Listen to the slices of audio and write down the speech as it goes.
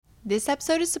This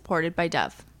episode is supported by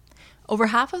Dove. Over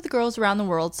half of the girls around the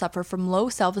world suffer from low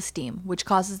self-esteem, which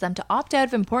causes them to opt out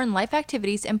of important life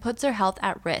activities and puts their health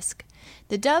at risk.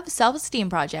 The Dove Self-Esteem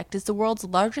Project is the world's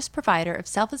largest provider of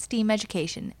self-esteem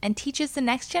education and teaches the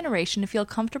next generation to feel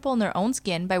comfortable in their own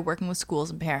skin by working with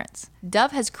schools and parents.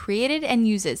 Dove has created and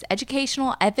uses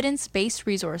educational, evidence-based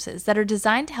resources that are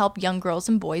designed to help young girls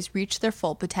and boys reach their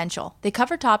full potential. They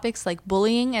cover topics like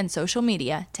bullying and social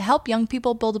media to help young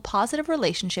people build a positive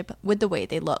relationship with the way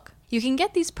they look. You can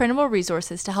get these printable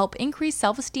resources to help increase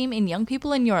self-esteem in young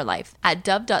people in your life at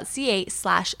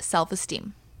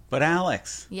dove.ca/self-esteem. But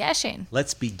Alex. Yeah, Shane.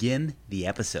 Let's begin the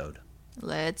episode.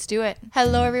 Let's do it.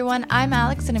 Hello, everyone. I'm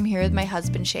Alex, and I'm here with my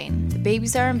husband, Shane. The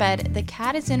babies are in bed, the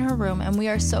cat is in her room, and we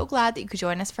are so glad that you could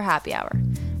join us for happy hour.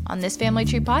 On this Family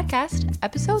Tree podcast,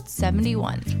 episode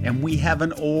 71. And we have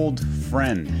an old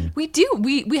friend. We do.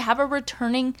 We have a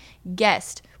returning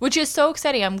guest, which is so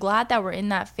exciting. I'm glad that we're in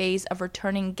that phase of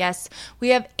returning guests. We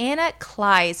have Anna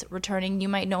Kleiss returning. You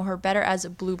might know her better as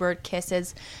Bluebird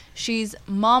Kisses. She's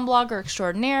mom blogger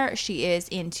extraordinaire. She is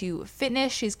into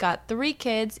fitness. She's got 3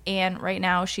 kids, and right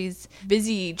now she's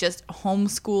busy just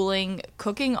homeschooling,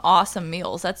 cooking awesome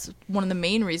meals. That's one of the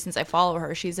main reasons I follow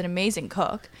her. She's an amazing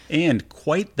cook. And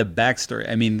quite the backstory.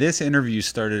 I mean, this interview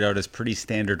started out as pretty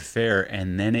standard fare,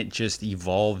 and then it just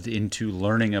evolved into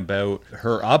learning about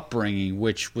her upbringing,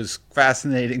 which was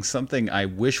fascinating, something I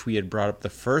wish we had brought up the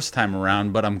first time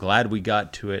around, but I'm glad we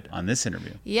got to it on this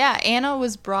interview. Yeah, Anna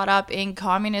was brought up in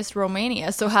communist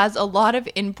Romania, so has a lot of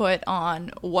input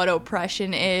on what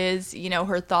oppression is, you know,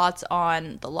 her thoughts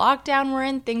on the lockdown we're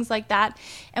in, things like that.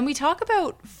 And we talk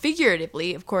about,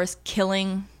 figuratively, of course,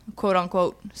 killing,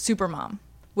 quote-unquote, supermom,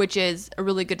 which is a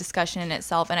really good discussion in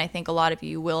itself, and I think a lot of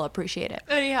you will appreciate it.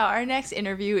 Anyhow, our next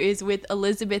interview is with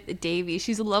Elizabeth Davey.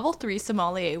 She's a level 3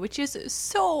 sommelier, which is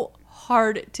so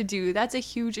hard to do. That's a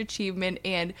huge achievement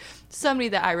and somebody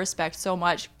that I respect so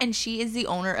much. And she is the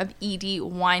owner of ED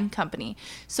Wine Company.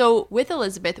 So with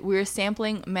Elizabeth, we're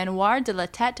sampling Manoir de la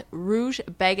Tête Rouge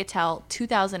Bagatelle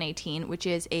 2018, which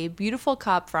is a beautiful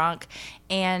Cab Franc.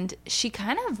 And she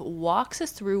kind of walks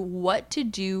us through what to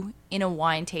do in a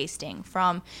wine tasting,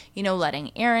 from, you know,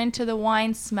 letting air into the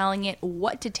wine, smelling it,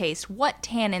 what to taste, what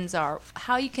tannins are,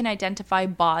 how you can identify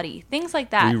body, things like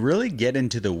that. We really get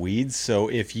into the weeds, so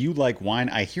if you like wine,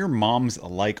 I hear moms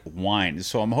like wine,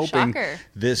 so I'm hoping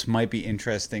this might be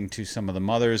interesting to some of the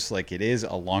mothers. Like, it is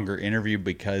a longer interview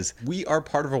because we are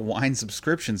part of a wine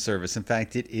subscription service. In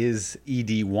fact, it is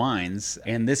ED Wines,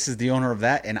 and this is the owner of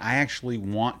that, and I actually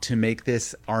want to make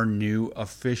this our new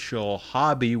official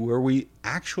hobby where we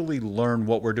actually learn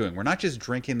what we're doing. We're not just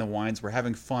drinking the wines, we're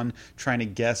having fun trying to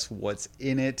guess what's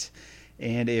in it.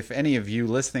 And if any of you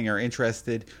listening are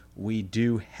interested, we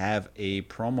do have a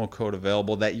promo code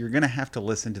available that you're going to have to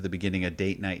listen to the beginning of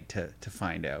date night to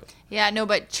find out. Yeah, no,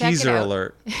 but check Teaser it out.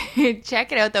 alert.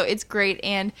 Check it out, though. It's great.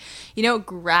 And, you know,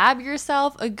 grab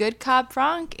yourself a good Cab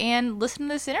Franc and listen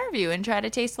to this interview and try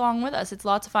to taste along with us. It's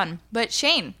lots of fun. But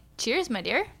Shane, cheers, my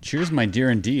dear. Cheers, my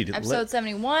dear, indeed. Episode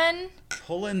 71.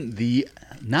 Pulling the,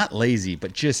 not lazy,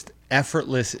 but just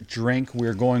effortless drink.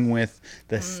 We're going with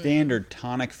the standard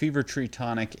tonic, Fever Tree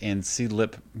tonic, and Seed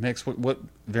Lip mix. What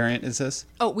variant is this?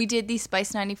 Oh, we did the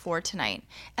Spice 94 tonight.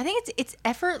 I think it's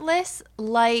effortless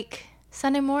like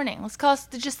Sunday morning. Let's call it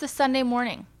just the Sunday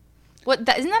morning. Isn't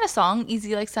that a song,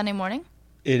 Easy Like Sunday Morning?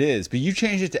 It is, but you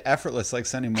changed it to effortless like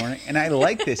Sunday morning, and I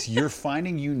like this. You're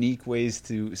finding unique ways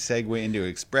to segue into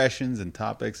expressions and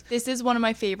topics. This is one of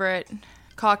my favorite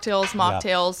cocktails,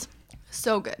 mocktails. Yeah.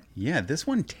 So good. Yeah, this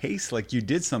one tastes like you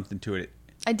did something to it.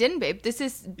 I didn't, babe. This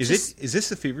is Is this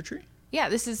the Fever Tree? Yeah,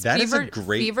 this is a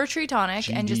great Fever Tree tonic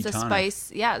GD and just the tonic.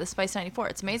 Spice. Yeah, the Spice 94.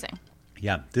 It's amazing.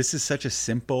 Yeah, this is such a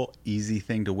simple, easy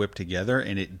thing to whip together,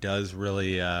 and it does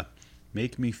really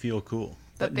make me feel cool.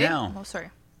 But babe, now, oh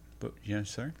sorry. But yeah,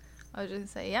 sorry. I was just gonna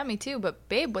say, yeah, me too. But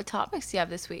babe, what topics do you have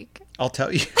this week? I'll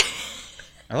tell you.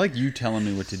 I like you telling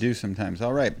me what to do sometimes.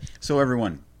 All right, so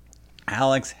everyone.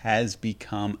 Alex has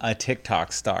become a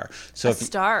TikTok star. So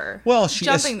star? Well, she's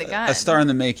jumping the gun. A star in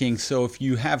the making. So if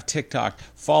you have TikTok,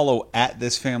 follow at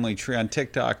This Family Tree on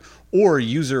TikTok or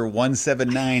user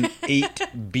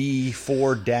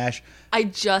 1798B4-. I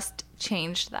just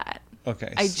changed that.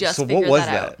 Okay. I just so figured what was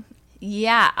that out. That?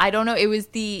 Yeah, I don't know. It was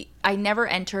I never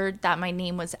entered that my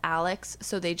name was Alex,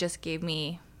 so they just gave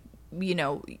me, you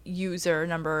know, user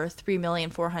number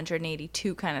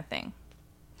 3,482 kind of thing.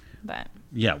 But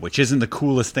yeah, which isn't the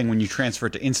coolest thing when you transfer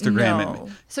it to Instagram. No.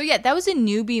 So yeah, that was a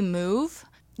newbie move.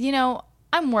 You know,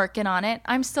 I'm working on it.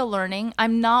 I'm still learning.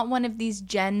 I'm not one of these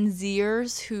Gen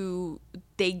Zers who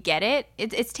they get it.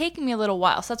 It's taking me a little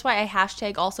while. So that's why I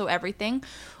hashtag also everything.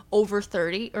 over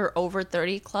 30 or over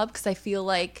 30 club, because I feel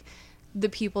like the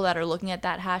people that are looking at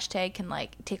that hashtag can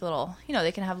like take a little,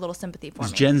 they can have a little sympathy for me.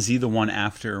 Is Gen Z the one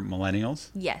after millennials?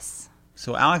 Yes.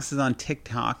 So Alex is on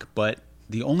TikTok, but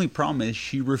the only problem is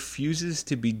she refuses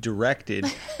to be directed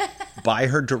by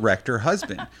her director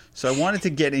husband. So I wanted to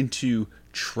get into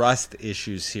trust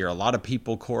issues here. A lot of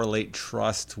people correlate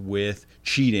trust with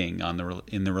cheating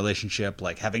in the relationship,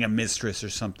 like having a mistress or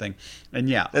something. And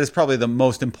yeah, that is probably the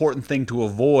most important thing to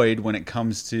avoid when it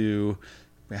comes to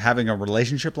having a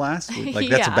relationship last. Like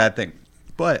that's a bad thing.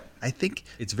 But I think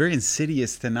it's very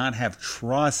insidious to not have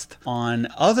trust on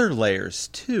other layers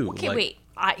too. Okay, wait.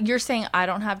 You're saying I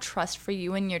don't have trust for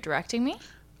you when you're directing me?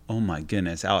 Oh my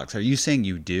goodness, Alex, are you saying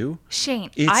you do?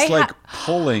 Shane, it's like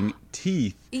pulling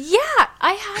teeth. Yeah,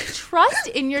 I have trust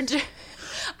in your...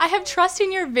 I have trust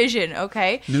in your vision,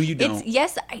 okay? No, you don't.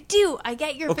 Yes, I do. I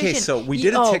get your vision. Okay, so we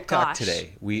did a TikTok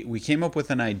today. We came up with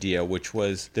an idea, which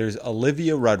was there's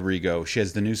Olivia Rodrigo. She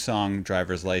has the new song,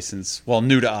 Driver's License. Well,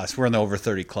 new to us. We're in the over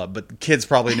 30 club, but kids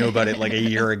probably knew about it like a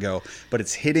year ago. But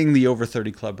it's hitting the over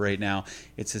 30 club right now.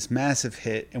 It's this massive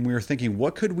hit, and we were thinking,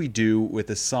 what could we do with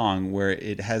a song where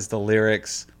it has the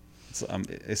lyrics... It's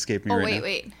escaping me right now. Oh,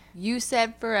 wait. You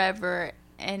said forever,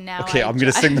 and now okay, I'm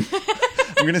going to sing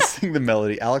I'm going to sing the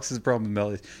melody. Alex's problem with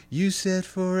melodies. You said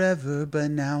forever,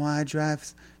 but now I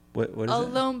drive... What is it?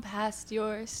 Alone past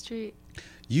your street.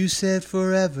 You said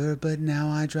forever, but now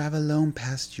I drive alone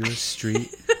past your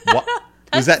street. What?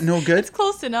 Was that no good? It's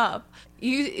close enough.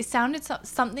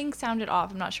 Something sounded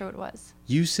off. I'm not sure what it was.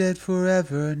 You said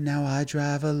forever, now I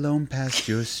drive alone past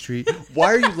your street.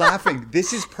 Why are you laughing?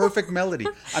 This is perfect melody.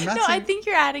 I'm not saying... I think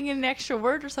you're adding in an extra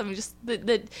word or something. Just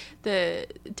the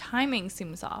timing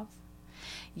seems off.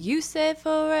 You said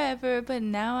forever, but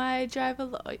now I drive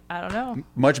alone. I don't know.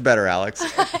 Much better, Alex.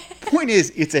 Point is,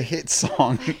 it's a hit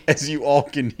song, as you all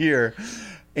can hear.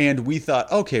 And we thought,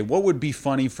 okay, what would be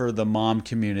funny for the mom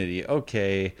community?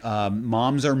 Okay,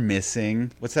 moms are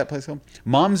missing... What's that place called?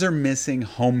 Moms are missing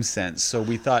Home Sense. So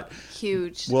we thought...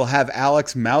 Huge. We'll have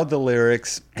Alex mouth the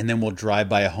lyrics, and then we'll drive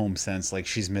by a Home Sense like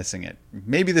she's missing it.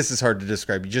 Maybe this is hard to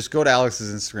describe. You just go to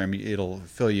Alex's Instagram. It'll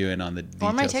fill you in on the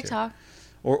details. Or my TikTok. Here.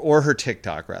 Or her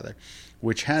TikTok, rather,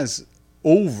 which has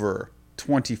over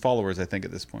 20 followers, I think, at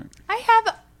this point. I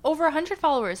have over 100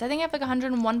 followers. I think I have like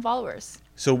 101 followers.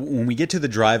 So when we get to the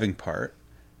driving part,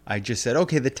 I just said,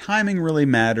 okay, the timing really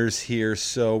matters here,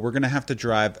 so we're going to have to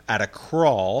drive at a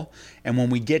crawl. And when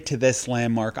we get to this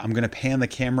landmark, I'm going to pan the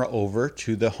camera over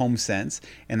to the Home Sense,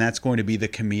 and that's going to be the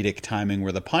comedic timing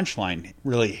where the punchline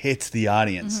really hits the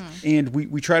audience. Mm-hmm.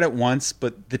 And we tried it once,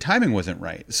 but the timing wasn't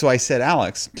right. So I said,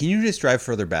 Alex, can you just drive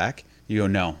further back? You go,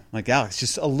 no. I'm like, Alex,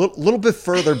 just a little bit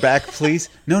further back, please.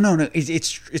 No,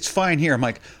 it's fine here. I'm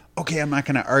like, okay, I'm not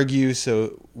going to argue,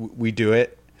 so we do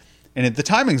it. And the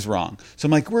timing's wrong. So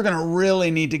I'm like, we're going to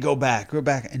really need to go back.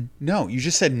 And no, you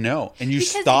just said no. And you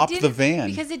stopped the van.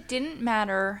 Because it didn't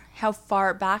matter how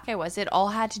far back I was. It all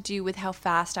had to do with how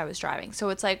fast I was driving. So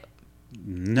it's like,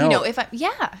 no.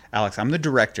 Yeah. Alex, I'm the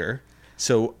director.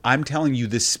 So I'm telling you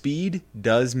the speed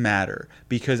does matter.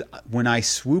 Because when I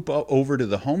swoop over to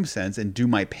the Home Sense and do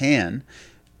my pan,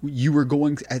 you were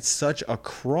going at such a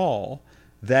crawl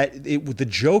that the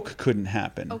joke couldn't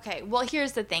happen. Okay, well,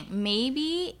 here's the thing.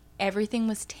 Maybe everything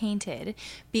was tainted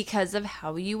because of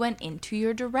how you went into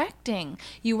your directing.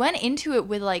 You went into it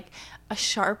with like a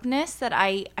sharpness that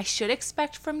I should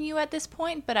expect from you at this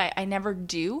point, but I never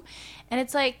do. And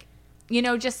it's like,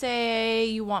 just say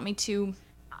you want me to,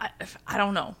 I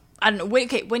don't know.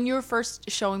 Wait, okay, when you were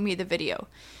first showing me the video,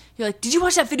 you're like, did you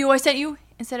watch that video I sent you?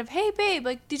 Instead of, hey, babe,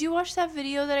 like, did you watch that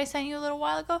video that I sent you a little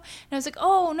while ago? And I was like,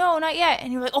 oh, no, not yet.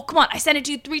 And you were like, oh, come on, I sent it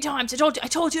to you 3 times. I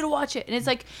told you to watch it. And it's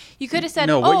like, you could have said,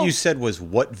 no, what you said was,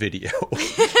 what video?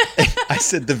 I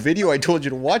said, the video I told you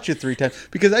to watch it 3 times.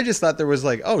 Because I just thought there was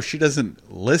like, oh, she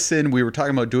doesn't listen. We were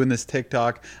talking about doing this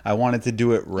TikTok. I wanted to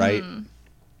do it right.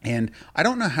 And I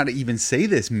don't know how to even say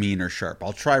this mean or sharp.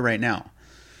 I'll try right now.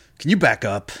 Can you back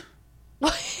up?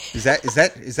 Is that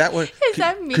what? Is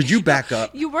that mean? Could you back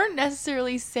up? You weren't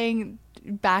necessarily saying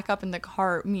back up in the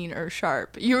car mean or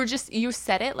sharp. You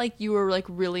said it like you were like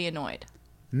really annoyed.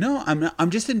 No, I'm not.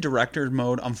 I'm just in director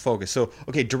mode. I'm focused. So,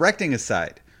 okay, directing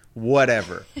aside,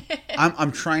 whatever.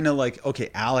 I'm trying to like,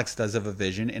 okay, Alex does have a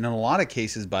vision, and in a lot of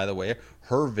cases, by the way,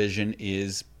 her vision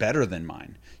is better than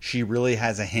mine. She really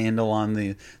has a handle on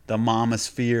the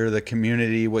mamasphere, the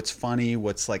community, what's funny,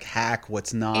 what's like hack,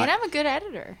 what's not. And I'm a good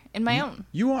editor in my own.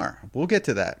 You are. We'll get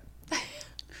to that.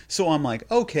 So I'm like,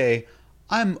 okay,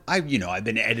 I've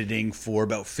been editing for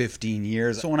about 15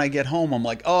 years. So when I get home, I'm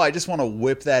like, oh, I just want to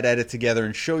whip that edit together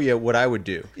and show you what I would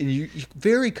do. And you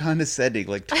very condescending,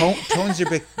 like tones your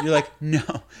big. You're like, no,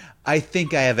 I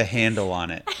think I have a handle on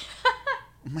it.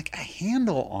 I'm like, a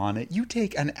handle on it? You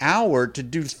take an hour to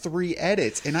do 3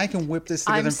 edits, and I can whip this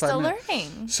together in 5 minutes. I'm still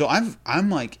learning. So I'm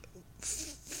like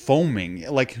foaming,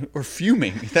 or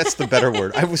fuming. That's the better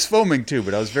word. I was foaming too,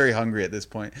 but I was very hungry at this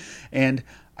point. And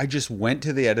I just went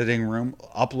to the editing room,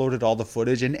 uploaded all the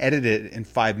footage, and edited it in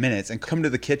 5 minutes, and come to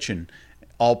the kitchen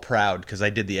all proud because I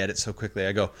did the edit so quickly.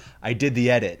 I go, I did the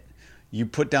edit. You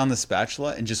put down the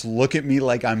spatula and just look at me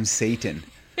like I'm Satan.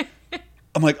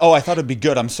 I'm like, oh, I thought it'd be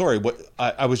good. I'm sorry.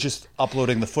 I was just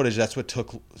uploading the footage. That's what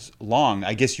took long.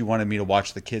 I guess you wanted me to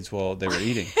watch the kids while they were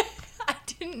eating. I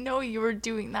didn't know you were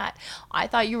doing that. I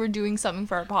thought you were doing something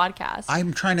for our podcast.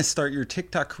 I'm trying to start your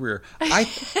TikTok career. I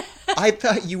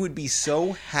thought you would be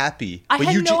so happy. I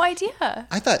had no idea.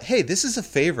 I thought, hey, this is a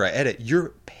favor I edit. You're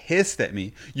pissed at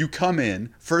me. You come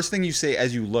in. First thing you say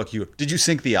as you look, did you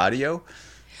sync the audio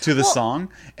to the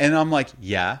song? And I'm like,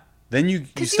 yeah. Then you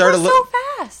start so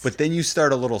fast. But then you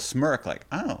start a little smirk like,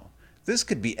 oh, this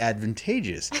could be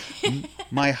advantageous.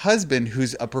 My husband,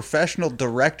 who's a professional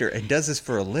director and does this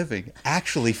for a living,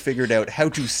 actually figured out how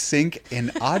to sync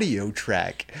an audio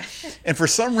track. And for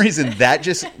some reason, that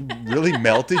just really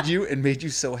melted you and made you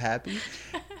so happy.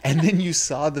 And then you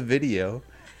saw the video,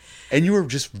 and you were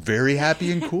just very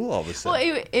happy and cool all of a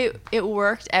sudden. Well, it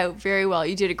worked out very well.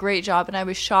 You did a great job, and I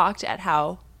was shocked at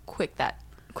how quick that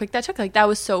took. Like, that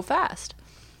was so fast.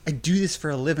 I do this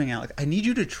for a living, Alex. I need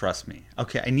you to trust me.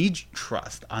 Okay, I need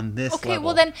trust on this level.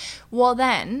 Okay, well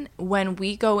then, when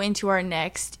we go into our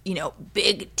next,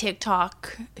 big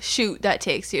TikTok shoot that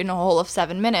takes you in a whole of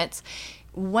 7 minutes,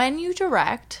 when you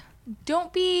direct,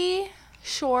 don't be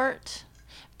short.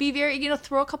 Be very,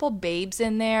 throw a couple babes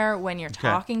in there when you're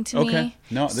talking to me.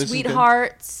 No, this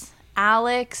Sweethearts,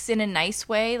 Alex in a nice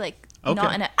way,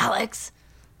 not in a Alex,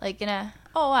 like in a...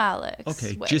 Oh, Alex.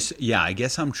 Okay, I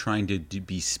guess I'm trying to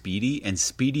be speedy, and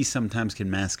speedy sometimes can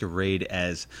masquerade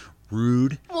as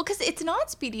rude. Well, because it's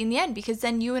not speedy in the end, because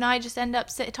then you and I just end up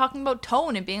talking about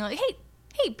tone and being like,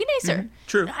 hey, be nicer. Mm-hmm.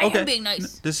 True. I am being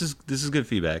nice. This is good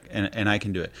feedback, and I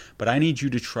can do it. But I need you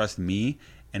to trust me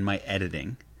and my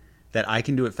editing that I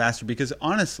can do it faster, because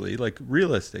honestly,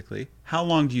 realistically, how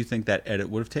long do you think that edit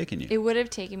would have taken you? It would have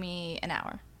taken me an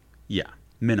hour. Yeah.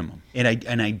 Minimum. And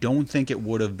I don't think it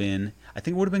would have been, I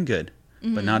think it would have been good,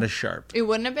 but not as sharp. It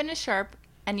wouldn't have been as sharp.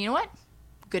 And you know what?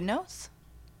 Good notes.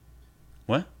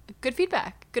 What? Good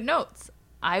feedback. Good notes.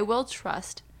 I will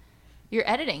trust your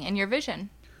editing and your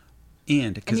vision.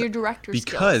 And your director skills.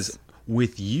 Because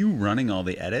with you running all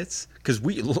the edits, because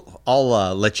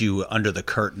I'll let you under the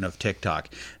curtain of TikTok.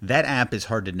 That app is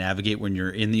hard to navigate when you're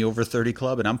in the over 30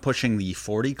 club, and I'm pushing the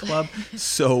 40 club.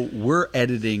 So we're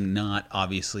editing not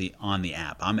obviously on the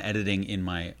app. I'm editing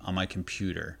on my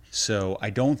computer. So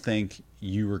I don't think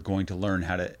you are going to learn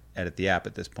how to edit the app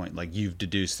at this point. Like, you've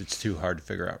deduced it's too hard to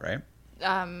figure out,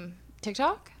 right?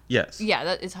 TikTok? Yes. Yeah,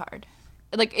 that is hard.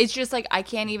 It's just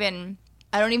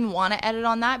I don't even want to edit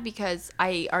on that because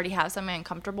I already have something I'm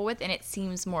comfortable with, and it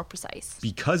seems more precise.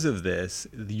 Because of this,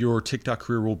 your TikTok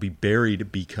career will be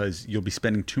buried because you'll be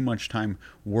spending too much time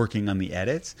working on the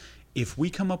edits. If we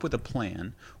come up with a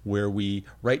plan where we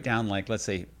write down, let's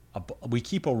say, we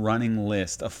keep a running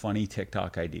list of funny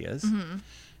TikTok ideas,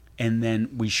 and then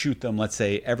we shoot them, let's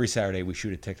say, every Saturday we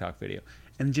shoot a TikTok video,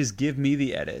 and just give me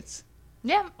the edits.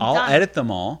 Yeah, I'll edit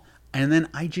them all. And then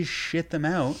I just shit them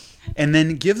out and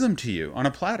then give them to you on a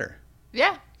platter.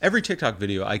 Yeah. Every TikTok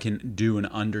video I can do in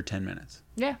under 10 minutes.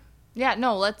 Yeah. Yeah,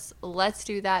 no, let's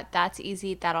do that. That's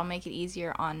easy. That'll make it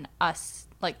easier on us,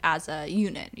 as a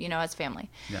unit, as family.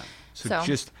 Yeah. So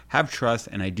just have trust.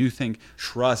 And I do think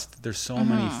trust, there's so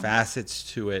many facets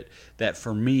to it that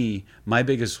for me, my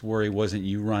biggest worry wasn't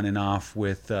you running off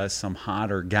with some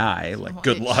hotter guy.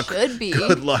 Good luck. Should be.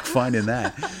 Good luck finding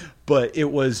that. But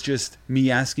it was just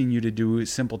me asking you to do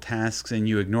simple tasks and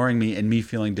you ignoring me and me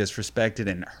feeling disrespected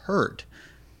and hurt.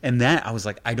 And that, I was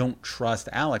like, I don't trust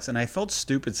Alex. And I felt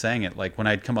stupid saying it. When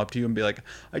I'd come up to you and be like,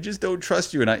 I just don't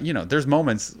trust you. And there's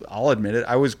moments, I'll admit it,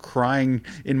 I was crying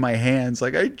in my hands.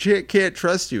 I can't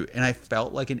trust you. And I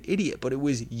felt like an idiot. But it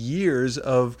was years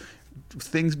of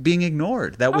things being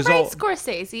ignored. That was all.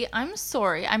 Scorsese, I'm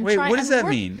sorry. Wait, what does that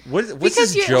mean? What's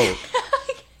this joke?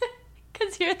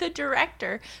 Because you're the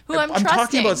director who I'm trusting. I'm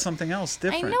talking about something else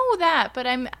different. I know that, but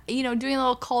I'm, doing a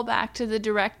little callback to the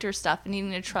director stuff and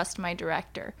needing to trust my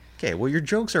director. Okay, well, your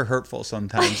jokes are hurtful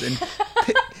sometimes, and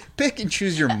pick and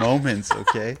choose your moments,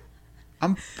 okay?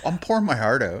 I'm pouring my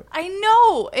heart out. I know,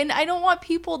 No, and I don't want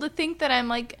people to think that I'm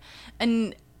like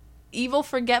an evil,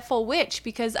 forgetful witch,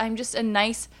 because I'm just a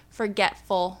nice,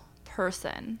 forgetful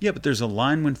person. Yeah, but there's a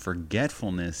line when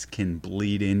forgetfulness can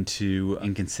bleed into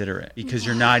inconsiderate, because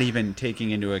you're not even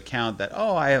taking into account that,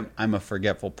 oh, I'm a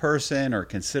forgetful person, or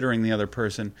considering the other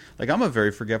person. Like, I'm a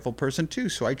very forgetful person too,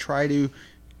 so I try to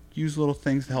use little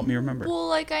things to help me remember. Well,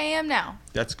 like I am now.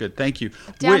 That's good. Thank you.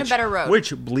 Down a better road.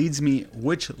 Which leads me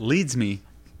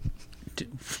to,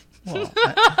 well,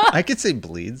 I could say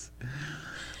bleeds.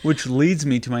 Which leads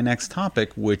me to my next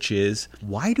topic, which is,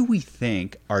 why do we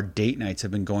think our date nights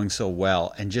have been going so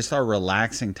well, and just our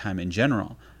relaxing time in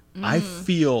general? I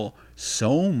feel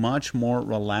so much more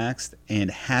relaxed and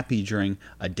happy during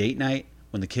a date night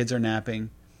when the kids are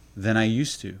napping than I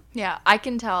used to. Yeah, I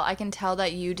can tell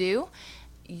that you do.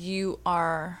 You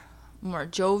are more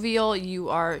jovial.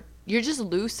 You're just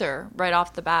looser right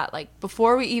off the bat. Like,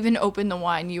 before we even open the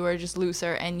wine, you are just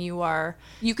looser, and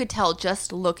you could tell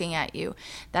just looking at you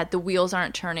that the wheels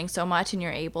aren't turning so much, and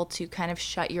you're able to kind of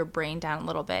shut your brain down a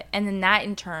little bit. And then that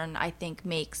in turn, I think,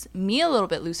 makes me a little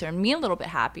bit looser and me a little bit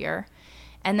happier.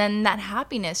 And then that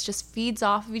happiness just feeds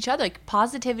off of each other. Like,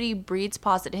 positivity breeds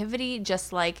positivity,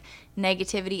 just like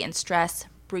negativity and stress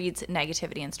breeds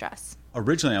negativity and stress.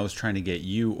 Originally, I was trying to get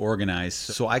you organized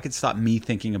so I could stop me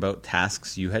thinking about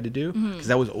tasks you had to do, because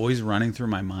that was always running through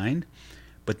my mind.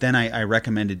 But then I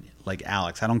recommended, like,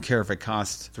 Alex, I don't care if it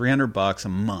costs $300 a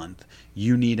month.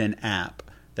 You need an app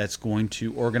that's going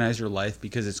to organize your life,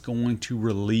 because it's going to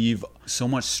relieve so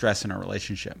much stress in our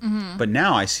relationship. But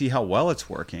now I see how well it's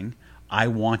working. I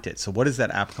want it. So what is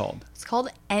that app called? It's called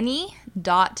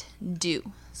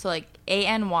Any.do. So like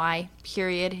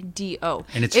ANY.do.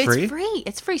 And it's free?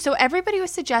 It's free. So everybody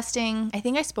was suggesting, I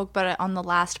think I spoke about it on the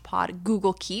last pod,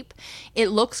 Google Keep. It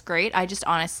looks great. I just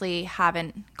honestly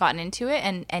haven't gotten into it,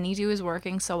 and AnyDo is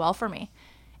working so well for me.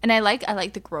 And I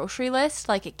like the grocery list.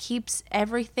 Like, it keeps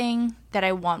everything that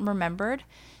I want remembered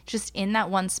just in that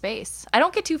one space. I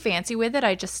don't get too fancy with it.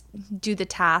 I just do the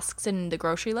tasks in the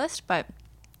grocery list, but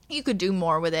you could do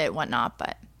more with it, whatnot,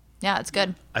 but yeah, it's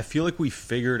good. I feel like we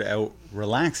figured out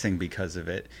relaxing because of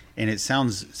it, and it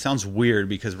sounds weird,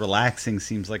 because relaxing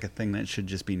seems like a thing that should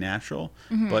just be natural.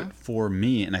 But for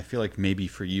me, and I feel like maybe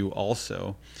for you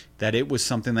also, that it was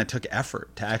something that took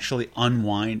effort to actually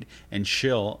unwind and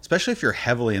chill, especially if you're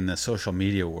heavily in the social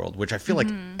media world, which I feel like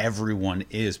everyone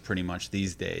is pretty much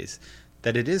these days.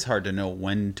 That it is hard to know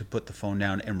when to put the phone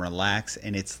down and relax,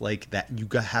 and it's like that you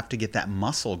have to get that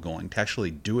muscle going to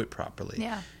actually do it properly.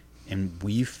 Yeah. And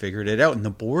we figured it out. And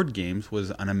the board games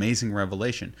was an amazing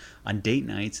revelation. On date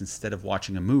nights, instead of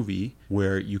watching a movie,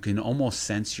 where you can almost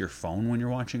sense your phone when you're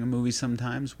watching a movie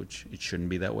sometimes, which it shouldn't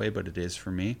be that way, but it is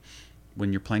for me.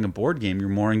 When you're playing a board game, you're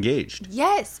more engaged.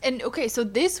 Yes. And okay, so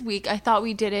this week I thought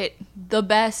we did it the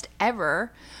best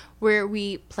ever, where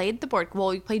we played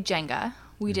we played Jenga.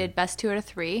 We did best 2 out of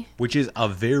 3. Which is a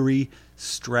very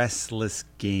stressless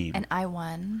game. And I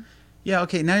won. Yeah,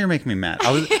 okay, now you're making me mad.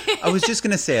 I was just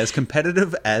going to say, as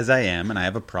competitive as I am, and I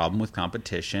have a problem with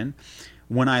competition,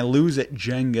 when I lose at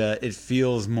Jenga, it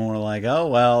feels more like, oh,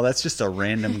 well, that's just a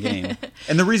random game.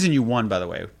 And the reason you won, by the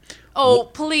way. Oh,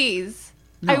 please.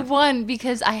 No. I won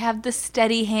because I have the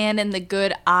steady hand and the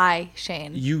good eye,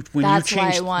 Shane. Why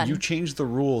I won. You changed the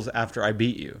rules after I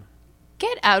beat you.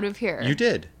 Get out of here. You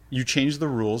did. You changed the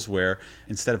rules where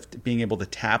instead of being able to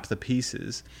tap the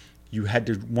pieces, you had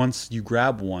to, once you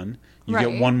grab one, you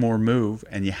get one more move,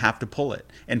 and you have to pull it.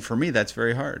 And for me, that's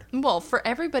very hard. Well, for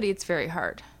everybody, it's very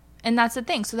hard. And that's the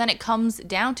thing. So then it comes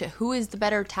down to who is the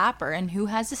better tapper and who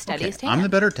has the steadiest hand. I'm the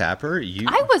better tapper.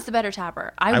 I was the better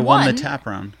tapper. I won the tap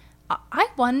round. I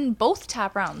won both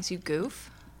tap rounds, you goof.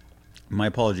 My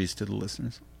apologies to the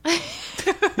listeners.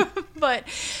 But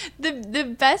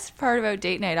the best part about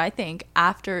date night, I think,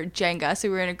 after Jenga, so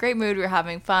we were in a great mood, we were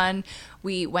having fun,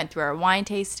 we went through our wine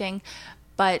tasting,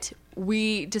 but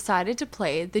we decided to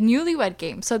play the newlywed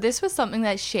game. So this was something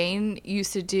that Shane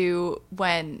used to do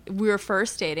when we were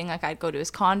first dating. Like, I'd go to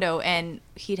his condo and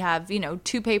he'd have,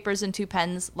 2 papers and 2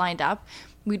 pens lined up.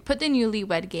 We'd put the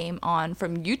newlywed game on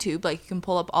from YouTube. Like, you can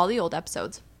pull up all the old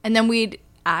episodes. And then we'd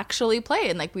actually play,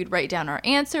 and like, we'd write down our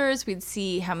answers, we'd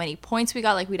see how many points we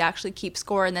got, like, we'd actually keep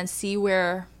score, and then see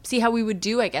how we would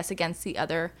do, I guess, against the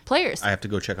other players. I have to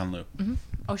go check on Lou.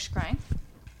 Oh, she's crying.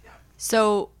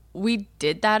 So we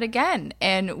did that again,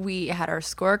 and we had our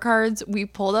scorecards. We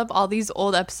pulled up all these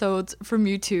old episodes from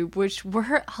YouTube, which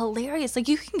were hilarious. Like,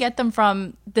 you can get them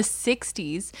from the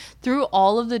 60s through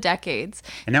all of the decades.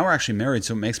 And now we're actually married,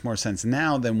 so it makes more sense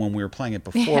now than when we were playing it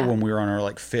before, when we were on our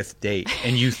 5th date,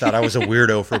 and you thought I was a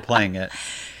weirdo for playing it.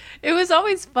 It was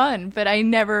always fun, but I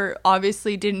never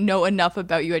obviously didn't know enough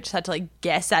about you. I just had to like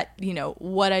guess at,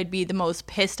 what I'd be the most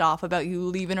pissed off about you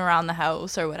leaving around the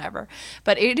house or whatever.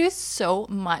 But it is so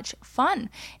much fun.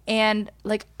 And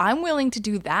like, I'm willing to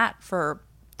do that for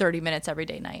 30 minutes every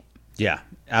day night. Yeah,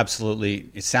 absolutely.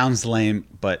 It sounds lame,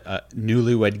 but a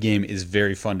newlywed game is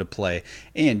very fun to play.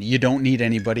 And you don't need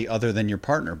anybody other than your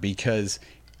partner, because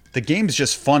the game's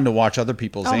just fun to watch other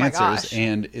people's answers.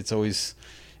 And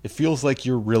it feels like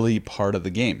you're really part of the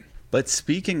game. But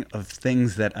speaking of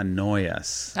things that annoy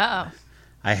us,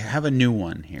 I have a new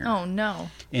one here. Oh,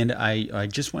 no. And I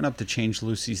just went up to change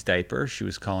Lucy's diaper. She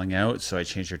was calling out, so I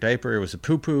changed her diaper. It was a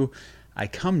poo-poo. I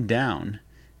come down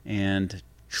and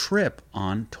trip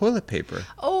on toilet paper.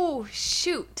 Oh,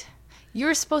 shoot. You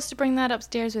were supposed to bring that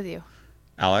upstairs with you.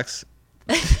 Alex?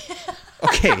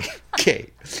 Okay.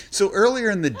 So earlier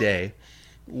in the day,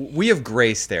 we have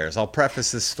gray stairs. I'll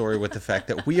preface this story with the fact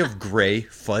that we have gray,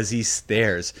 fuzzy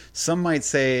stairs. Some might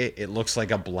say it looks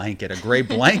like a gray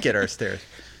blanket, our stairs.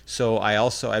 So I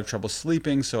have trouble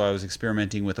sleeping, so I was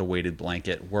experimenting with a weighted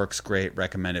blanket. Works great.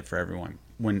 Recommend it for everyone.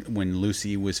 When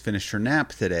Lucy was finished her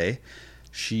nap today,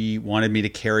 she wanted me to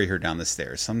carry her down the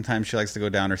stairs. Sometimes she likes to go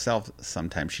down herself.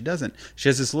 Sometimes she doesn't. She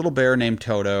has this little bear named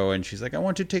Toto, and she's like, I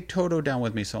want you to take Toto down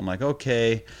with me. So I'm like,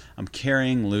 okay. I'm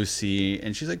carrying Lucy,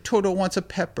 and she's like, Toto wants a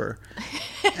pepper.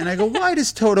 And I go, why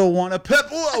does Toto want a pepper?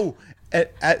 Whoa!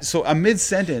 So a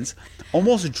mid-sentence,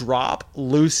 almost drop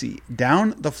Lucy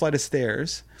down the flight of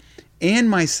stairs, and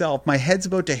myself. My head's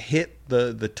about to hit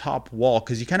the top wall,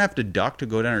 because you kind of have to duck to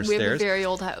go down her stairs. We have a very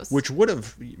old house. Which would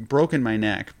have broken my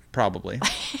neck. Probably.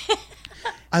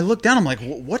 I look down. I'm like,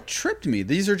 what tripped me?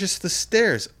 These are just the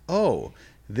stairs. Oh,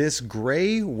 this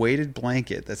gray weighted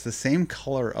blanket that's the same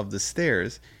color of the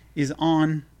stairs is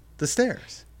on the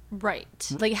stairs. Right.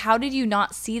 Like, how did you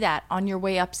not see that on your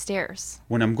way upstairs?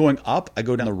 When I'm going up, I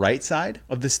go down the right side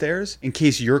of the stairs in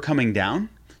case you're coming down.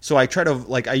 So I try to,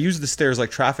 I use the stairs like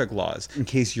traffic laws in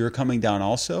case you're coming down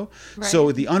also. Right.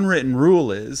 So the unwritten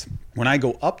rule is when I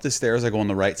go up the stairs, I go on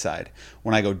the right side.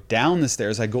 When I go down the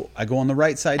stairs, I go on the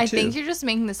right side too. I think you're just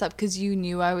making this up because you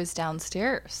knew I was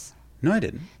downstairs. No, I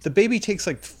didn't. The baby takes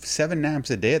like 7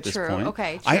 naps a day at this point.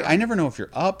 Okay, true. I never know if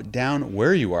you're up, down,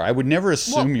 where you are. I would never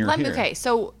assume you're here. Okay,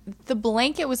 so the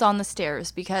blanket was on the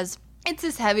stairs because it's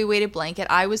this heavy weighted blanket.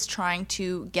 I was trying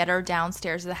to get her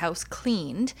downstairs of the house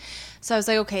cleaned. So I was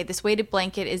like, okay, this weighted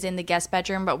blanket is in the guest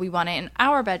bedroom, but we want it in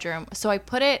our bedroom. So I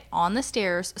put it on the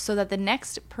stairs so that the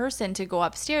next person to go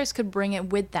upstairs could bring it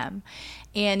with them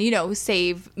and,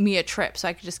 save me a trip so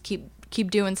I could just keep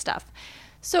doing stuff.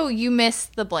 So you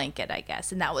missed the blanket, I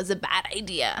guess, and that was a bad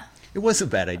idea. It was a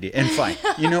bad idea. And fine.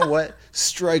 You know what?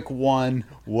 Strike one,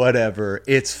 whatever.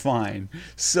 It's fine.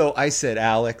 So I said,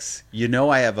 Alex,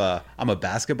 I'm a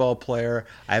basketball player.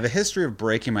 I have a history of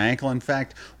breaking my ankle. In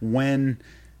fact,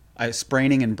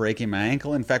 spraining and breaking my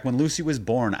ankle. In fact, when Lucy was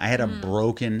born, I had a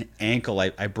broken ankle.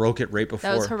 I broke it right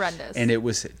before. That was horrendous. And it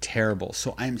was terrible.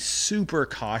 So I'm super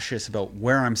cautious about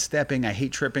where I'm stepping. I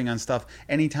hate tripping on stuff.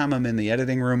 Anytime I'm in the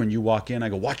editing room and you walk in, I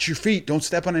go, watch your feet. Don't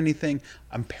step on anything.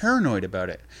 I'm paranoid about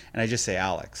it. And I just say,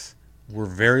 Alex, we're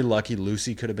very lucky.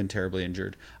 Lucy could have been terribly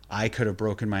injured. I could have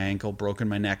broken my ankle, broken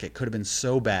my neck. It could have been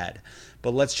so bad.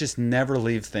 But let's just never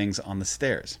leave things on the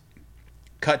stairs.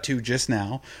 Cut to just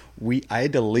now, I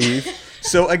had to leave.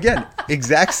 So again,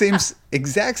 exact same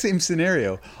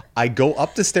scenario. I go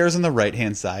up the stairs on the right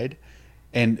hand side,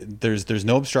 and there's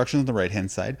no obstruction on the right hand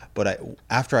side. But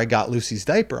after I got Lucy's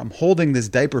diaper, I'm holding this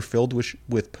diaper filled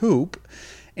with poop,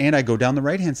 and I go down the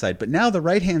right hand side. But now the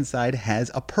right hand side has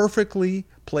a perfectly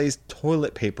placed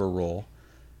toilet paper roll.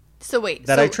 So wait,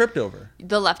 I tripped over.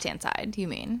 The left-hand side, you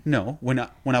mean? No, when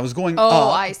I was going up. Oh,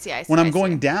 I see. When I'm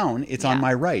going down, it's on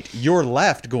my right. Your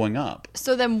left going up.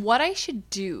 So then what I should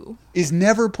do is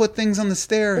never put things on the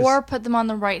stairs. Or put them on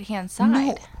the right-hand side.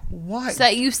 No, why? So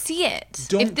that you see it.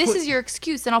 If this is your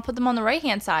excuse, then I'll put them on the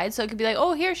right-hand side. So it could be like,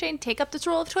 oh, here, Shane, take up this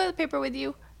roll of toilet paper with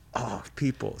you. Oh,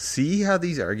 people, see how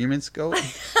these arguments go?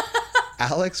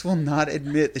 Alex will not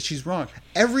admit that she's wrong.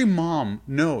 Every mom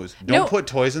knows. Don't put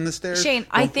toys on the stairs. Shane,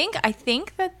 I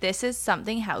think that this is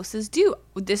something houses do.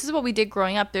 This is what we did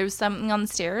growing up. There was something on the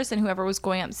stairs, and whoever was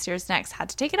going upstairs next had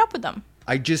to take it up with them.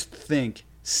 I just think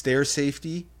stair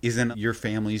safety isn't your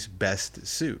family's best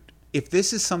suit. If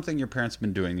this is something your parents have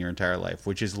been doing your entire life,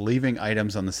 which is leaving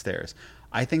items on the stairs,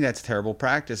 I think that's terrible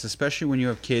practice, especially when you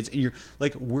have kids and you're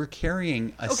like, we're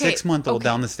carrying a 6-month-old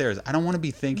down the stairs. I don't want to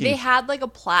be thinking. They had like a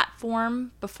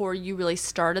platform before you really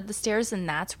started the stairs, and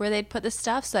that's where they'd put the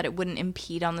stuff so that it wouldn't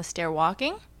impede on the stair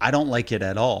walking. I don't like it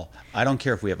at all. I don't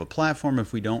care if we have a platform,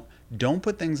 if we don't. Don't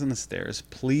put things on the stairs.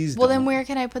 Please Well, don't. then where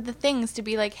can I put the things to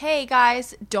be like, hey,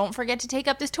 guys, don't forget to take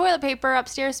up this toilet paper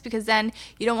upstairs, because then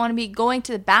you don't want to be going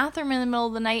to the bathroom in the middle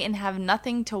of the night and have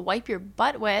nothing to wipe your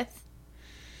butt with.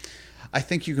 I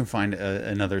think you can find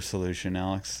another solution,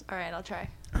 Alex. All right, I'll try.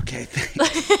 Okay,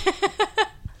 thanks.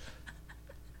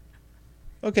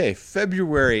 Okay,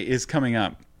 February is coming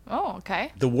up. Oh,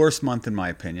 okay. The worst month, in my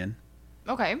opinion.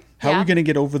 Okay. How are we going to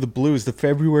get over the blues, the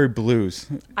February blues?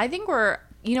 I think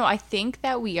I think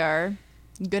that we are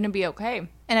going to be okay.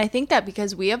 And I think that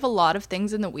because we have a lot of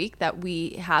things in the week that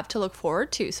we have to look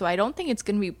forward to. So I don't think it's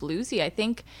going to be bluesy. I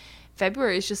think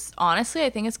February is just, honestly, I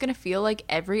think it's going to feel like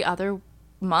every other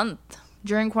month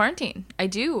during quarantine. I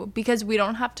do, because we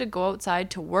don't have to go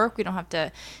outside to work. We don't have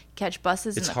to catch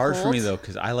buses in the cold. It's hard for me, though,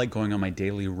 because I like going on my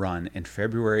daily run, and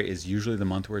February is usually the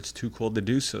month where it's too cold to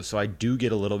do so. So I do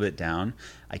get a little bit down.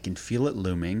 I can feel it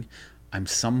looming. I'm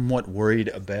somewhat worried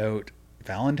about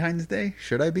Valentine's Day.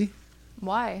 Should I be?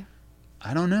 Why?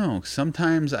 I don't know.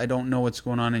 Sometimes I don't know what's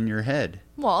going on in your head.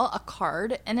 Well, a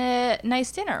card and a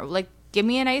nice dinner. Like, give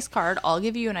me a nice card. I'll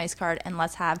give you a nice card, and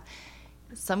let's have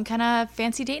some kind of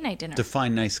fancy date night dinner.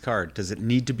 Define nice card. Does it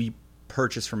need to be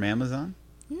purchased from Amazon?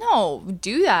 No,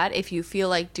 do that if you feel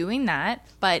like doing that,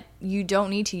 but you don't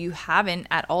need to. You haven't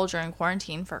at all during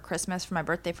quarantine, for Christmas, for my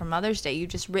birthday, for Mother's Day.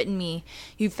 You've just written me,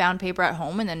 you found paper at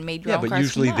home and then made your own cards. Yeah, but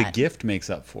usually from the that. gift makes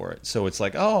up for it. So it's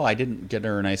like, oh, I didn't get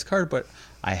her a nice card, but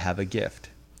I have a gift.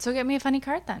 So get me a funny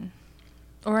card then.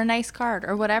 Or a nice card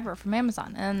or whatever from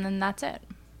Amazon, and then that's it.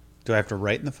 Do I have to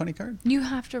write in the funny card? You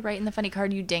have to write in the funny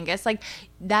card, you dingus. Like,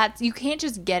 that's, you can't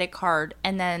just get a card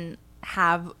and then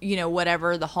have,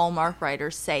 whatever the Hallmark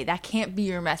writers say. That can't be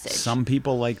your message. Some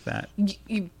people like that.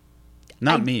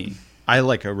 Not me. I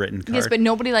like a written card. Yes, but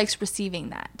nobody likes receiving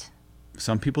that.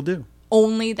 Some people do.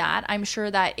 Only that. I'm sure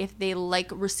that if they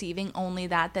like receiving only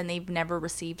that, then they've never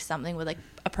received something with like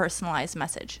a personalized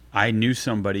message. I knew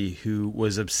somebody who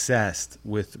was obsessed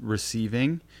with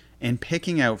receiving and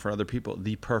picking out for other people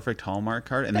the perfect Hallmark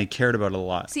card, and they cared about it a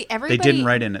lot. See, everybody, they didn't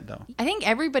write in it, though. I think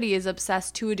everybody is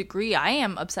obsessed to a degree. I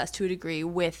am obsessed to a degree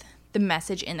with the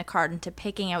message in the card and to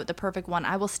picking out the perfect one.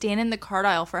 I will stand in the card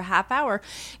aisle for a half hour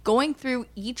going through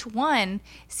each one,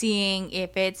 seeing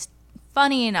if it's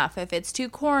funny enough, if it's too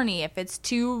corny, if it's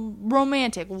too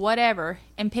romantic, whatever,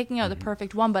 and picking out the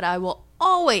perfect one. But I will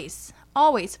always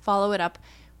follow it up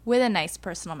with a nice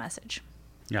personal message.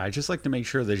 Yeah, I just like to make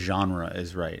sure the genre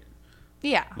is right.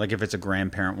 Yeah. Like if it's a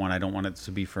grandparent one, I don't want it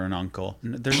to be for an uncle.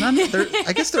 There's none.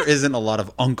 I guess there isn't a lot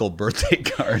of uncle birthday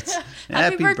cards.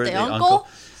 Happy birthday, uncle.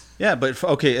 Yeah, but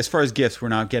okay, as far as gifts, we're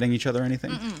not getting each other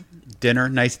anything? Dinner,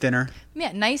 nice dinner?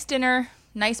 Yeah, nice dinner,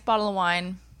 nice bottle of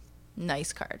wine,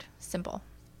 nice card. Simple.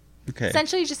 Okay.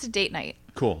 Essentially just a date night.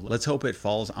 Cool. Let's hope it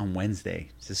falls on Wednesday,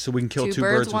 so we can kill two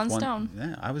birds birds one with one stone.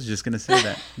 Yeah, I was just going to say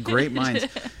that. Great minds.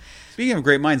 Speaking of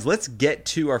great minds, let's get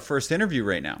to our first interview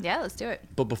right now. Yeah, let's do it.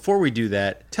 But before we do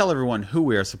that, tell everyone who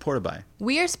we are supported by.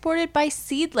 We are supported by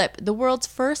Seedlip, the world's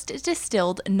first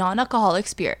distilled non-alcoholic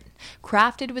spirit.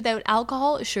 Crafted without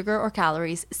alcohol, sugar, or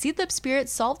calories, Seedlip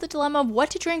spirits solve the dilemma of what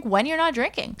to drink when you're not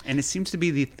drinking. And it seems to be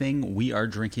the thing we are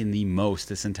drinking the most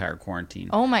this entire quarantine.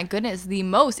 Oh my goodness, the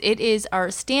most. It is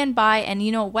our standby, and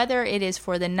whether it is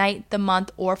for the night, the month,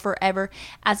 or forever,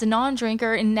 as a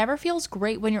non-drinker, it never feels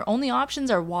great when your only options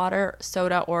are water,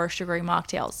 soda, or sugary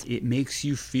mocktails. It makes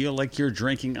you feel like you're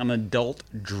drinking an adult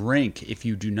drink. If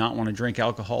you do not want to drink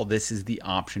alcohol, this is the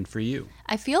option for you.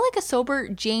 I feel like a sober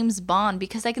James Bond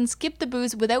because I can skip the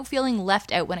booze without feeling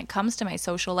left out when it comes to my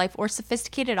social life or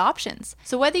sophisticated options.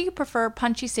 So whether you prefer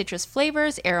punchy citrus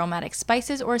flavors, aromatic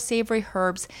spices, or savory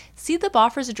herbs, Seedlip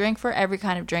offers a drink for every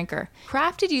kind of drinker.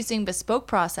 Crafted using bespoke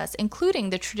process, including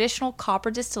the traditional copper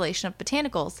distillation of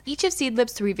botanicals. Each of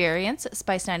Seedlip's 3 variants,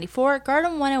 Spice 94,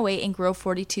 Garden 108, and Grove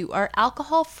 42, are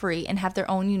alcohol-free and have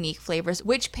their own unique flavors,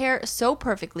 which pair so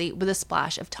perfectly with a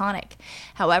splash of tonic.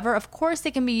 However, of course,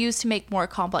 they can be used to make more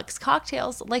complex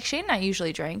cocktails, like Shane and I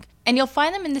usually drink, and you'll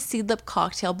find them in the Seedlip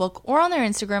cocktail book or on their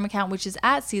Instagram account, which is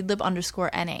at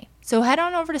 @seedlip_NA. So head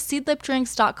on over to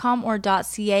seedlipdrinks.com or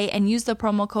 .ca and use the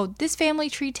promo code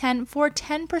ThisFamilyTree10 for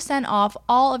 10% off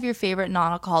all of your favorite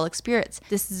non-alcoholic spirits.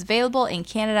 This is available in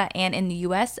Canada and in the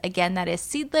US. Again, that is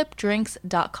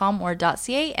seedlipdrinks.com or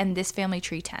 .ca and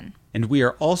ThisFamilyTree10. And we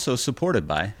are also supported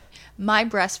by My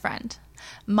Breast Friend.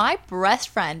 My Breast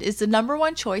Friend is the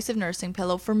 #1 choice of nursing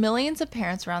pillow for millions of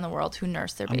parents around the world who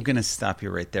nurse their babies. I'm going to stop you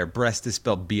right there. Breast is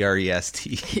spelled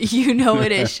B-R-E-S-T. You know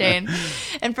it is, Shane.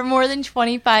 And for more than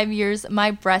 25 years, My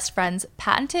Breast Friend's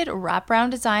patented wraparound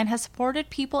design has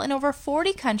supported people in over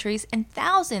 40 countries and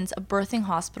thousands of birthing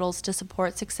hospitals to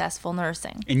support successful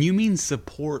nursing. And you mean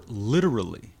support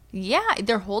literally. Yeah,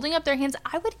 they're holding up their hands.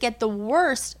 I would get the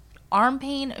worst arm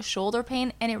pain, shoulder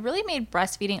pain, and it really made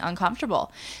breastfeeding uncomfortable.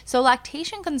 So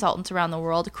lactation consultants around the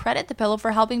world credit the pillow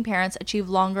for helping parents achieve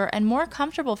longer and more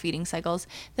comfortable feeding cycles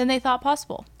than they thought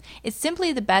possible. It's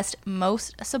simply the best,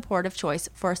 most supportive choice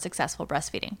for successful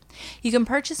breastfeeding. You can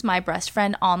purchase My Breast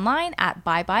Friend online at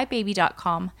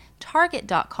buybuy.baby.com,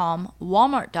 Target.com,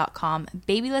 Walmart.com,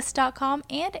 Babylist.com,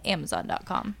 and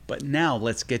Amazon.com. But now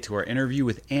let's get to our interview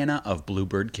with Anna of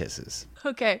Bluebird Kisses.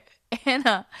 Okay,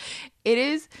 Anna, it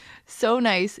is so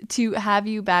nice to have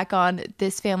you back on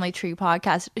this Family Tree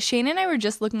podcast. Shane and I were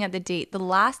just looking at the date. The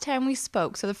last time we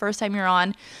spoke, so the first time you're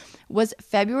on, was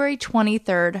February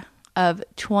 23rd of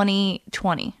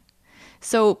 2020.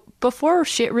 So before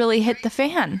shit really hit the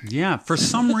fan. Yeah, for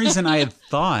some reason I had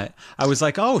thought, I was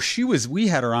like, oh, we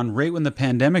had her on right when the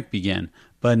pandemic began.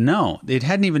 But no, it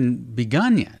hadn't even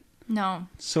begun yet. No.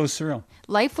 So surreal.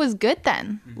 Life was good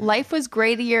then. Life was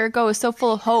great a year ago. It was so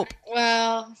full of hope.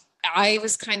 Well, I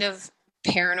was kind of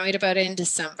paranoid about it in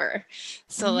December.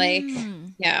 So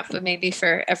yeah, but maybe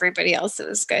for everybody else it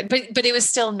was good. But it was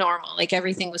still normal. Like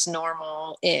everything was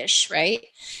normal-ish, right?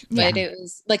 But it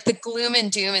was like the gloom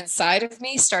and doom inside of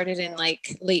me started in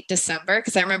like late December,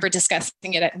 because I remember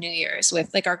discussing it at New Year's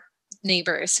with like our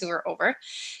neighbors who were over.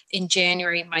 In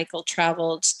January, Michael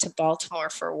traveled to Baltimore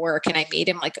for work, and I made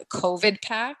him like a COVID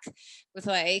pack with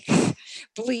like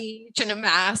bleach and a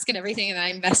mask and everything. And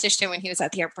I messaged him when he was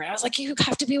at the airport. I was like, you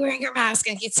have to be wearing your mask.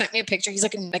 And he sent me a picture. He's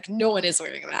like, no one is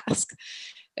wearing a mask.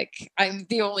 Like, I'm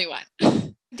the only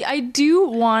one. I do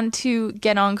want to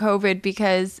get on COVID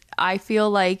because I feel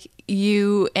like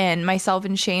you and myself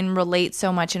and Shane relate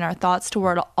so much in our thoughts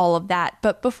toward all of that.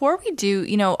 But before we do,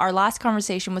 our last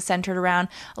conversation was centered around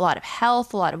a lot of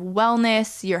health, a lot of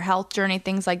wellness, your health journey,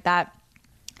 things like that.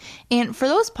 And for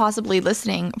those possibly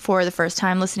listening for the first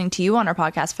time, listening to you on our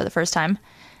podcast for the first time,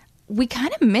 we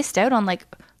kind of missed out on like,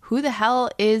 who the hell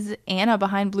is Anna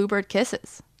behind Bluebird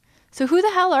Kisses? So who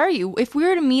the hell are you? If we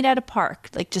were to meet at a park,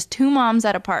 like just two moms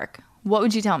at a park, what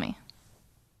would you tell me?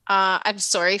 I'm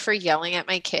sorry for yelling at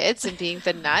my kids and being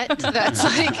the nut that's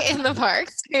like in the park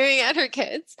screaming at her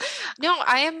kids. No,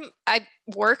 I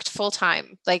worked full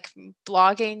time. Like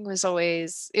blogging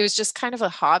it was just kind of a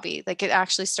hobby. Like it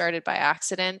actually started by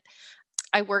accident.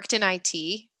 I worked in IT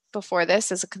before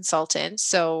this as a consultant.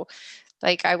 So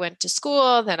like I went to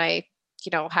school, then I,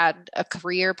 had a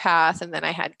career path, and then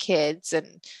I had kids.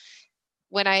 And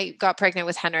when I got pregnant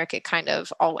with Henrik, it kind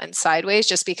of all went sideways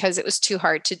just because it was too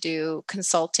hard to do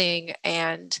consulting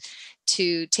and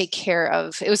to take care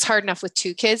of. It was hard enough with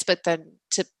two kids, but then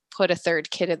to put a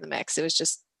third kid in the mix, it was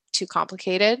just too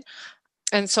complicated.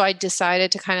 And so I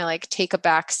decided to kind of like take a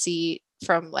back seat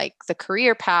from like the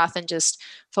career path and just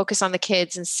focus on the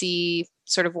kids and see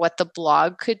sort of what the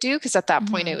blog could do. Because at that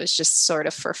point, it was just sort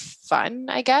of for fun,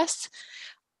 I guess.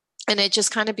 And it just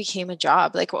kind of became a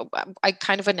job. Like I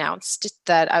kind of announced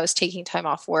that I was taking time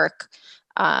off work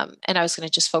and I was going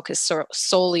to just focus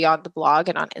solely on the blog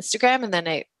and on Instagram. And then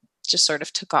it just sort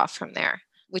of took off from there,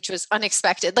 which was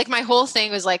unexpected. Like my whole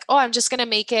thing was like, I'm just going to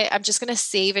make it. I'm just going to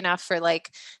save enough for like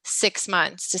 6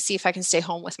 months to see if I can stay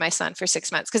home with my son for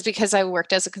 6 months. Because I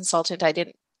worked as a consultant, I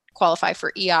didn't qualify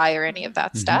for EI or any of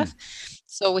that stuff.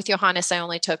 So with Johannes, I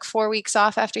only took 4 weeks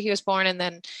off after he was born. And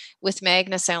then with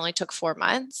Magnus, I only took 4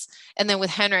 months. And then with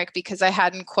Henrik, because I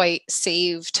hadn't quite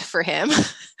saved for him,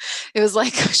 it was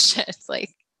like, oh shit,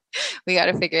 like we got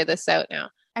to figure this out now.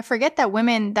 I forget that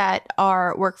women that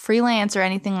work freelance or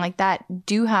anything like that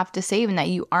do have to save, and that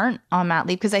you aren't on mat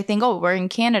leave. Because I think, we're in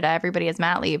Canada, everybody has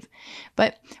mat leave.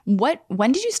 But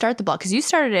when did you start the blog? Because you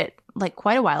started it like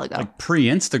quite a while ago. Like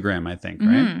pre-Instagram, I think,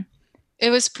 right? It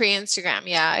was pre-Instagram.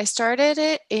 Yeah. I started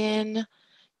it in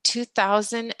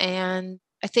 2000 and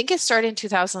I think it started in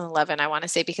 2011, I want to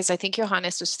say, because I think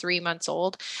Johannes was 3 months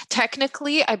old.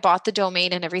 Technically, I bought the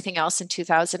domain and everything else in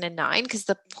 2009 because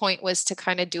the point was to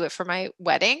kind of do it for my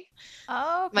wedding.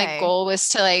 Oh, okay. My goal was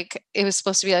to it was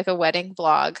supposed to be like a wedding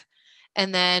blog.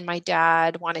 And then my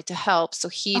dad wanted to help. So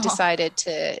he decided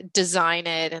to design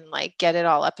it and get it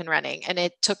all up and running. And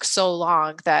it took so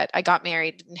long that I got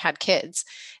married and had kids.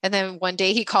 And then one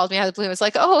day he called me out of the blue and was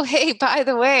like, oh, hey, by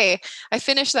the way, I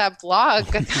finished that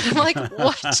blog. I'm like,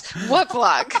 what? What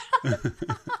blog?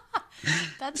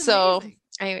 That's so amazing.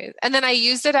 Anyways, and then I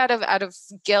used it out of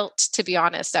guilt, to be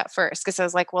honest, at first, because I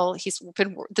was like, well,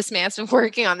 this man's been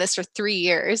working on this for 3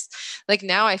 years.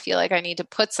 Now I feel like I need to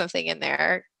put something in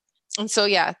there. And so,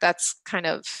 yeah, that's kind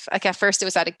of at first it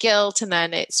was out of guilt, and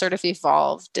then it sort of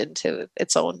evolved into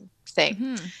its own thing.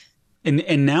 Mm-hmm.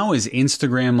 And now is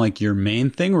Instagram your main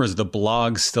thing, or is the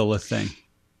blog still a thing?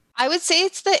 I would say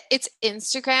it's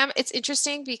Instagram. It's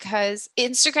interesting because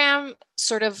Instagram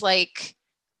sort of like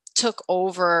took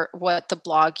over what the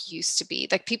blog used to be.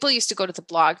 Like people used to go to the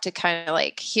blog to kind of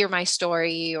like hear my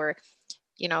story or,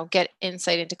 get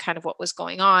insight into kind of what was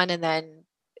going on. And then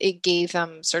it gave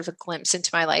them sort of a glimpse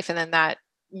into my life. And then that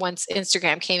once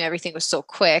Instagram came, everything was so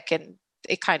quick and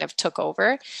it kind of took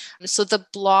over. So the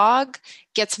blog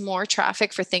gets more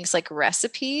traffic for things like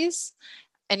recipes,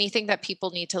 anything that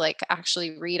people need to like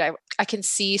actually read. I can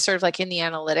see sort of like in the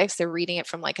analytics, they're reading it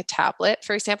from like a tablet,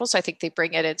 for example. So I think they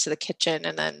bring it into the kitchen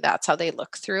and then that's how they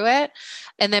look through it.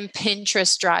 And then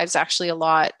Pinterest drives actually a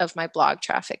lot of my blog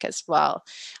traffic as well.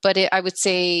 But I would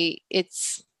say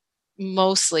it's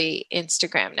mostly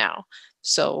Instagram now.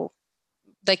 So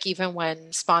like even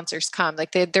when sponsors come,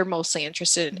 like they're mostly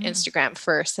interested in Instagram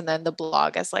first and then the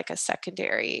blog as like a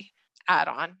secondary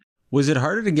add-on. Was it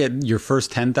harder to get your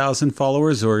first 10,000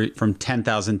 followers or from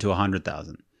 10,000 to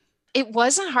 100,000? It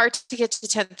wasn't hard to get to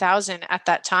 10,000 at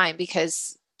that time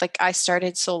because like I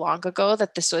started so long ago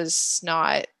that this was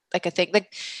not like a thing.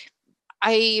 Like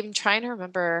I'm trying to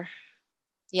remember.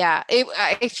 Yeah,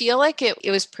 I feel like it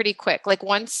was pretty quick. Like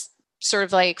once sort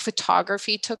of like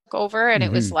photography took over and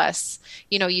it was less,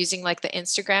 using like the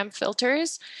Instagram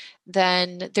filters,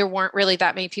 then there weren't really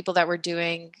that many people that were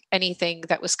doing anything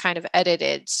that was kind of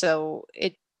edited. So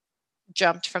it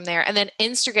jumped from there. And then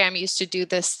Instagram used to do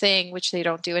this thing, which they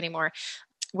don't do anymore,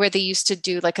 where they used to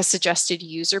do like a suggested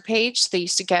user page. So they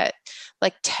used to get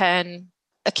like 10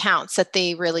 accounts that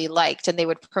they really liked and they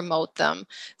would promote them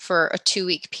for a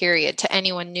 2-week period to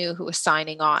anyone new who was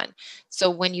signing on. So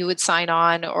when you would sign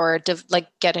on or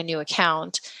get a new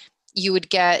account, you would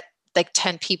get like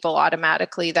 10 people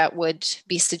automatically that would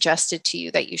be suggested to you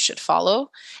that you should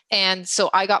follow. And so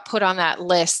I got put on that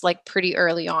list like pretty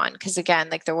early on because again,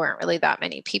 like there weren't really that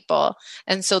many people.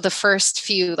 And so the first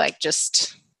few like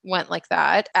just went like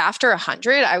that. After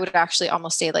 100, I would actually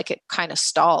almost say like it kind of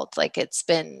stalled. Like it's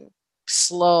been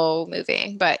slow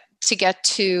moving, but to get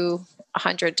to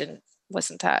 100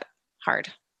 wasn't that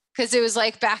hard. Because it was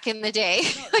like back in the day,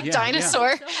 like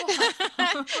dinosaur.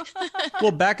 Yeah.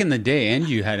 Well, back in the day, and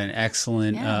you had an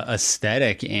excellent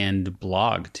aesthetic and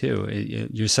blog too.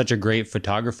 You're such a great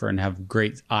photographer and have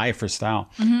great eye for style.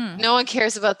 No one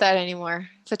cares about that anymore.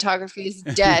 Photography is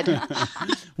dead.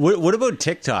 What about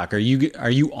TikTok? Are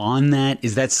you on that?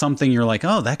 Is that something you're like,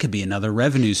 oh, that could be another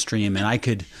revenue stream, and I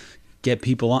could get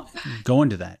people going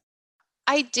to that?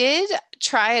 I did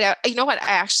try it out. You know what? I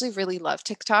actually really love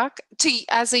TikTok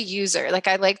as a user. Like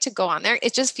I like to go on there.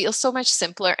 It just feels so much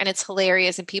simpler and it's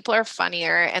hilarious and people are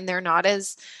funnier and they're not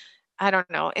as, I don't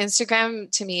know.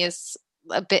 Instagram to me is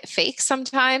a bit fake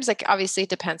sometimes. Like obviously it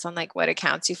depends on like what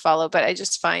accounts you follow, but I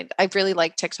just find I really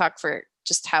like TikTok for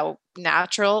just how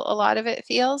natural a lot of it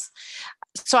feels.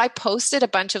 So I posted a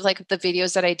bunch of like the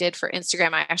videos that I did for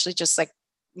Instagram. I actually just like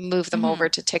move them over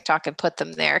to TikTok and put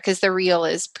them there because the reel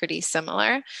is pretty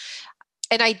similar.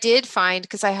 And I did find,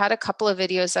 because I had a couple of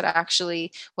videos that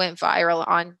actually went viral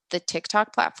on the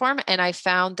TikTok platform, and I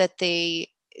found that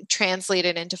they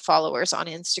translated into followers on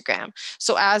Instagram.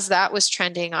 So as that was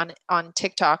trending on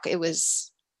TikTok, it was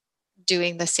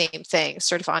doing the same thing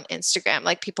sort of on Instagram.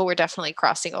 Like people were definitely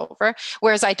crossing over,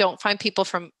 whereas I don't find people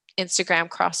from Instagram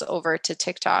cross over to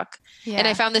TikTok. Yeah. And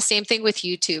I found the same thing with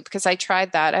YouTube because I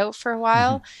tried that out for a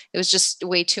while. It was just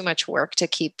way too much work to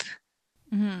keep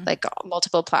like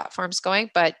multiple platforms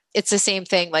going, but it's the same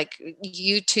thing. Like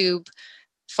YouTube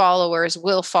followers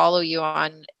will follow you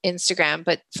on Instagram,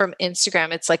 but from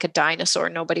Instagram, it's like a dinosaur.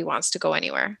 Nobody wants to go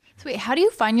anywhere. So wait, how do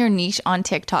you find your niche on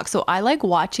TikTok? So I like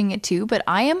watching it too, but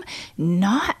I am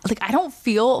not like, I don't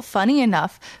feel funny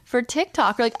enough for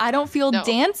TikTok, or like I don't feel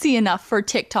dancey enough for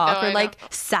TikTok, or like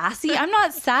sassy. I'm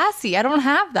not sassy. I don't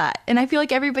have that. And I feel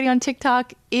like everybody on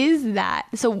TikTok is that.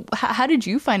 So how did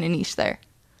you find a niche there?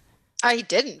 I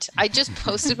didn't. I just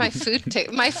posted my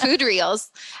food reels.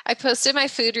 I posted my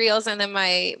food reels and then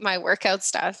my workout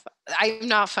stuff. I'm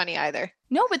not funny either.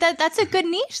 No, but that's a good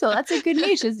niche though. That's a good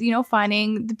niche is,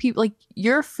 finding the people. Like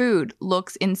your food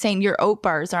looks insane. Your oat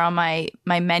bars are on my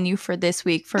menu for this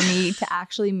week for me to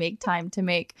actually make time to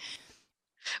make.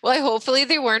 Well, hopefully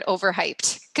they weren't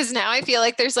overhyped because now I feel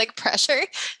like there's like pressure.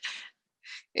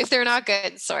 If they're not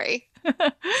good, sorry.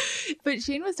 But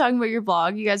Shane was talking about your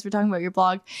blog. You guys were talking about your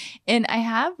blog. And I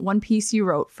have one piece you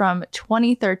wrote from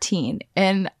 2013.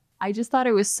 And I just thought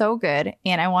it was so good.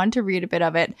 And I wanted to read a bit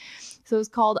of it. So it was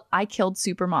called I Killed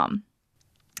Supermom.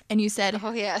 And you said,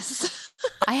 oh, yes.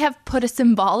 I have put a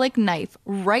symbolic knife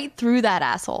right through that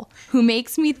asshole who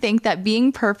makes me think that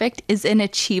being perfect is an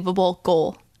achievable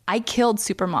goal. I killed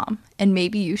Supermom. And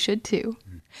maybe you should too.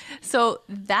 So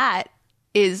that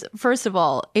is, first of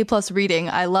all, A+ reading.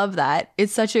 I love that.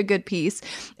 It's such a good piece.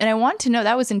 And I want to know,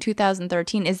 that was in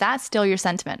 2013. Is that still your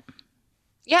sentiment?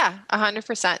 Yeah,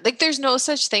 100%. Like there's no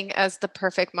such thing as the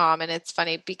perfect mom. And it's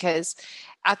funny because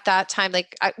at that time,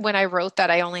 like when I wrote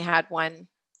that, I only had one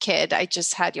kid. I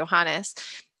just had Johannes.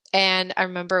 And I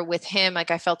remember with him,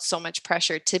 like I felt so much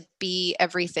pressure to be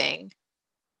everything,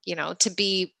 to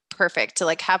be perfect, to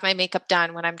like have my makeup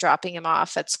done when I'm dropping him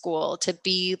off at school, to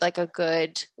be like a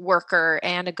good worker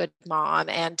and a good mom,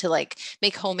 and to like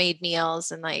make homemade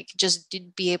meals and like just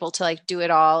be able to like do it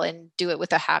all and do it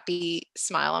with a happy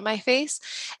smile on my face.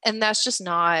 And that's just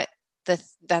not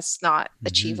that's not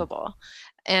achievable.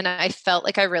 And I felt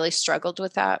like I really struggled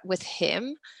with that with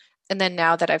him. And then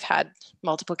now that I've had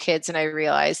multiple kids and I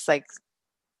realize like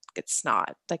it's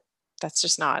not like that's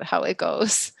just not how it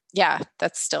goes. Yeah,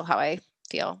 that's still how I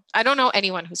feel. I don't know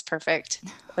anyone who's perfect,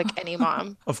 like any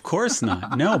mom. Of course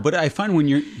not. No, but I find when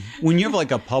you have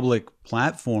like a public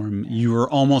platform, you are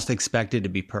almost expected to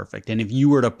be perfect. And if you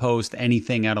were to post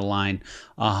anything out of line,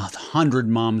 100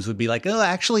 moms would be like, "Oh,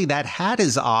 actually, that hat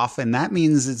is off, and that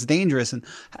means it's dangerous." And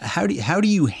how do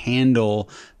you handle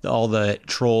all the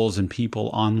trolls and people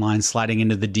online sliding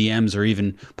into the DMs or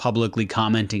even publicly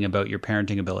commenting about your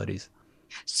parenting abilities?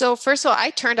 So first of all,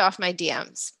 I turned off my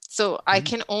DMs. So I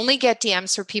can only get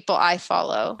DMs for people I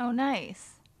follow. Oh, nice.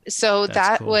 So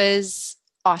that cool. was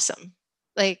awesome.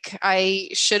 Like I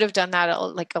should have done that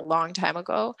like a long time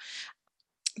ago,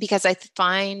 because I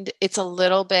find it's a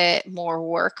little bit more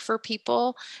work for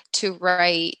people to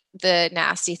write the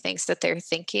nasty things that they're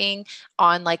thinking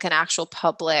on like an actual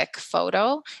public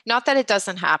photo. Not that it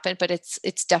doesn't happen, but it's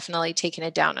definitely taken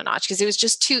it down a notch, because it was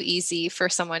just too easy for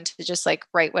someone to just like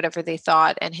write whatever they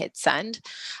thought and hit send.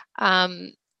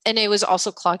 And it was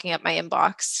also clogging up my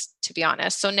inbox, to be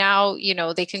honest. So now,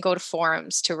 they can go to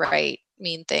forums to write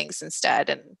mean things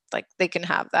instead, and like they can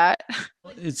have that.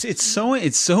 It's so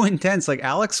intense. Like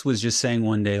Alex was just saying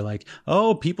one day, like,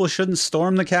 "Oh, people shouldn't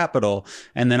storm the Capitol,"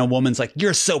 and then a woman's like,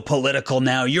 "You're so political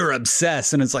now. You're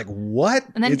obsessed," and it's like, what?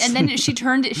 And then she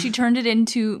turned it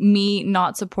into me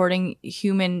not supporting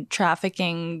human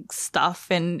trafficking stuff,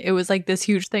 and it was like this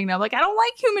huge thing. And I'm like, I don't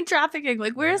like human trafficking.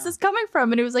 Like, where is this coming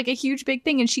from? And it was like a huge big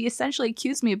thing, and she essentially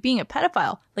accused me of being a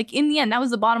pedophile. Like in the end, that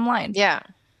was the bottom line. Yeah.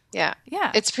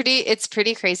 It's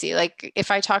pretty crazy. Like if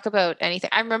I talk about anything,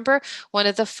 I remember one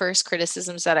of the first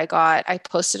criticisms that I got, I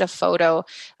posted a photo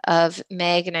of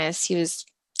Magnus. He was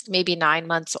maybe 9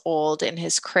 months old in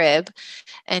his crib,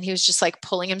 and he was just like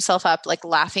pulling himself up, like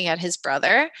laughing at his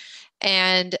brother.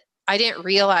 And I didn't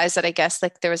realize that I guess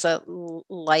like there was a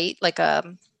light, like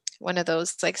one of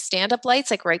those like stand-up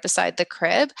lights, like right beside the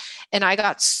crib. And I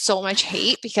got so much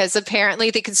hate because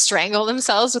apparently they could strangle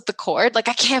themselves with the cord. Like,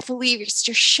 I can't believe you're such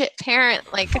a shit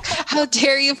parent. Like, how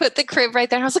dare you put the crib right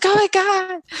there? And I was like, oh my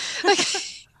God.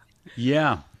 Like,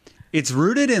 yeah. It's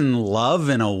rooted in love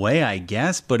in a way, I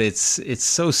guess, but it's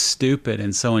so stupid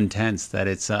and so intense that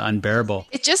it's unbearable.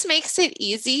 It just makes it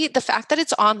easy. The fact that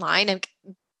it's online and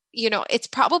it's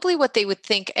probably what they would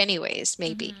think anyways,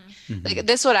 maybe. Mm-hmm. Like,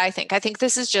 this is what I think. I think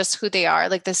this is just who they are.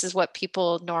 Like, this is what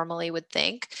people normally would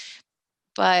think.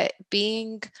 But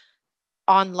being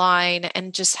online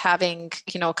and just having,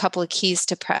 a couple of keys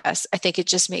to press, I think it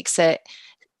just makes it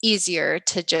easier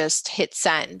to just hit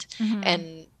send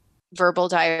and verbal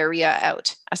diarrhea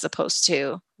out, as opposed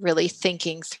to really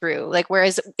thinking through. Like,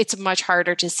 whereas it's much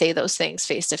harder to say those things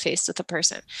face to face with a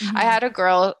person. Mm-hmm. I had a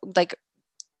girl like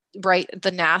write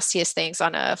the nastiest things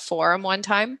on a forum one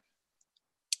time,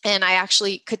 and I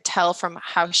actually could tell from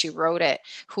how she wrote it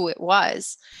who it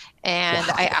was. And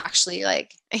wow. I actually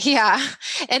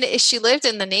and she lived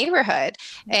in the neighborhood.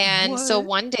 And so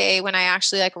one day when I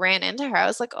actually like ran into her, I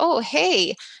was like, oh,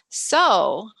 hey,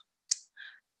 so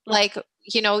like,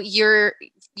 you're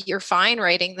fine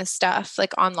writing this stuff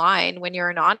like online when you're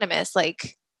anonymous,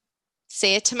 like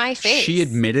say it to my face. She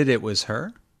admitted it was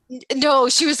her? No,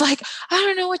 she was like, I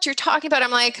don't know what you're talking about.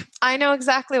 I'm like, I know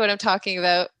exactly what I'm talking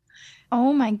about.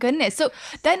 Oh my goodness. So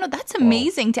that's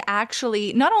amazing to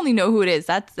actually not only know who it is,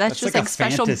 that's just like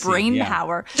special brain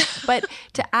power, but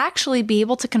to actually be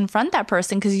able to confront that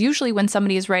person. Because usually when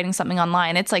somebody is writing something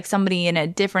online, it's like somebody in a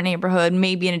different neighborhood,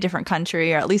 maybe in a different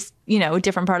country, or at least, a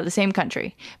different part of the same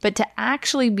country. But to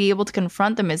actually be able to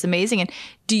confront them is amazing. And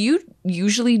do you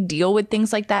usually deal with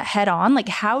things like that head on? Like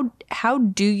how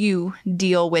do you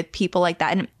deal with people like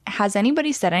that? And has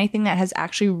anybody said anything that has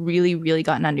actually really, really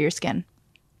gotten under your skin?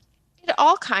 It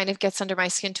all kind of gets under my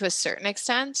skin to a certain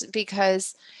extent,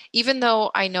 because even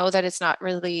though I know that it's not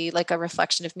really like a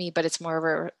reflection of me, but it's more of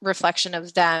a reflection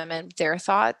of them and their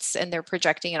thoughts, and they're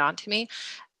projecting it onto me,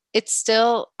 it's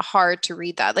still hard to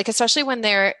read that. Like, especially when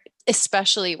they're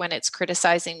especially when it's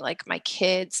criticizing like my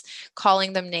kids,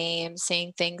 calling them names,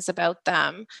 saying things about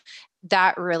them,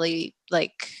 that really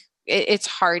like it's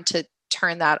hard to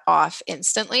turn that off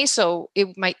instantly. So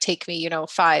it might take me,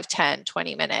 5, 10,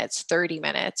 20 minutes, 30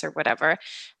 minutes or whatever.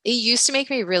 It used to make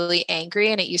me really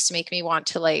angry, and it used to make me want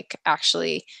to like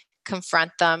actually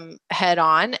confront them head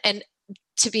on. And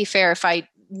to be fair, if I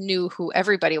knew who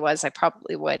everybody was, I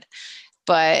probably would.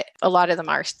 But a lot of them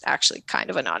are actually kind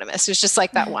of anonymous. It was just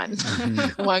like that one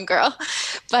girl.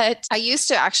 But I used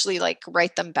to actually like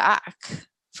write them back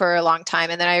for a long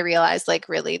time. And then I realized like,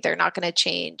 really, they're not going to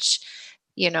change,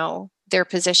 their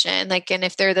position. Like, and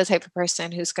if they're the type of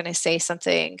person who's going to say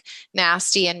something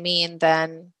nasty and mean,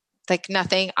 then like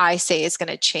nothing I say is going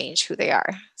to change who they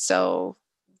are. So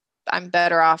I'm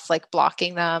better off like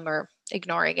blocking them or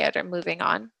ignoring it or moving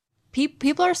on.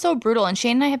 People are so brutal, and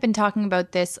Shane and I have been talking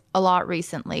about this a lot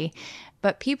recently,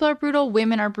 but people are brutal,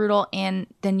 women are brutal, and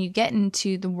then you get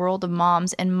into the world of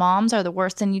moms, and moms are the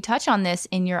worst. And you touch on this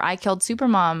in your I Killed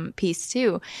Supermom piece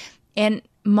too. And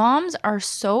moms are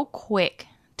so quick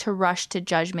to rush to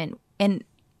judgment. And,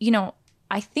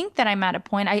 I think that I'm at a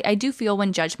point, I do feel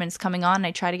when judgment's coming on,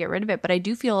 I try to get rid of it, but I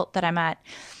do feel that I'm at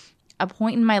a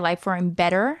point in my life where I'm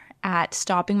better at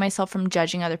stopping myself from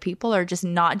judging other people, or just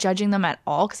not judging them at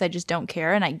all, because I just don't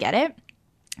care, and I get it.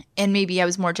 And maybe I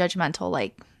was more judgmental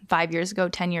like 5 years ago,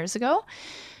 10 years ago.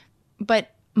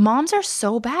 But moms are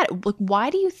so bad. Like, why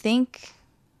do you think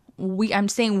I'm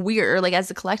saying we're like,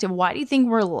 as a collective, why do you think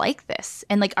we're like this?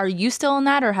 And like, are you still in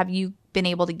that, or have you been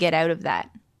able to get out of that?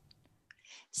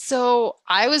 So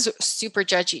I was super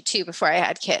judgy too before I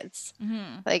had kids,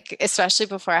 like, especially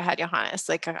before I had Johannes.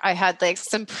 Like I had like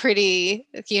some pretty,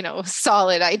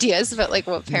 solid ideas about like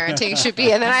what parenting should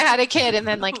be. And then I had a kid, and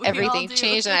then like everything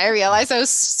changed, and I realized I was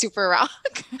super wrong.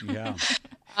 Yeah.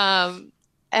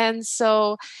 And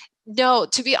so, no,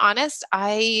 to be honest,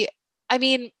 I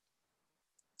mean,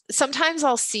 sometimes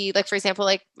I'll see, like, for example,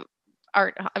 like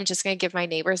I'm just going to give my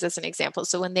neighbors as an example.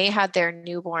 So when they had their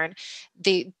newborn,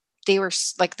 they were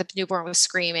like, the newborn was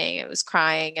screaming, it was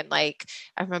crying. And like,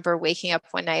 I remember waking up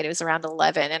one night, it was around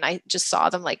 11, and I just saw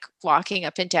them like walking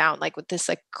up and down, like with this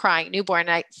like crying newborn.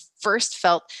 And I first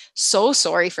felt so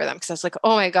sorry for them, because I was like,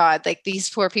 oh my God, like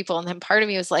these poor people. And then part of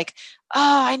me was like,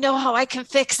 oh, I know how I can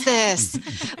fix this.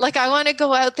 Like, I want to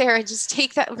go out there and just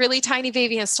take that really tiny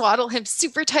baby and swaddle him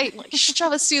super tight and like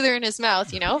shove a soother in his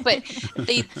mouth, but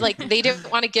they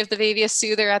didn't want to give the baby a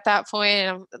soother at that point. And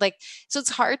I'm like, so it's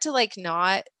hard to like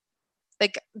not,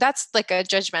 like, that's like a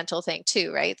judgmental thing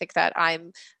too, right? Like that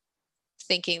I'm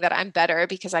thinking that I'm better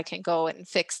because I can go and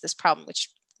fix this problem, which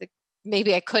like,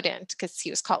 maybe I couldn't, because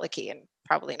he was colicky and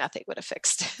probably nothing would have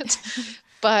fixed it.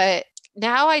 But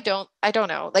now I don't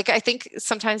know. Like, I think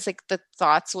sometimes like the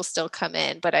thoughts will still come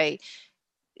in, but I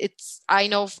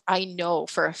know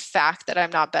for a fact that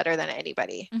I'm not better than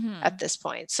anybody at this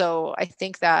point. So I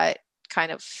think that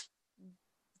kind of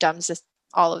dumbs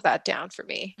all of that down for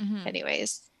me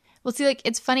anyways. Well, see, like,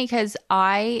 it's funny because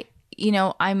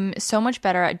I'm so much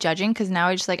better at judging, because now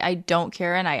I don't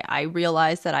care, and I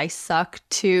realize that I suck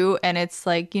too. And it's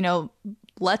like,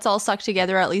 let's all suck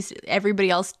together. At least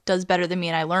everybody else does better than me,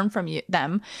 and I learn from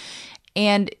them.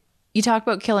 And you talk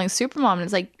about killing Supermom, and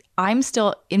it's like, I'm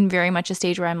still in very much a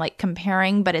stage where I'm like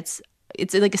comparing, but it's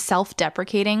like a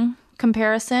self-deprecating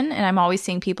comparison, and I'm always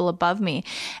seeing people above me.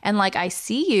 And like, I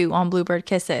see you on Bluebird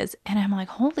Kisses, and I'm like,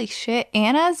 holy shit,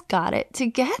 Anna's got it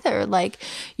together. Like,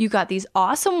 you got these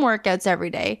awesome workouts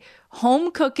every day, home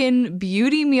cooking,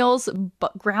 beauty meals,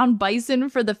 ground bison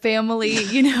for the family,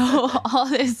 all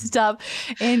this stuff.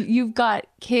 And you've got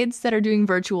kids that are doing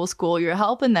virtual school. You're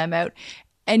helping them out,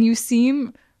 and you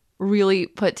seem really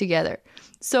put together.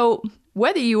 So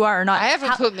whether you are or not, I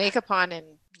haven't put makeup on in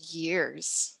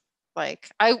years.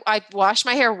 Like, I wash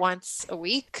my hair once a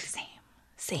week.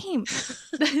 Same.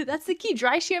 That's the key.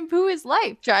 Dry shampoo is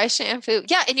life. Dry shampoo.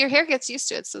 Yeah. And your hair gets used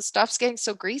to it. So stuff's getting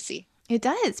so greasy. It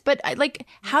does. But like,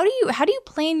 how do you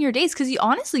plan your days? Because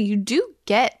you do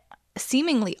get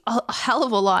seemingly a hell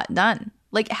of a lot done.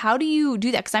 Like, how do you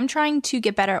do that? Because I'm trying to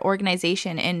get better at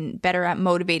organization and better at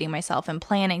motivating myself and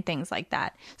planning things like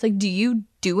that. It's like, do you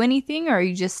do anything, or are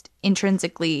you just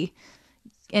intrinsically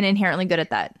and inherently good at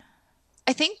that?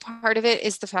 I think part of it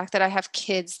is the fact that I have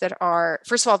kids that are,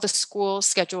 first of all, the school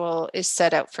schedule is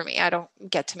set out for me. I don't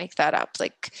get to make that up.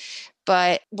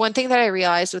 But one thing that I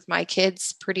realized with my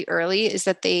kids pretty early is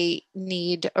that they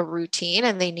need a routine,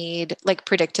 and they need like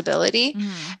predictability.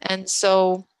 And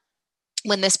so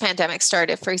when this pandemic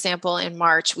started, for example, in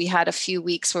March, we had a few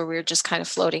weeks where we were just kind of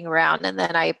floating around. And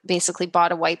then I basically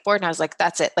bought a whiteboard and I was like,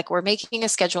 that's it. Like, we're making a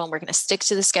schedule and we're going to stick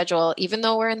to the schedule, even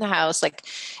though we're in the house. Like,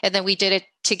 and then we did it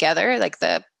together, like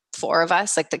the four of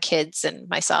us, like the kids and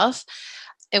myself.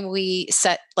 And we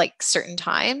set like certain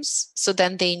times. So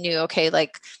then they knew, okay,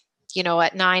 like,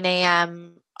 at 9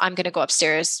 a.m., I'm going to go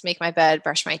upstairs, make my bed,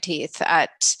 brush my teeth.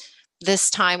 At this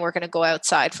time, we're going to go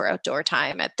outside for outdoor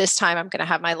time. At this time, I'm going to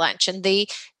have my lunch. And they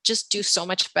just do so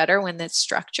much better when it's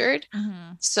structured.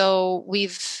 Mm-hmm. So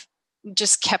we've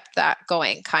just kept that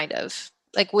going, kind of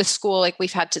like with school, like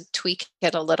we've had to tweak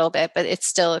it a little bit, but it's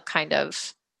still kind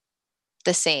of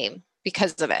the same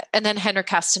because of it. And then Henrik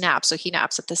has to nap. So he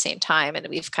naps at the same time. And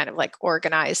we've kind of like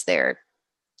organized their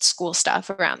school stuff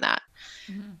around that.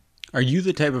 Mm-hmm. Are you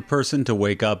the type of person to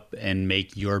wake up and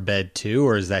make your bed too?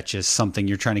 Or is that just something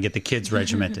you're trying to get the kids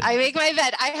regimented? I make my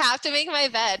bed. I have to make my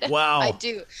bed. Wow. I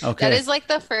do. Okay. That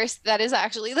is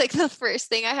actually like the first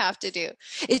thing I have to do.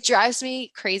 It drives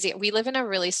me crazy. We live in a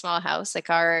really small house. Like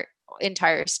our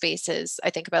entire space is, I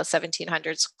think, about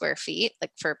 1,700 square feet,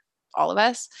 like for all of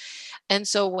us. And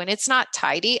so when it's not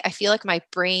tidy, I feel like my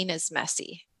brain is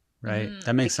messy. Right.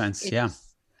 That makes sense. Yeah.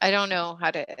 I don't know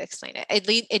how to explain it.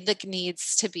 It like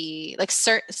needs to be like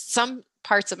some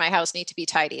parts of my house need to be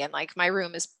tidy, and like my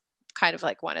room is kind of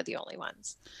like one of the only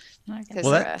ones.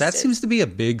 Well, that seems to be a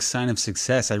big sign of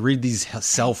success. I read these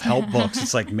self-help books.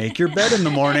 It's like, make your bed in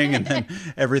the morning and then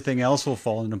everything else will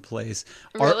fall into place.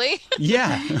 Really?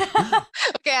 Yeah.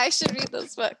 Okay, I should read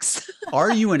those books.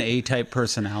 Are you an A-type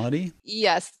personality?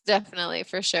 Yes, definitely,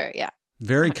 for sure. Yeah.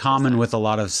 Very 100%. Common with a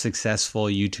lot of successful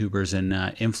YouTubers and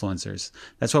influencers.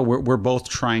 That's why we're both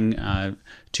trying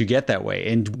to get that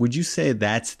way. And would you say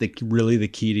that's really the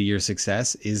key to your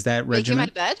success? Is that regimen?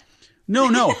 Making my bed?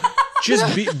 No.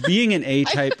 Just being an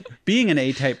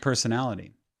A-type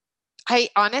personality. I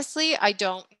honestly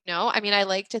don't know. I mean, I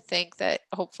like to think that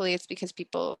hopefully it's because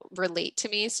people relate to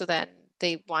me, so then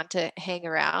they want to hang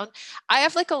around. I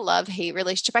have like a love-hate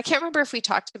relationship. I can't remember if we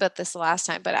talked about this last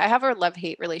time, but I have a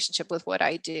love-hate relationship with what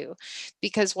I do,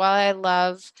 because while I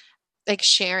love like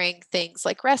sharing things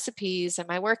like recipes and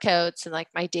my workouts and like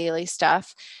my daily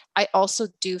stuff, I also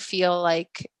do feel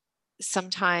like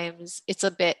sometimes it's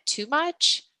a bit too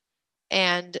much.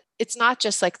 And it's not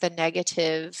just like the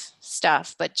negative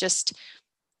stuff, but just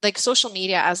like social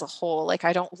media as a whole. Like,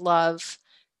 I don't love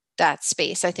that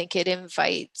space. I think it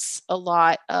invites a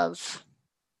lot of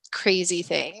crazy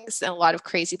things and a lot of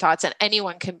crazy thoughts, and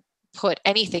anyone can put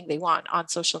anything they want on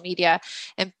social media.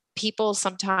 And people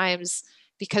sometimes,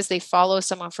 because they follow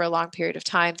someone for a long period of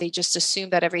time, they just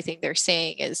assume that everything they're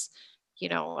saying is,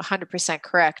 100%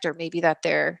 correct, or maybe that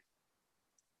they're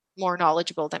more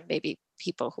knowledgeable than maybe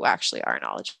people who actually are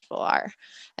knowledgeable are.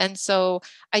 And so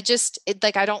I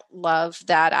don't love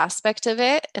that aspect of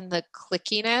it and the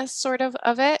clickiness sort of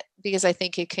it, because I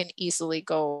think it can easily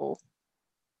go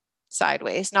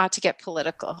sideways, not to get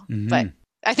political, but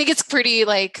I think it's pretty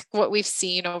like what we've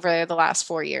seen over the last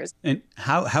 4 years. And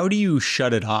how do you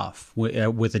shut it off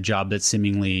with a job that's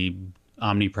seemingly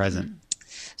omnipresent?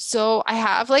 So I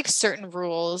have like certain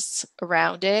rules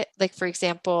around it. Like, for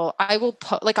example,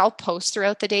 I'll post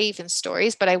throughout the day, even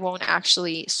stories, but I won't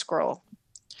actually scroll.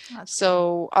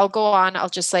 So I'll go on, I'll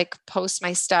just like post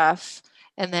my stuff,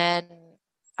 and then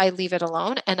I leave it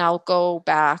alone, and I'll go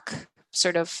back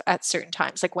sort of at certain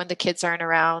times, like when the kids aren't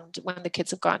around, when the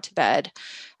kids have gone to bed,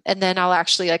 and then I'll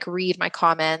actually like read my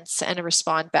comments and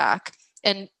respond back.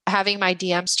 And having my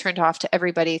DMs turned off to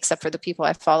everybody except for the people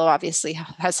I follow obviously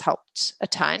has helped a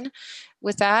ton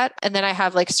with that. And then I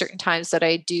have like certain times that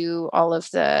I do all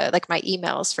of the, like my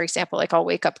emails, for example, like I'll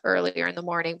wake up earlier in the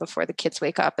morning before the kids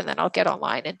wake up, and then I'll get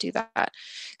online and do that,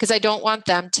 because I don't want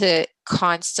them to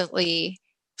constantly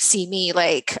see me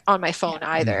like on my phone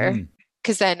either.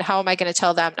 Because then how am I going to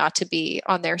tell them not to be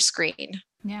on their screen?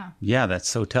 Yeah, that's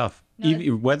so tough.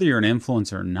 Whether you're an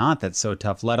influencer or not, that's so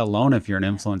tough, let alone if you're an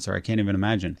influencer. I can't even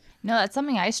imagine. No, that's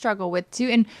something I struggle with too.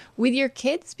 And with your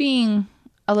kids being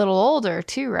a little older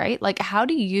too, right? Like, how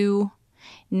do you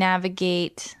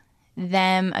navigate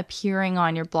them appearing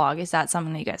on your blog? Is that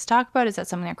something that you guys talk about? Is that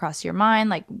something that crosses your mind?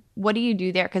 Like, what do you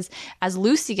do there? Because as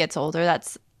Lucy gets older,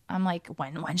 I'm like,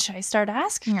 when should I start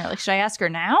asking her? Like, should I ask her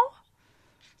now?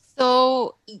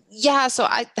 So yeah,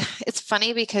 it's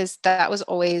funny because that was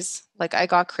always like, I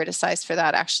got criticized for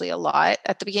that actually a lot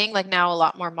at the beginning. Like, now a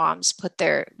lot more moms put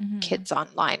their kids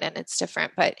online and it's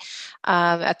different. But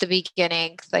at the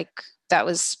beginning, like, that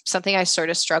was something I sort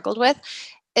of struggled with.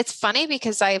 It's funny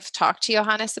because I've talked to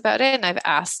Johannes about it, and I've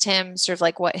asked him sort of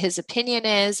like what his opinion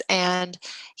is. And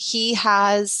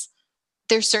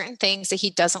there's certain things that he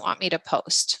doesn't want me to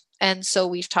post. And so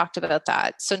we've talked about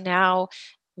that. So now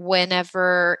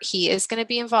whenever he is going to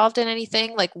be involved in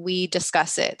anything, like we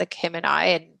discuss it, like him and I,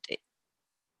 and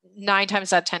 9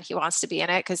 times out of 10 he wants to be in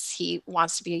it because he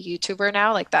wants to be a YouTuber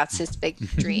now. Like that's his big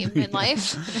dream in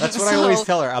life. That's what I always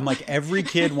tell her. I'm like, every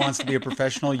kid wants to be a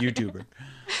professional YouTuber.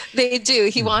 They do.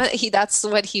 That's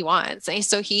what he wants. And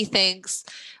so he thinks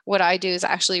what I do is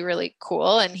actually really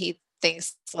cool, and he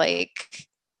thinks like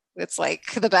it's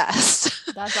like the best.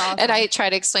 That's awesome. And I try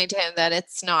to explain to him that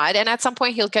it's not. And at some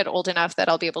point he'll get old enough that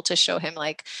I'll be able to show him,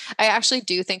 like, I actually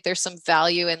do think there's some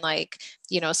value in, like,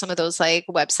 you know, some of those like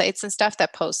websites and stuff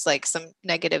that post like some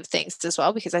negative things as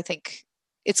well, because I think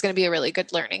it's going to be a really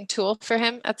good learning tool for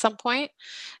him at some point.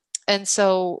 And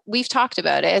so we've talked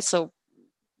about it. So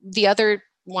the other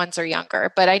ones are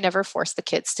younger, but I never force the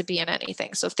kids to be in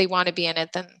anything. So if they want to be in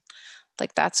it, then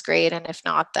like that's great. And if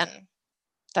not, then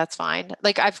that's fine.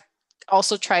 Like I've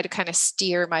also tried to kind of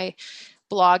steer my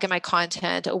blog and my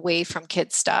content away from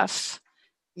kids stuff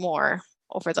more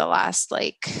over the last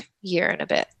like year and a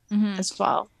bit as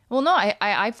well. Well, no,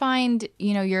 I find,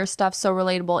 you know, your stuff so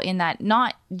relatable in that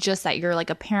not just that you're like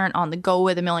a parent on the go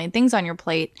with a million things on your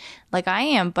plate like I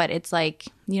am, but it's like,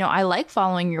 you know, I like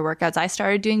following your workouts. I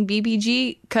started doing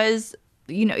BBG because,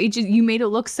 you know, you made it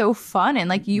look so fun, and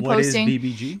like you posting what is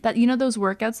BBG? That, you know, those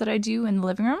workouts that I do in the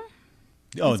living room.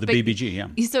 Oh, it's the BBG, yeah.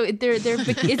 So it's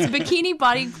Bikini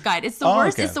Body Guide. It's the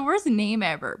worst. Okay. It's the worst name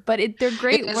ever, but they're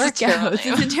great workouts.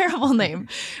 It's a terrible name,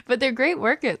 but they're great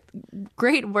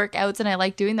workouts, and I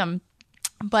like doing them.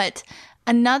 But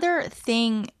another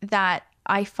thing that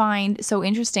I find so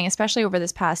interesting, especially over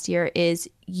this past year, is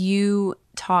you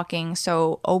talking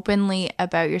so openly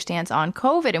about your stance on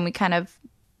COVID, and we kind of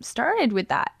started with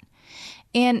that.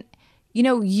 And you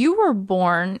know, you were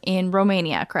born in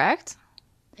Romania, correct?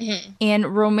 Mm-hmm.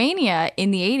 And Romania in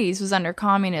the 80s was under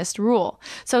communist rule.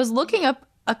 So I was looking up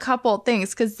a couple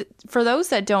things because for those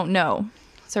that don't know,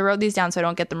 so I wrote these down so I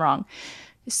don't get them wrong.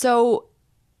 So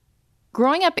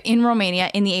growing up in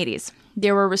Romania in the 80s,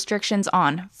 there were restrictions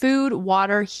on food,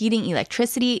 water, heating,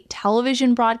 electricity.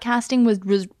 Television broadcasting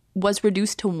was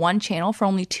reduced to one channel for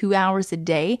only 2 hours a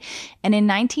day. And in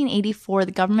 1984,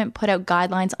 the government put out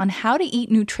guidelines on how to eat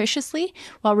nutritiously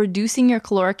while reducing your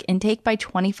caloric intake by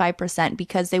 25%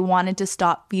 because they wanted to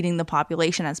stop feeding the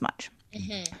population as much.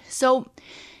 Mm-hmm. So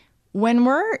when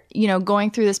we're, you know,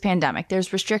 going through this pandemic,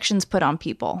 there's restrictions put on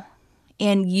people,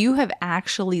 and you have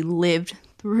actually lived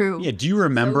through. Yeah. Do you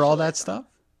remember all that stuff?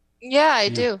 Yeah, I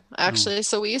do actually. Oh.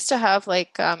 So we used to have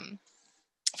like,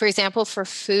 for example, for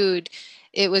food,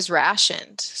 it was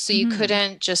rationed. So you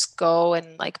couldn't just go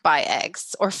and like buy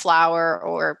eggs or flour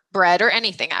or bread or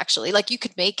anything actually. Like you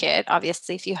could make it,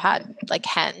 obviously, if you had like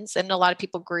hens, and a lot of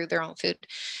people grew their own food,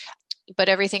 but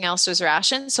everything else was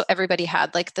rationed. So everybody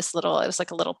had like it was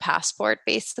like a little passport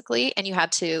basically. And you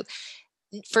had to,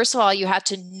 first of all, you had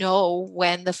to know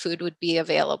when the food would be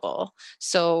available.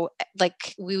 So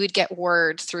like we would get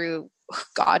word through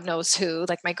God knows who,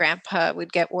 like my grandpa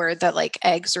would get word that like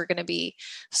eggs were going to be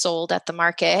sold at the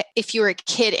market. If you were a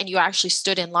kid and you actually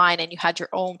stood in line and you had your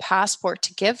own passport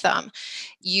to give them,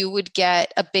 you would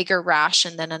get a bigger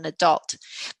ration than an adult.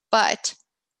 But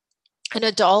an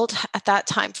adult at that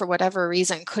time, for whatever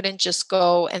reason, couldn't just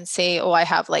go and say, oh, I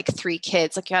have like 3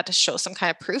 kids. Like you had to show some kind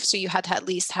of proof. So you had to at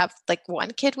least have like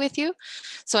 1 kid with you.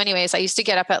 So anyways, I used to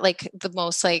get up at like the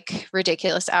most like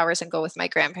ridiculous hours and go with my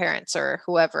grandparents or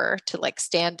whoever to like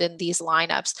stand in these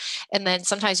lineups. And then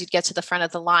sometimes you'd get to the front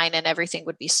of the line and everything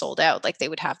would be sold out. Like they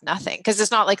would have nothing because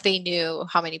it's not like they knew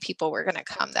how many people were going to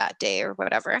come that day or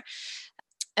whatever.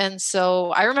 And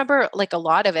so I remember like a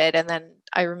lot of it. And then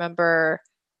I remember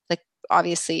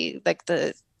obviously like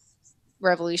the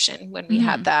revolution when we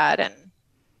had that. And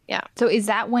yeah. So is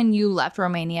that when you left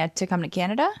Romania to come to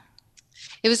Canada?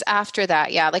 It was after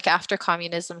that. Yeah. Like after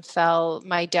communism fell,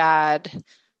 my dad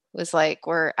was like,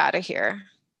 we're out of here.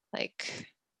 Like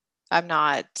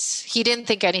he didn't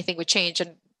think anything would change.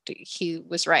 And he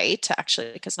was right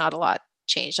actually, because not a lot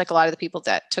changed. Like a lot of the people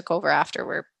that took over after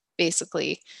were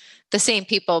basically the same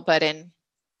people, but in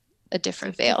a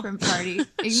different veil. Different party.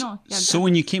 So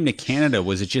when you came to Canada,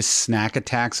 was it just snack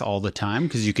attacks all the time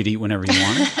because you could eat whenever you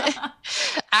wanted?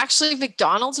 Actually,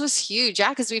 McDonald's was huge.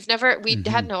 Yeah, because we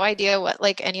had no idea what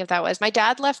like any of that was. My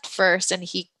dad left first and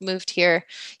he moved here.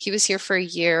 He was here for a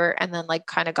year and then like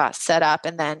kind of got set up.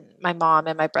 And then my mom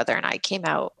and my brother and I came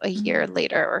out a year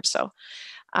later or so.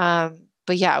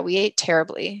 But yeah, we ate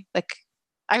terribly. Like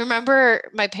I remember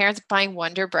my parents buying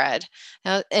Wonder Bread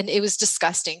and it was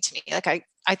disgusting to me. Like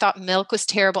I thought milk was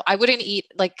terrible. I wouldn't eat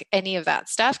like any of that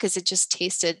stuff because it just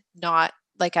tasted not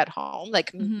like at home,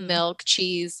 like milk,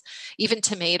 cheese, even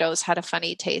tomatoes had a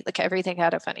funny taste. Like everything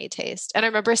had a funny taste. And I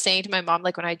remember saying to my mom,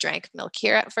 like when I drank milk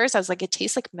here at first, I was like, it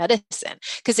tastes like medicine,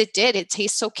 because it did. It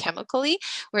tastes so chemically.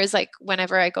 Whereas like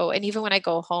whenever I go, and even when I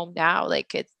go home now,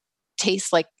 like it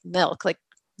tastes like milk. Like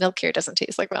milk here doesn't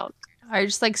taste like milk. Are you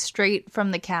just like straight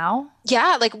from the cow?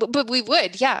 Yeah, like, but we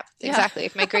would, yeah, exactly.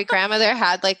 If my great grandmother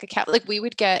had like a cow, like we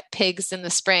would get pigs in the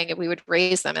spring and we would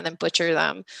raise them and then butcher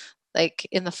them like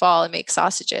in the fall and make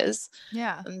sausages.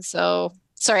 Yeah. And so,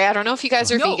 sorry, I don't know if you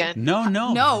guys are vegan.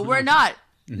 No, we're not.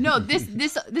 No,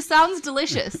 this sounds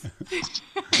delicious.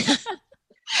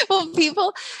 Well,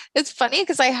 people, it's funny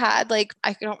because I had like,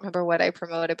 I don't remember what I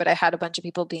promoted, but I had a bunch of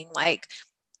people being like,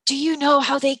 do you know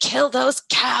how they kill those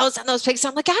cows and those pigs?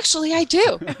 I'm like, actually, I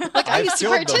do. Like, I used to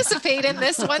participate in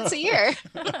this once a year.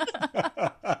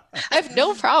 I have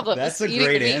no problem. That's a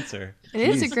great answer. It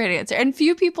is a great answer. And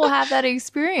few people have that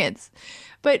experience.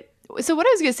 But so what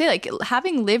I was going to say, like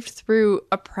having lived through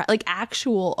like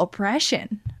actual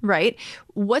oppression, right?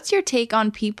 What's your take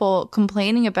on people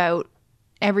complaining about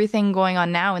everything going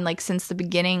on now and like since the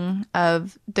beginning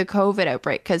of the COVID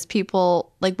outbreak? Because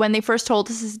people, like when they first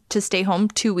told us to stay home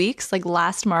 2 weeks, like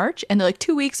last March, and they're like,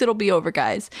 2 weeks, it'll be over,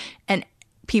 guys. And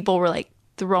people were like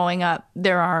throwing up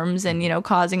their arms and, you know,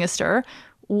 causing a stir.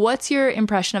 What's your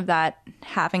impression of that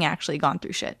having actually gone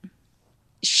through shit?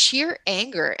 Sheer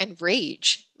anger and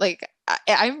rage. Like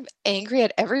I'm angry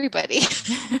at everybody.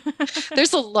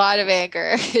 There's a lot of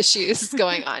anger issues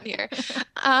going on here.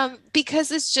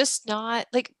 Because it's just not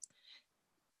like,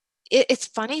 it's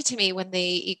funny to me when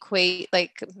they equate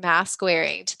like mask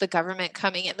wearing to the government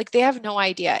coming in. Like they have no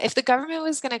idea. If the government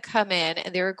was going to come in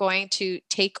and they were going to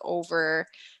take over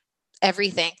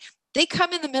everything, they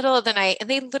come in the middle of the night and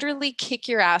they literally kick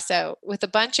your ass out with a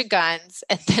bunch of guns.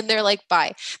 And then they're like,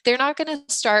 bye. They're not going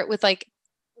to start with like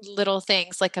little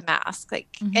things like a mask. Like,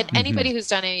 and anybody who's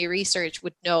done any research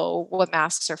would know what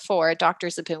masks are for.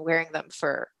 Doctors have been wearing them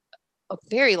for a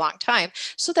very long time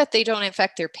so that they don't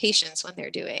infect their patients when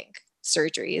they're doing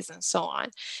surgeries and so on.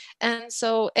 And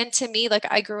so, and to me, like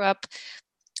I grew up,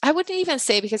 I wouldn't even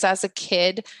say, because as a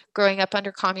kid growing up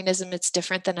under communism, it's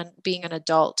different than being an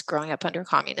adult growing up under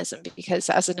communism,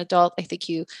 because as an adult, I think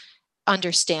you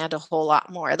understand a whole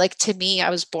lot more. Like to me,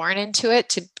 I was born into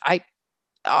it. I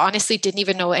honestly didn't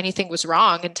even know anything was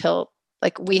wrong until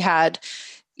like we had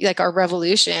like our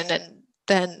revolution, and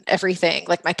then everything,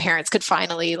 like my parents could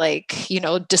finally like, you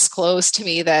know, disclose to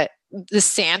me that the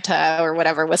Santa or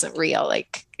whatever wasn't real,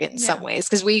 like in some ways.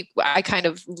 Because I kind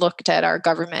of looked at our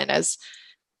government as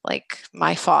like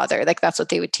my father, like that's what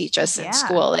they would teach us in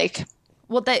school. Like,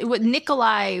 well, what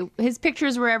Nikolai, his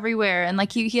pictures were everywhere, and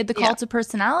like he had the cult of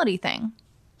personality thing.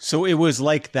 So it was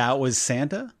like that was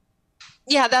Santa?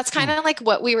 Yeah, that's kind of like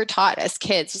what we were taught as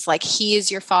kids. It's like, he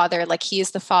is your father. Like he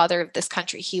is the father of this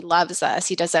country. He loves us.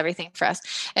 He does everything for us.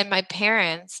 And my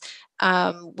parents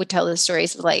would tell the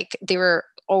stories of like, they were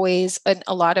always, and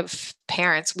a lot of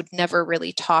parents would never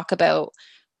really talk about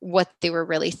what they were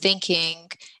really thinking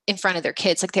in front of their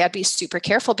kids. Like they had to be super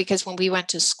careful, because when we went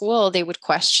to school, they would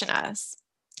question us.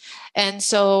 And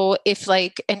so if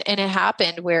like, and it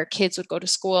happened where kids would go to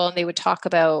school and they would talk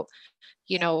about,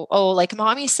 you know, oh, like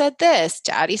mommy said this,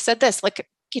 daddy said this, like,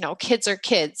 you know, kids are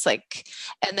kids, like,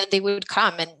 and then they would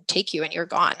come and take you and you're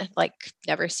gone, like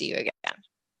never see you again,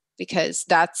 because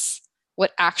that's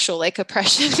what actual like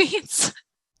oppression means.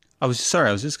 I was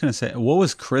just going to say, what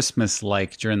was Christmas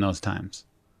like during those times?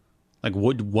 Like,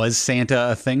 what was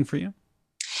Santa a thing for you?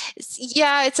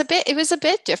 Yeah, it was a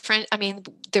bit different. I mean,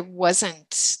 there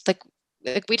wasn't like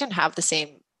we didn't have the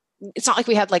same, it's not like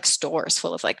we had like stores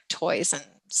full of like toys and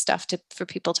stuff for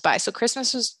people to buy. So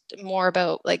Christmas was more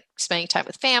about like spending time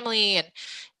with family and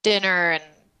dinner, and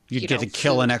you'd get to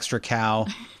kill an extra cow.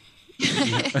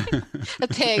 A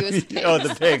pig was pig. Oh,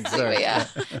 the pig, sorry. Yeah.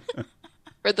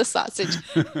 For the sausage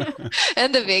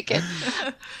and the bacon.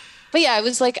 But yeah, it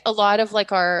was like a lot of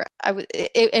like and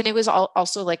it was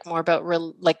also like more about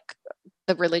like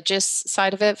the religious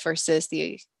side of it versus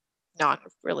the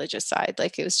non-religious side.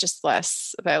 Like it was just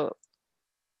less about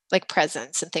like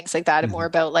presents and things like that, and more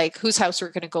about like whose house we're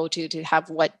going to go to have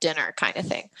what dinner kind of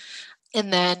thing.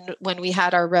 And then when we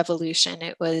had our revolution,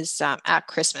 it was at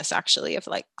Christmas actually of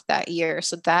like that year.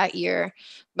 So that year,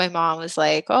 my mom was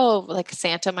like, oh, like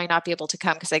Santa might not be able to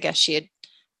come, because I guess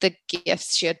the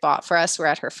gifts she had bought for us were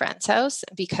at her friend's house,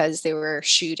 because they were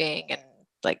shooting and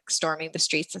like storming the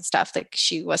streets and stuff. Like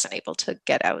she wasn't able to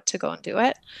get out to go and do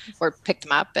it or pick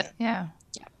them up. And yeah.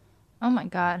 Oh my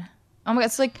God.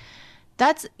 It's like,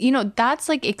 that's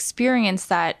like experience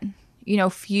that, you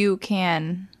know, few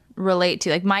can relate to.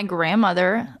 Like my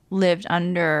grandmother lived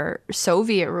under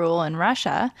Soviet rule in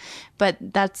Russia, but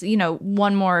that's, you know,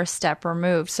 one more step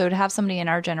removed. So to have somebody in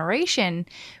our generation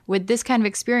with this kind of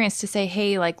experience to say,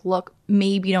 hey, like, look,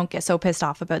 maybe don't get so pissed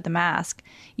off about the mask.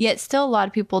 Yet still a lot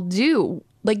of people do.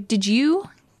 Like, did you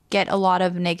get a lot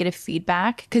of negative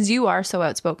feedback? Because you are so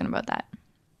outspoken about that.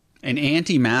 And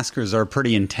anti-maskers are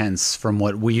pretty intense from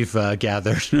what we've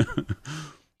gathered.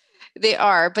 They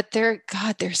are, but they're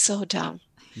so dumb.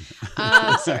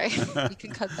 Sorry, you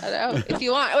can cut that out if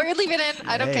you want, or leave it in.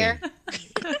 I don't care.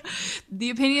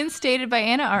 The opinions stated by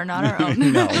Anna are not our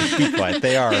own. No, be quiet.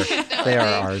 They are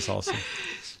ours also.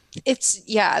 It's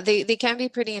they can be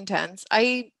pretty intense.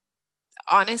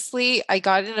 Honestly, I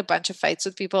got in a bunch of fights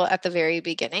with people at the very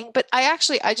beginning, but I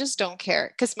just don't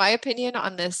care because my opinion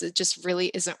on this, it just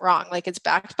really isn't wrong. Like it's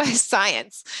backed by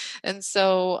science. And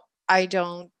so I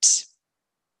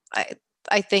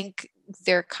think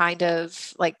they're kind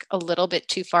of like a little bit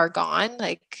too far gone.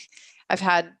 Like I've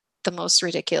had the most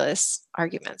ridiculous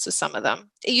arguments with some of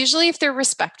them. Usually if they're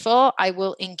respectful, I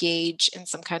will engage in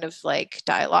some kind of like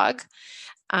dialogue.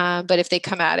 But if they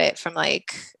come at it from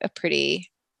like a pretty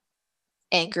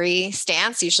angry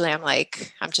stance, usually I'm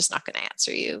just not going to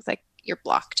answer you. Like you're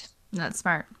blocked. That's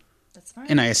smart. That's smart.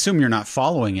 And I assume you're not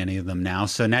following any of them now,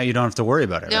 so now you don't have to worry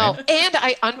about it. No,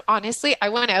 right? And honestly, I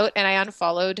went out and I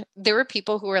unfollowed. There were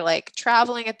people who were like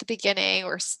traveling at the beginning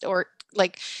or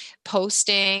like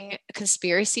posting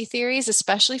conspiracy theories,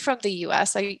 especially from the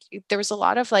US. There was a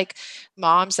lot of like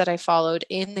moms that I followed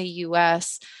in the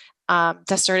US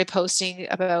that started posting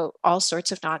about all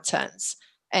sorts of nonsense.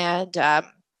 And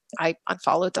I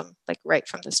unfollowed them like right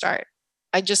from the start.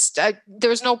 There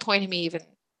was no point in me even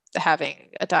having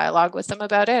a dialogue with them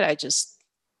about it. I just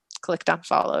clicked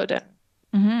unfollowed and.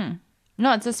 Mm-hmm.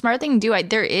 No, it's a smart thing to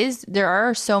do. There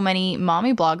are so many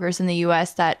mommy bloggers in the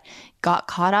US that got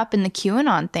caught up in the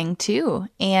QAnon thing too.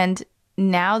 And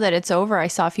now that it's over, I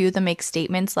saw a few of them make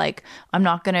statements like, I'm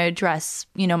not going to address,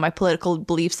 you know, my political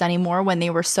beliefs anymore, when they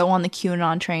were so on the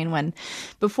QAnon train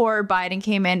before Biden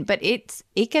came in. But it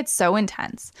gets so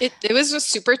intense. It was just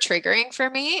super triggering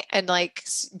for me and like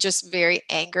just very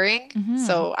angering. Mm-hmm.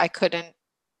 So I couldn't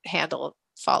handle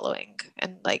following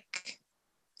and like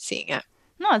seeing it.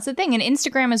 No, it's the thing. And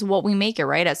Instagram is what we make it,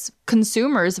 right? As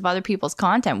consumers of other people's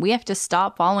content, we have to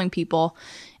stop following people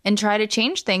and try to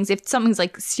change things. If something's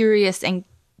like serious and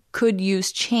could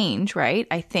use change, right?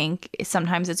 I think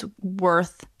sometimes it's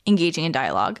worth engaging in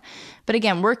dialogue. But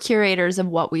again, we're curators of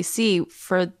what we see,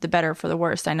 for the better, for the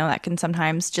worst. I know that can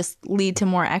sometimes just lead to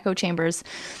more echo chambers.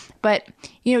 But,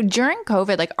 you know, during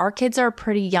COVID, like our kids are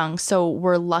pretty young, so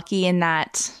we're lucky in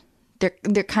that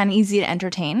they're kind of easy to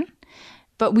entertain.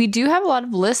 But we do have a lot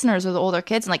of listeners with older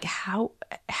kids. And like,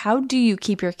 how do you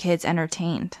keep your kids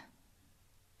entertained?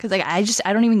 Because like, I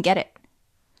don't even get it.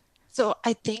 So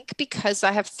I think because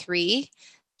I have 3,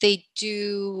 they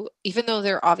do, even though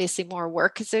they're obviously more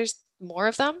work because there's more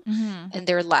of them, mm-hmm. and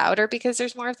they're louder because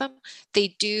there's more of them, they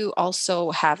do also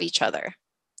have each other.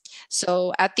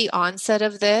 So at the onset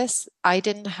of this, I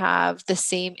didn't have the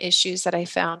same issues that I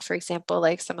found, for example,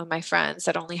 like some of my friends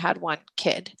that only had one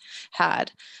kid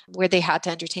had, where they had to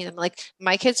entertain them. Like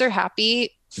my kids are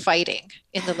happy fighting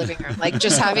in the living room, like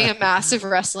just having a massive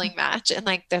wrestling match. And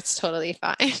like, that's totally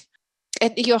fine.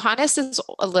 And Johannes is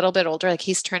a little bit older, like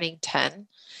he's turning 10.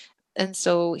 And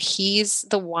so he's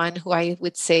the one who I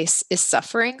would say is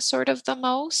suffering sort of the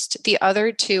most. The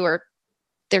other 2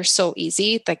 they're so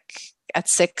easy. Like at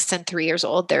 6 and 3 years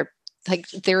old, they're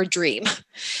a dream.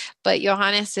 But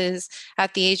Johannes is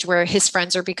at the age where his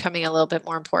friends are becoming a little bit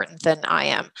more important than I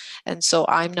am. And so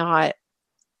I'm not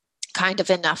kind of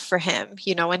enough for him,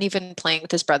 you know, and even playing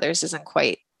with his brothers isn't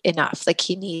quite enough. Like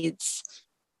he needs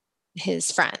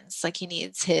his friends, like he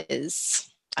needs his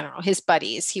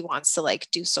buddies. He wants to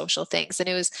like do social things. And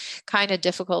it was kind of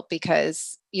difficult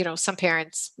because, you know, some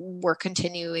parents were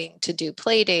continuing to do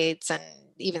play dates and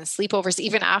even sleepovers,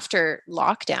 even after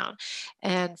lockdown.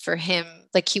 And for him,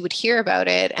 like he would hear about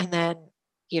it. And then,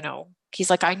 you know, he's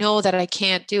like, I know that I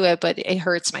can't do it, but it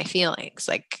hurts my feelings.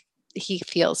 Like he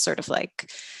feels sort of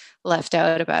like left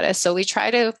out about it. So we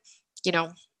try to, you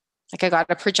know, like I got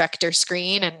a projector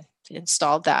screen and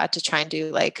installed that to try and do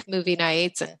like movie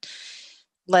nights and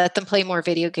let them play more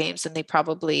video games than they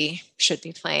probably should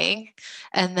be playing.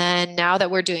 And then now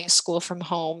that we're doing school from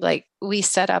home, like we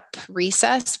set up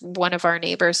Recess. One of our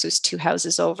neighbors who's 2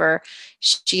 houses over,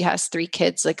 she has 3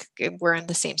 kids. Like we're in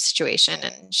the same situation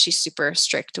and she's super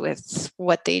strict with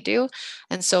what they do.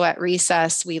 And so at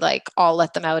Recess, we like all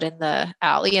let them out in the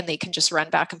alley and they can just run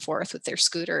back and forth with their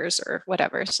scooters or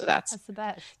whatever. So that's the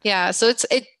best. Yeah. So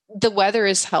the weather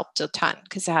has helped a ton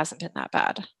because it hasn't been that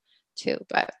bad. too.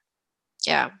 But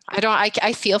yeah,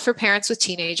 I feel for parents with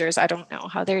teenagers. I don't know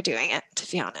how they're doing it,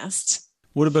 to be honest.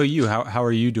 What about you? How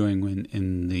are you doing when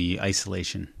in the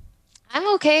isolation?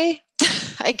 I'm okay,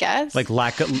 I guess. Like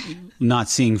lack of not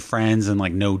seeing friends and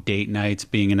like no date nights,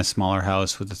 being in a smaller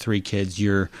house with the 3 kids,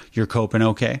 you're coping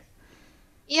okay?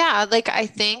 Yeah, like I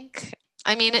think,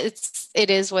 I mean, it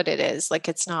is what it is. Like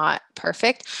it's not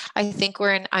perfect. I think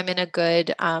I'm in a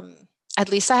good, at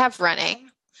least I have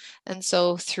running. And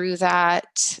so through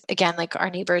that, again, like our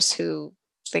neighbors who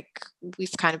like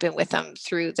we've kind of been with them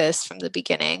through this from the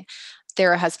beginning,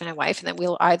 they're a husband and wife, and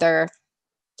then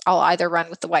I'll either run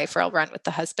with the wife or I'll run with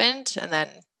the husband, and then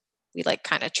we like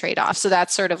kind of trade off. So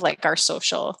that's sort of like our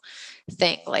social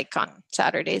thing, like on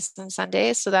Saturdays and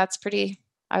Sundays. So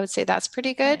I would say that's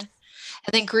pretty good. Nice.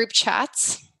 And then group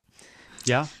chats.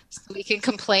 Yeah. So we can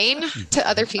complain to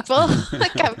other people.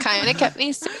 Like have kind of kept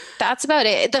me safe. That's about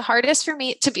it. The hardest for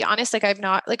me, to be honest, like I'm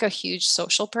not like a huge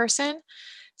social person.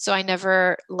 So I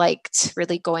never liked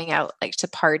really going out like to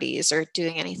parties or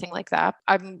doing anything like that.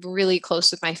 I'm really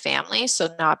close with my family. So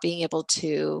not being able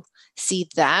to see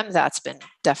them, that's been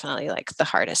definitely like the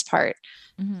hardest part.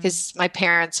 Because my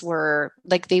parents were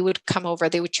like, they would come over,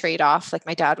 they would trade off. Like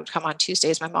my dad would come on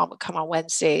Tuesdays, my mom would come on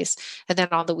Wednesdays. And then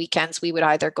on the weekends, we would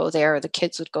either go there or the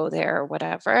kids would go there or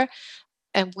whatever.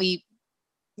 And we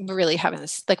really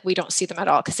haven't, like, we don't see them at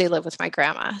all because they live with my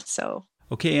grandma. So.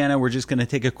 Okay, Anna, we're just going to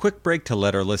take a quick break to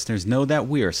let our listeners know that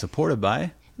we are supported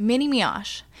by Mini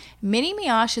Mioche. Mini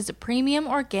Mioche is a premium,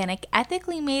 organic,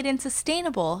 ethically made and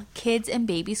sustainable kids and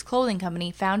babies clothing company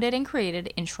founded and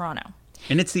created in Toronto.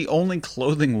 And it's the only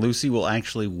clothing Lucy will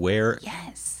actually wear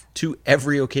to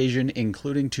every occasion,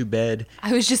 including to bed.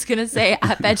 I was just going to say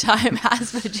at bedtime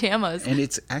as pajamas. And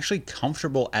it's actually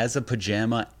comfortable as a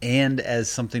pajama and as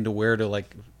something to wear to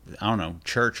like, I don't know,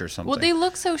 church or something. Well, they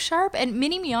look so sharp, and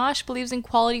Mini Mioche believes in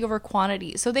quality over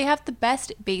quantity. So they have the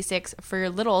best basics for your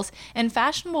littles and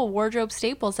fashionable wardrobe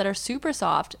staples that are super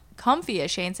soft, comfy, as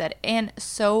Shane said, and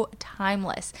so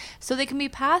timeless. So they can be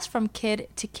passed from kid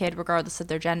to kid regardless of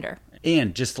their gender.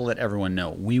 And just to let everyone know,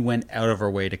 we went out of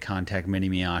our way to contact Mini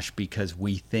Mioche because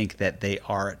we think that they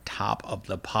are top of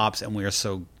the pops, and we are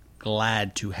so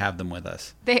glad to have them with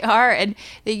us. They are, and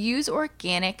they use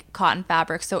organic cotton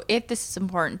fabrics. So if this is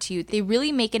important to you, they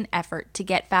really make an effort to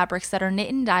get fabrics that are knit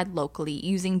and dyed locally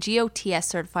using GOTS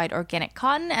certified organic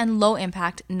cotton and low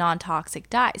impact non-toxic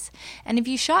dyes. And if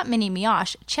you shop Mini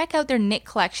Mioche, check out their knit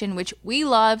collection, which we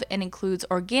love and includes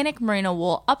organic merino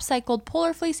wool, upcycled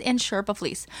polar fleece, and Sherpa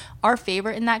fleece. Our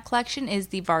favorite in that collection is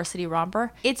the Varsity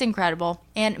Romper. It's incredible.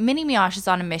 And Mini Mioche is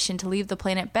on a mission to leave the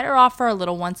planet better off for our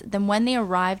little ones than when they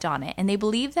arrived on it, and they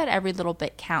believe that every little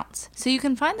bit counts. So you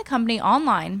can find the company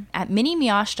online at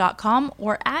minimioche.com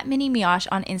or at minimioche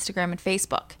on Instagram and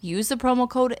Facebook. Use the promo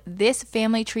code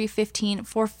ThisFamilyTree15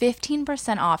 for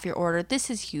 15% off your order. This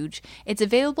is huge. It's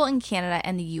available in Canada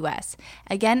and the US.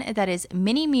 Again, that is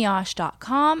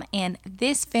minimioche.com and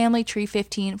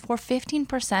ThisFamilyTree15 for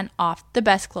 15% off the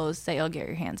best clothes that you'll get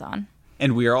your hands on.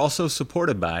 And we are also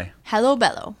supported by Hello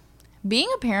Bello. Being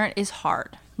a parent is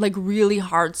hard. Like really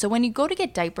hard. So when you go to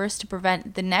get diapers to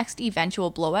prevent the next eventual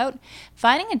blowout,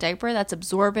 finding a diaper that's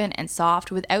absorbent and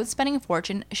soft without spending a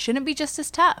fortune shouldn't be just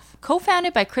as tough.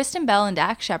 Co-founded by Kristen Bell and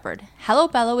Dax Shepard, Hello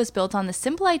Bello is built on the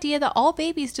simple idea that all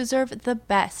babies deserve the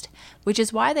best, which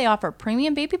is why they offer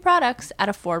premium baby products at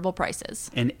affordable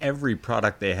prices. And every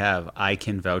product they have, I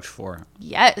can vouch for.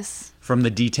 Yes. From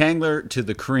the detangler to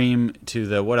the cream to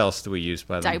the, what else do we use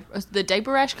by the way? The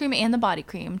diaper rash cream and the body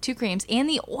cream, 2 creams, and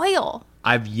the oil.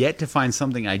 I've yet to find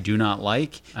something I do not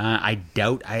like. I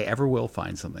doubt I ever will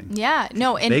find something. Yeah,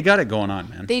 no. And they got it going on,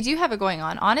 man. They do have it going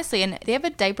on, honestly. And they have a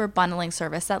diaper bundling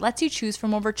service that lets you choose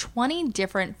from over 20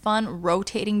 different fun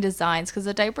rotating designs because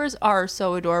the diapers are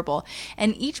so adorable.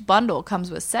 And each bundle comes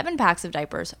with 7 packs of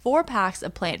diapers, 4 packs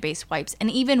of plant-based wipes,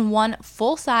 and even 1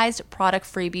 full-sized product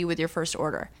freebie with your first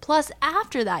order. Plus,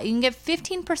 after that, you can get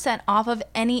 15% off of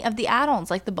any of the add-ons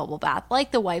like the bubble bath,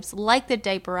 like the wipes, like the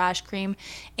diaper rash cream.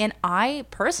 And I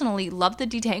personally love the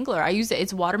detangler. I use it.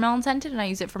 It's watermelon scented and I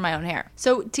use it for my own hair.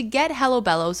 So to get Hello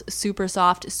Bello's super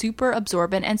soft, super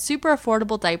absorbent, and super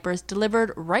affordable diapers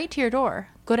delivered right to your door,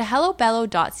 go to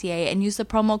hellobello.ca and use the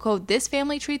promo code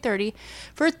ThisFamilyTree30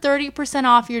 for 30%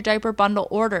 off your diaper bundle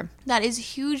order. That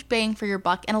is huge bang for your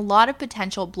buck and a lot of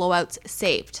potential blowouts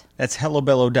saved. That's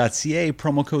hellobello.ca,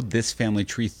 promo code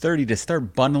ThisFamilyTree30 to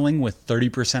start bundling with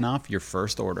 30% off your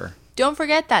first order. Don't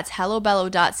forget that's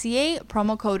hellobello.ca,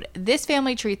 promo code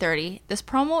ThisFamilyTree30. This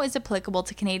promo is applicable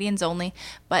to Canadians only,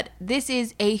 but this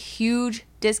is a huge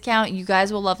discount. You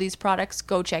guys will love these products.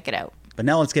 Go check it out. But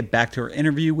now let's get back to our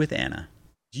interview with Anna.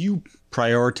 Do you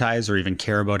prioritize or even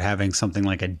care about having something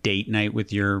like a date night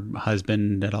with your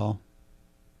husband at all?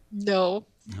 No.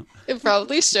 It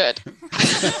probably should.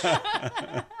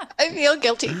 I feel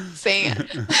guilty saying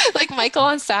it. Like Michael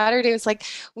on Saturday was like,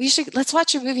 let's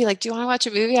watch a movie. Like, do you want to watch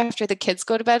a movie after the kids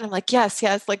go to bed? I'm like, yes.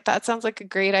 Like that sounds like a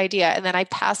great idea. And then I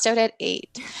passed out at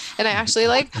 8. And I actually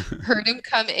like heard him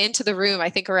come into the room, I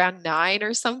think around 9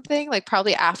 or something, like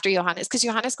probably after Johannes, because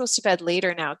Johannes goes to bed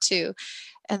later now too.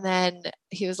 And then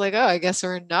he was like, oh, I guess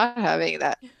we're not having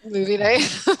that movie night.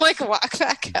 Like walk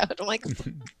back out. I'm like,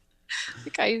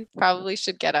 I probably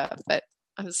should get up, but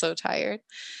I'm so tired.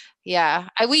 Yeah.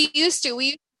 We used to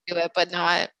do it, but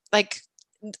not like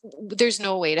there's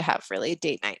no way to have really a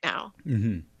date night now.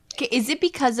 Mm-hmm. Okay, is it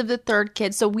because of the third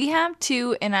kid? So we have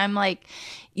 2, and I'm like,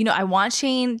 I want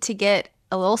Shane to get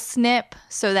a little snip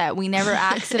so that we never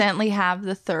accidentally have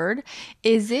the third.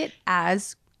 Is it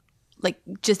as like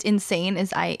just insane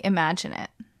as I imagine it?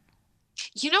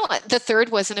 You know what? The third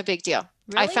wasn't a big deal.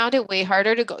 Really? I found it way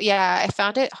harder to go. Yeah, I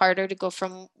found it harder to go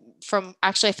from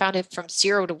actually I found it from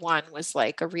 0 to 1 was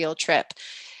like a real trip.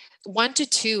 1 to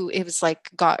 2, it was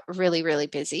like got really, really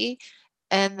busy.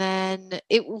 And then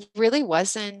it really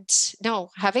wasn't, no,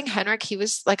 having Henrik, he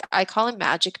was like, I call him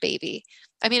magic baby.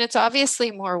 I mean, it's obviously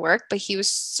more work, but he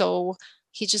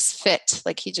just fit.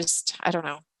 Like I don't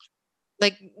know.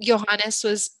 Like Johannes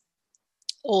was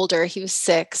older, he was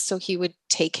 6, so he would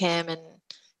take him and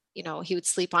he would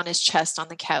sleep on his chest on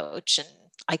the couch, and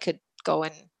I could go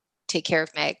and take care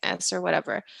of Magnus or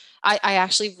whatever. I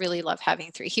actually really love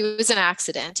having 3. He was an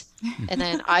accident, and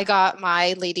then I got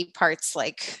my lady parts,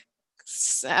 like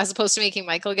as opposed to making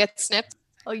Michael get snipped.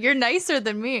 Oh, you're nicer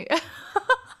than me.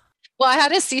 Well, I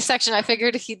had a C-section. I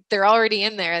figured they're already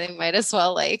in there. They might as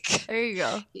well there you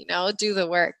go. Do the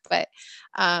work. But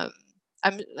I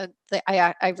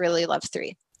really love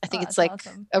 3. I think it's like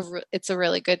awesome. It's a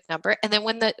really good number. And then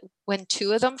when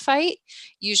 2 of them fight,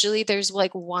 usually there's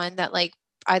like one that like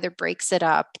either breaks it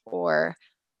up, or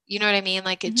you know what I mean?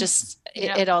 Like it just,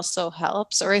 it also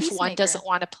helps. Or if one doesn't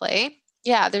want to play,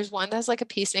 there's one that's like a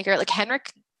peacemaker. Like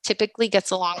Henrik typically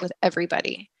gets along with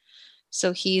everybody.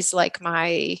 So he's like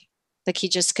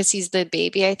because he's the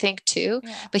baby, I think too,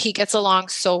 but he gets along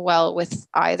so well with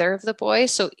either of the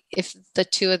boys. So if the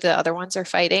 2 of the other ones are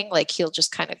fighting, like he'll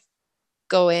just kind of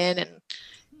go in and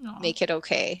make it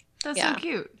okay. That's so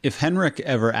cute. If Henrik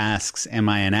ever asks, am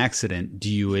I an accident? Do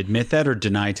you admit that or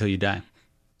deny till you die?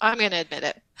 I'm going to admit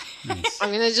it. Nice. I'm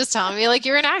going to just tell him, like,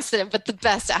 you're an accident, but the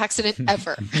best accident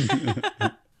ever.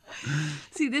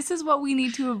 See, this is what we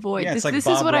need to avoid. Yeah, this like is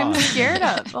Bob what Ross. I'm scared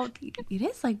of. Well, it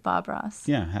is like Bob Ross.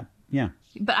 Yeah. Yeah.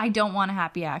 But I don't want a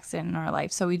happy accident in our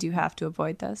life, so we do have to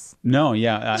avoid this. No,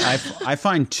 yeah. I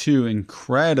find 2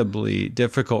 incredibly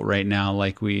difficult right now.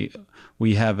 Like we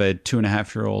have a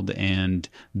 2.5-year-old, and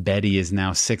Betty is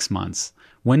now 6 months.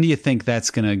 When do you think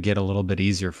that's going to get a little bit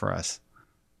easier for us?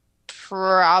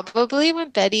 Probably when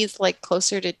Betty's like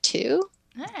closer to 2.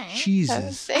 Right.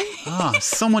 Jesus.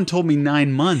 Someone told me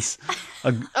 9 months.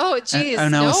 Oh, geez.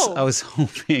 And I was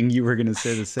hoping you were going to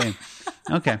say the same.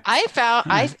 Okay.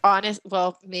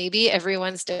 Well, maybe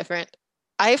everyone's different.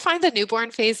 I find the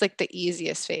newborn phase like the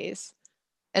easiest phase.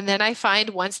 And then I find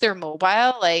once they're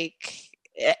mobile,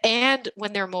 and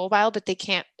when they're mobile, but they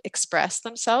can't express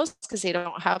themselves because they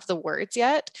don't have the words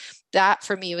yet, that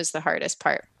for me was the hardest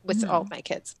part with all of my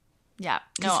kids. Yeah.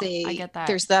 No, I get that.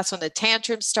 That's when the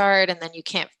tantrums start, and then you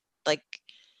can't,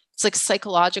 it's like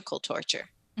psychological torture.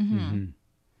 Mm-hmm.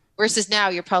 Versus now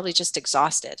you're probably just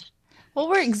exhausted. Well,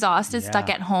 we're exhausted, stuck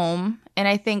at home. And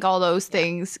I think all those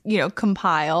things,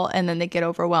 compile, and then they get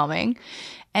overwhelming.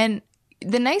 And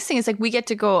the nice thing is we get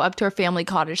to go up to our family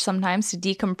cottage sometimes to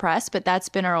decompress, but that's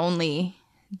been our only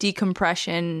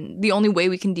decompression, the only way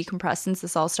we can decompress since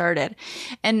this all started.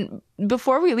 And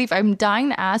before we leave, I'm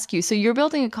dying to ask you, so you're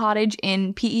building a cottage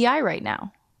in PEI right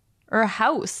now, or a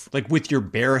house? Like with your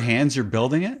bare hands, you're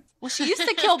building it? Well, she used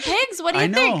to kill pigs. What do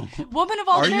you think? Woman of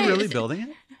all trades. Are you really building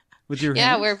it? With your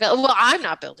hands? Well, I'm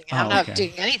not building it. I'm not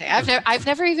doing anything. I've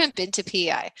never even been to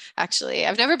PEI. Actually,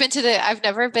 I've never been to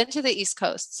the East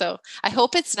Coast. So I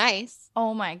hope it's nice.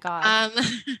 Oh my God.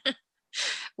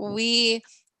 We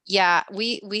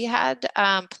had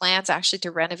plans actually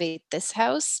to renovate this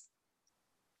house,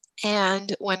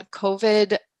 and when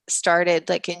COVID started,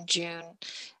 in June,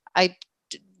 I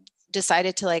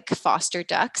decided to foster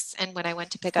ducks. And when I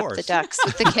went to pick up the ducks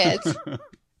with the kids.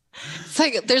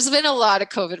 It's there's been a lot of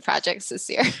COVID projects this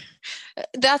year.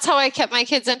 That's how I kept my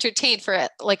kids entertained for a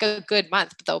good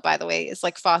month, though, by the way, is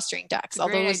fostering ducks.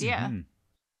 Although great idea.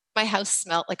 My house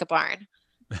smelled like a barn.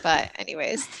 But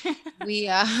anyways, we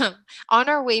on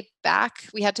our way back,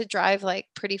 we had to drive like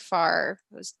pretty far.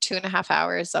 It was 2.5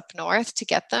 hours up north to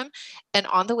get them. And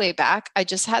on the way back, I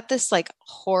just had this like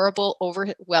horrible,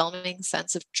 overwhelming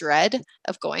sense of dread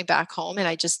of going back home. And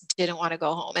I just didn't want to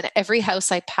go home. And every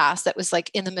house I passed that was like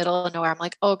in the middle of nowhere, I'm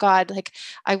like, oh God, like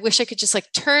I wish I could just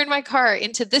like turn my car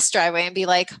into this driveway and be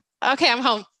like, okay, I'm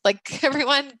home. Like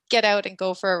everyone get out and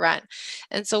go for a run.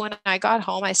 And so when I got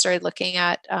home, I started looking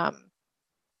at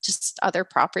just other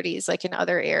properties like in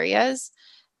other areas.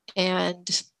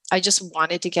 And I just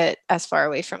wanted to get as far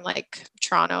away from like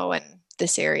Toronto and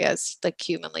this area as like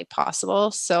humanly possible.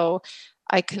 So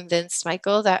I convinced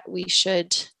Michael that we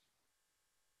should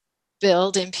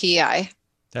build in PEI.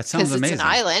 That sounds amazing. It's an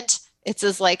island. It's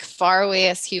as like far away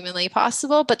as humanly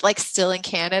possible, but like still in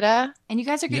Canada. And you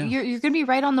guys are you're going to be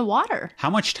right on the water.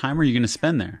 How much time are you going to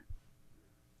spend there?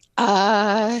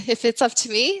 If it's up to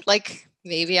me, like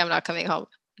maybe I'm not coming home.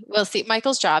 We'll see.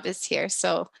 Michael's job is here,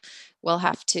 so we'll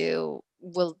have to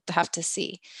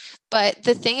see. But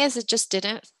the thing is, it just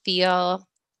didn't feel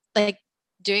like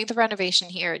doing the renovation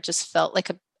here. It just felt like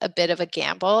a bit of a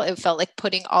gamble. It felt like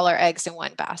putting all our eggs in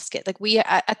one basket. Like we,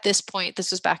 at this point,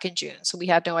 this was back in June, so we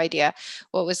had no idea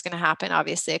what was going to happen,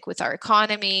 obviously, like with our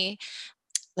economy.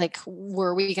 Like,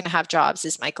 were we going to have jobs?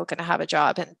 Is Michael going to have a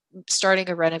job? And starting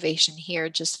a renovation here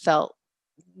just felt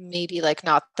maybe like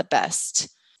not the best.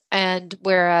 And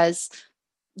whereas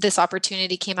this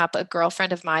opportunity came up, a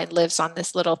girlfriend of mine lives on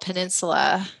this little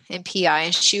peninsula in PEI,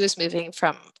 and she was moving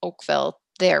from Oakville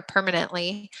there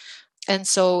permanently. And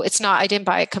so it's not, I didn't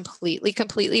buy it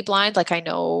completely blind. Like I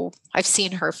know I've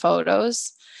seen her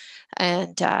photos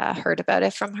and heard about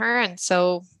it from her. And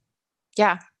so,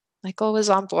 yeah, Michael was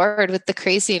on board with the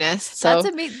craziness. So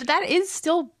that's amazing. That is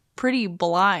still pretty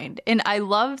blind. And I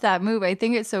love that move. I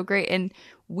think it's so great. And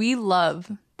we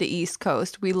love the East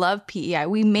Coast. We love PEI.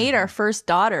 We made our first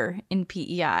daughter in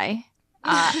PEI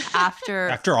after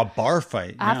a bar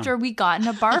fight. After we got in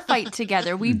a bar fight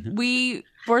together. We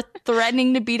were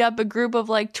threatening to beat up a group of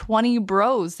like 20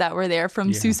 bros that were there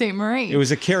from Sault Ste. Marie. It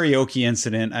was a karaoke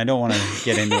incident. I don't want to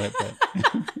get into it, but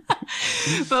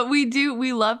but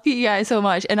we love PEI so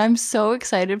much, and I'm so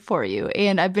excited for you.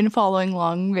 And I've been following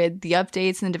along with the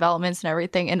updates and the developments and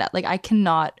everything, and like I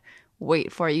cannot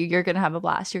wait for you. You're gonna have a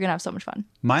blast. You're gonna have so much fun.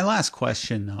 My last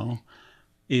question though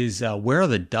is where are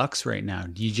the ducks right now?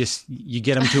 Do you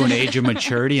get them to an age of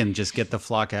maturity and just get the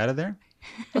flock out of there?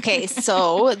 Okay,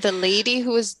 so the lady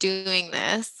who was doing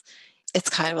this, it's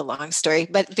kind of a long story,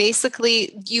 but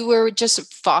basically you were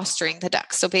just fostering the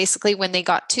ducks. So basically when they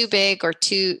got too big or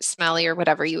too smelly or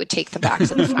whatever, you would take them back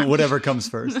to the farm. Whatever comes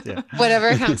first. Yeah.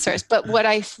 Whatever comes first. But what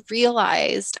I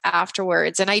realized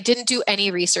afterwards, and I didn't do any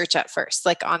research at first,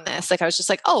 like on this, like I was just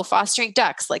like, oh, fostering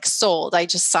ducks, like sold. I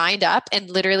just signed up. And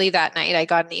literally that night I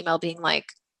got an email being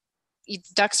like,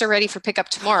 ducks are ready for pickup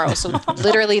tomorrow. So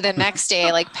literally the next day,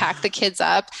 I like packed the kids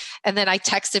up. And then I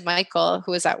texted Michael,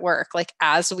 who was at work, like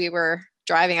as we were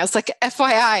driving, I was like,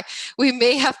 FYI, we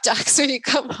may have ducks when you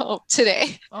come home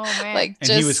today. Oh man. Like, and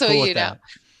just so cool you know.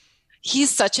 He's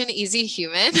such an easy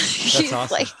human. He's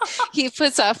awesome. Like, he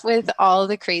puts up with all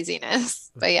the craziness.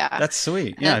 But yeah. That's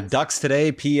sweet. Yeah. Ducks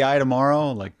today, PEI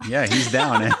tomorrow. Like, yeah, he's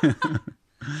down.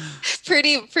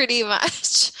 Pretty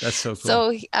much. That's so cool.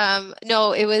 So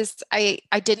no, it was I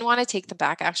didn't want to take them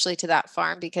back actually to that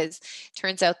farm because it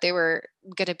turns out they were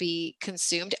going to be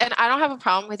consumed. And I don't have a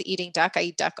problem with eating duck. I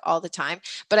eat duck all the time,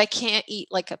 but I can't eat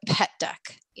like a pet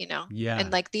duck, you know? Yeah.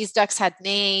 And like these ducks had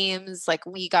names, like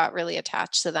we got really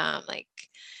attached to them. Like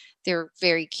they're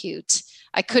very cute.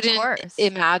 I couldn't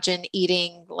imagine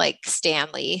eating like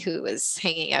Stanley, who was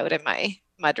hanging out in my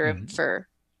mudroom for.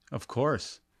 Of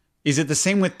course. Is it the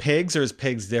same with pigs, or is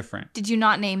pigs different? Did you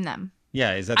not name them?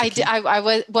 Yeah, is that? I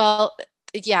was well,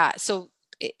 yeah. So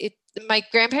my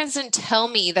grandparents didn't tell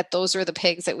me that those were the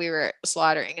pigs that we were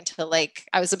slaughtering until like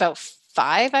I was about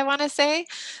 5, I want to say.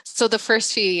 So the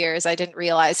first few years, I didn't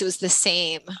realize it was the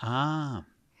same. Ah.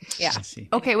 Yeah. I see.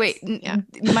 Okay, wait. Yeah.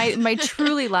 My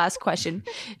truly last question: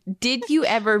 did you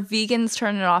ever, vegans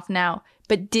turn it off now?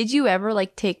 But did you ever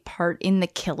like take part in the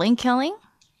killing?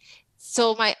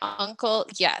 So my uncle,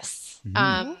 yes.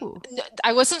 I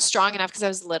wasn't strong enough because I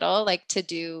was little, like to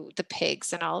do the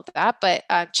pigs and all of that, but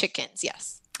chickens,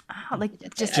 yes. Oh, like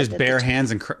just bare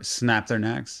hands and snap their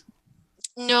necks?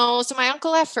 No, so my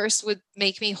uncle at first would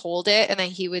make me hold it, and then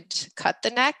he would cut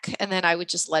the neck, and then I would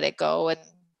just let it go, and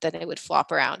then it would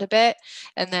flop around a bit.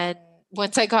 And then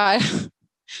once I got,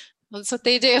 that's what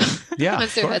they do. Yeah,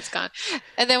 once their head's gone.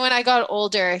 And then when I got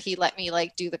older, he let me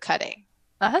like do the cutting.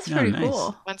 That's pretty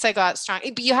cool. Once I got strong,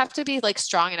 but you have to be like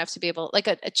strong enough to be able, like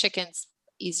a chicken's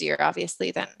easier,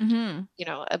 obviously, than,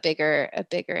 a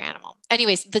bigger animal.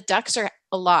 Anyways, the ducks are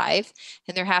alive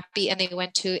and they're happy. And they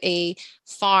went to a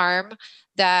farm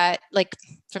that, like,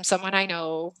 from someone I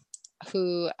know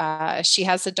who, she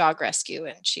has a dog rescue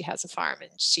and she has a farm,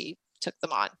 and she took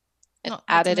them on and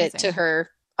added it to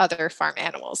her other farm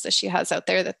animals that she has out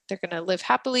there, that they're going to live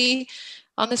happily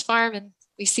on this farm. And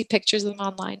we see pictures of them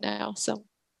online now. So,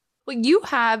 well, you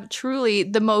have truly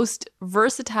the most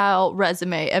versatile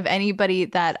resume of anybody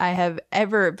that I have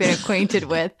ever been acquainted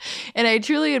with. And I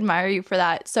truly admire you for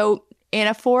that. So,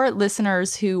 Anna, for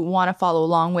listeners who want to follow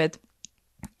along with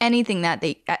anything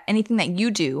that you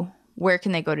do, where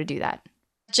can they go to do that?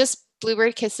 Just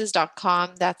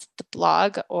bluebirdkisses.com. That's the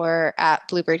blog, or at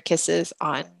bluebirdkisses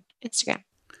on Instagram.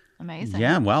 Amazing.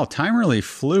 Yeah, wow. Time really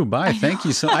flew by. Thank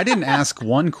you. So I didn't ask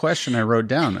one question I wrote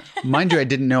down. Mind you, I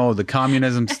didn't know the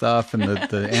communism stuff and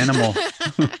the animal.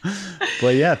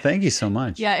 But yeah, thank you so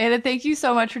much. Yeah, Anna, thank you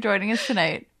so much for joining us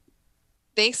tonight.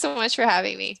 Thanks so much for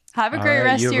having me. Have a great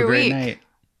rest of your week. Night.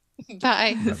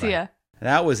 Bye. See ya.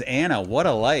 That was Anna. What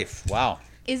a life. Wow.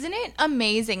 Isn't it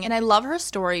amazing? And I love her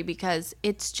story because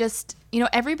it's just,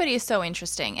 everybody is so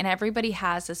interesting, and everybody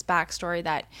has this backstory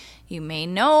that you may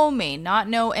know, may not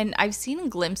know. And I've seen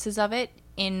glimpses of it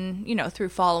in, through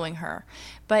following her.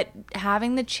 But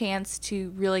having the chance to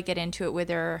really get into it with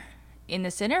her in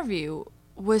this interview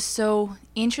was so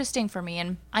interesting for me.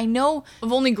 And I know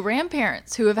of only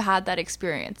grandparents who have had that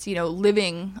experience,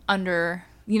 living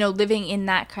in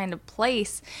that kind of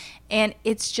place. And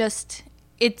it's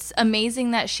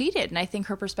amazing that she did. And I think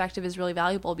her perspective is really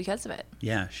valuable because of it.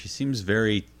 Yeah, she seems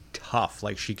very tough.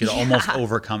 Like she could almost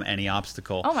overcome any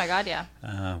obstacle. Oh my God, yeah.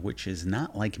 Which is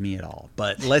not like me at all.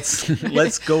 But let's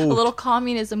go. A little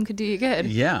communism could do you good.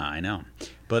 Yeah, I know.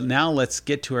 But now let's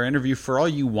get to our interview. For all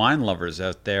you wine lovers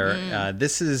out there,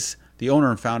 this is the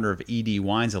owner and founder of ED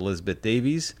Wines, Elizabeth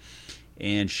Davies.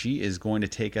 And she is going to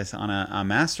take us on a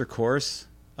master course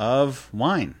of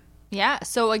wine. Yeah.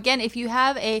 So again, if you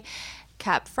have a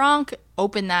Cab Franc,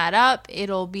 open that up.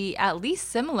 It'll be at least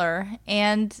similar,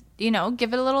 and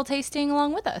give it a little tasting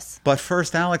along with us. But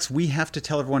first, Alex, we have to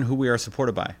tell everyone who we are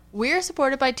supported by. We are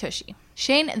supported by Tushy.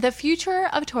 Shane, the future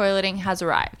of toileting has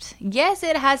arrived. Yes,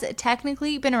 it has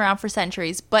technically been around for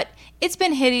centuries, but it's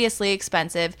been hideously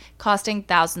expensive, costing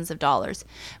thousands of dollars.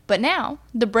 But now,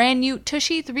 the brand new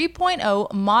Tushy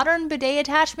 3.0 modern bidet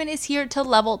attachment is here to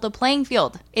level the playing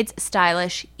field. It's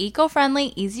stylish,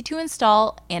 eco-friendly, easy to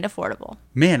install, and affordable.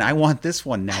 Man, I want this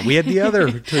one now. We had the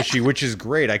other Tushy, which is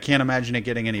great. I can't imagine it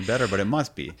getting any better, but it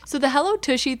must be. So the Hello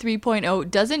Tushy 3.0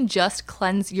 doesn't just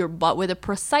cleanse your butt with a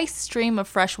precise stream of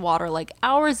fresh water like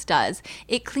ours does.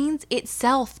 It cleans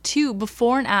itself too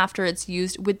before and after it's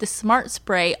used with the Smart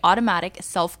Spray automatic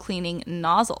self-cleaning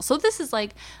nozzle. So this is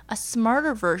like a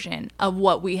smarter version of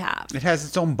what we have. It has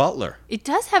its own butler. It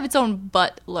does have its own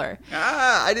butler.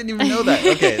 I didn't even know that.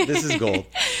 Okay, this is gold.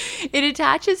 It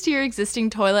attaches to your existing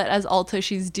toilet as all Tushies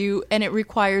do, and it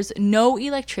requires no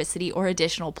electricity or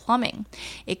additional plumbing.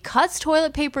 It cuts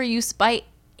toilet paper use by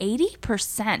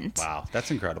 80%. Wow, that's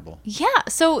incredible. Yeah,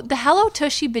 so the Hello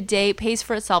Tushy bidet pays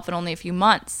for itself in only a few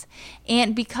months.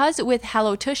 And because with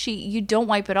Hello Tushy, you don't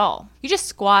wipe at all. You just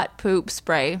squat, poop,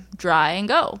 spray, dry, and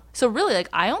go. So really,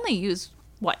 I only use,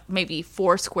 maybe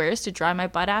 4 squares to dry my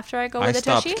butt after I go with a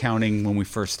Tushy? I stopped counting when we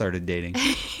first started dating.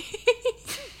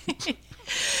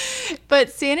 But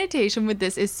sanitation with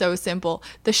this is so simple.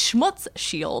 The Schmutz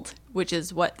Shield, which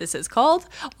is what this is called,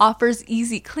 offers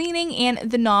easy cleaning,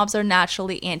 and the knobs are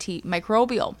naturally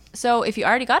antimicrobial. So if you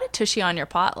already got a Tushy on your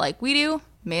pot like we do,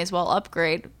 may as well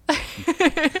upgrade.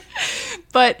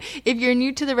 But if you're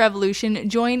new to the revolution,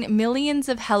 join millions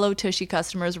of Hello Tushy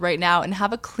customers right now and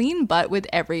have a clean butt with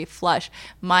every flush.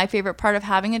 My favorite part of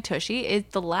having a Tushy is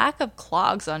the lack of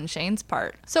clogs on Shane's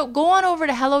part. So go on over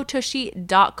to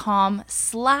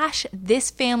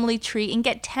hellotushy.com/thisfamilytree and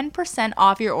get 10%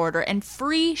 off your order and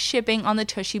free shipping on the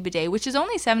Tushy bidet, which is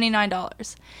only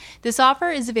 $79. This offer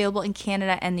is available in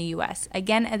Canada and the US.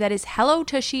 Again, that is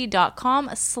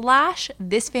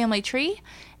hellotushy.com/thisfamilytree,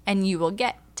 and you will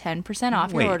get 10%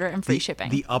 off your order and free shipping.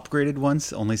 The upgraded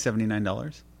one's only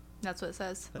 $79? That's what it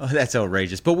says. Oh, that's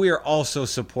outrageous. But we are also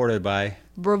supported by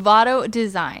Bravado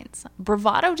Designs.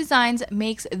 Bravado Designs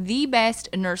makes the best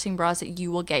nursing bras that you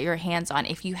will get your hands on.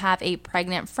 If you have a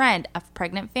pregnant friend, a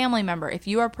pregnant family member, if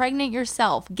you are pregnant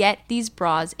yourself, get these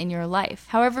bras in your life.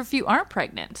 However, if you aren't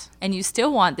pregnant and you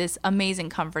still want this amazing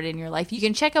comfort in your life, you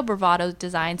can check out Bravado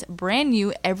Designs' brand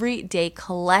new everyday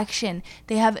collection.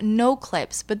 They have no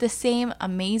clips, but the same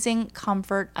amazing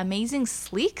comfort, amazing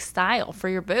sleek style for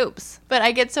your boobs. But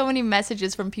I get so many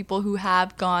messages from people who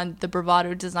have gone the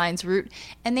Bravado Designs route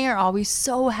and they are always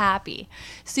so happy.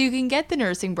 So you can get the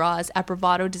nursing bras at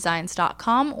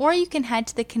bravadodesigns.com, or you can head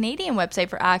to the Canadian website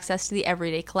for access to the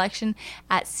everyday collection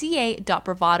at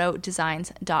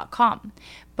ca.bravadodesigns.com.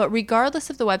 But regardless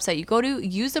of the website you go to,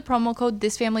 use the promo code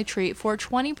ThisFamilyTree for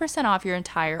 20% off your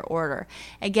entire order.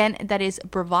 Again, that is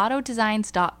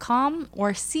bravadodesigns.com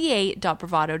or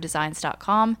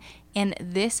ca.bravadodesigns.com, and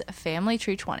This Family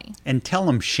Tree 20. And tell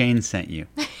them Shane sent you.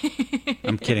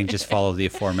 I'm kidding. Just follow the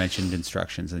aforementioned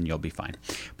instructions and you'll be fine.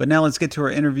 But now let's get to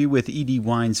our interview with ED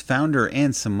Wine's founder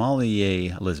and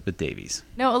sommelier, Elizabeth Davies.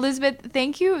 No, Elizabeth,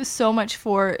 thank you so much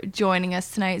for joining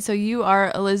us tonight. So you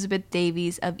are Elizabeth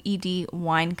Davies of ED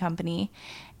Wine Company.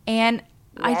 And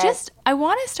yes. I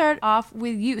want to start off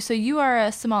with you. So you are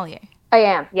a sommelier. I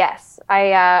am, yes. I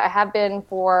have been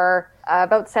for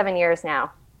about 7 years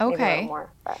now. Okay.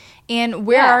 More, and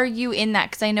where are you in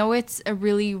that? Because I know it's a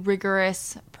really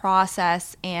rigorous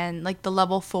process, and like the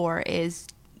level 4 is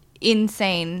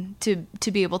insane to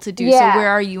be able to do. Yeah. So where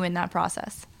are you in that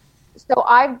process? So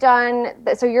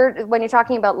when you're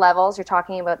talking about levels, you're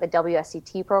talking about the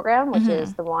WSET program, which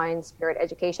is the Wine Spirit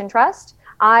Education Trust.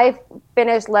 I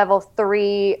finished level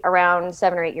 3 around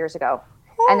 7 or 8 years ago.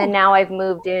 And then now I've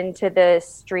moved into the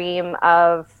stream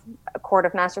of a Court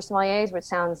of Master Sommeliers, which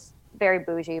sounds very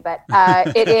bougie, but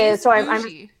it is. So it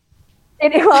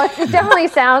definitely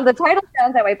sounds, the title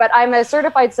sounds that way, but I'm a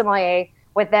certified sommelier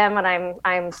with them, and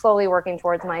I'm slowly working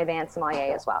towards my advanced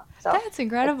sommelier as well. So that's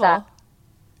incredible.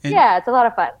 It's a lot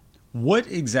of fun. What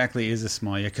exactly is a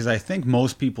sommelier? Because I think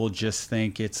most people just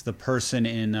think it's the person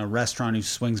in a restaurant who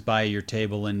swings by your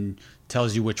table and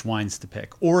tells you which wines to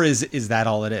pick. Or is that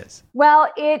all it is?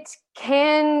 Well, it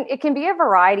can be a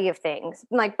variety of things.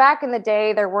 Like back in the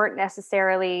day, there weren't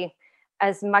necessarily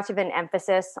as much of an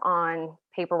emphasis on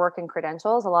paperwork and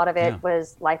credentials. A lot of it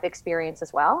was life experience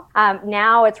as well.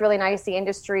 Now it's really nice. The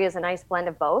industry is a nice blend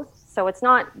of both. So it's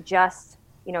not just,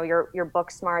 your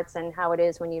book smarts and how it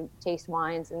is when you taste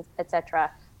wines and et cetera,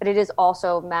 but it is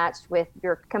also matched with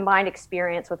your combined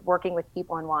experience with working with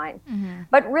people in wine. Mm-hmm.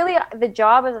 But really the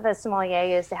job of the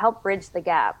sommelier is to help bridge the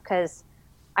gap, because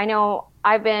I know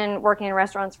I've been working in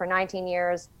restaurants for 19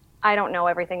 years. I don't know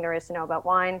everything there is to know about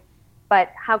wine,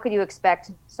 but how could you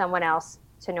expect someone else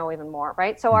to know even more,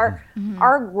 right? So our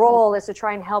role is to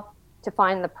try and help to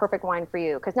find the perfect wine for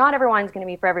you, because not every wine's going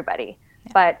to be for everybody,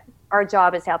 but our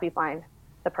job is to help you find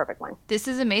the perfect one. This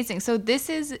is amazing. So this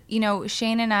is,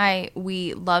 Shane and I,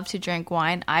 we love to drink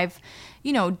wine. I've,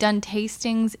 done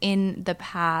tastings in the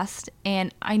past,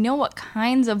 and I know what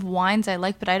kinds of wines I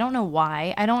like, but I don't know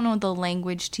why. I don't know the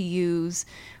language to use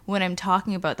when I'm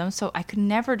talking about them, so I could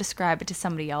never describe it to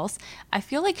somebody else. I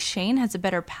feel like Shane has a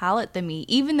better palate than me,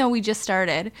 even though we just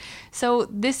started. So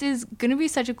this is going to be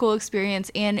such a cool experience,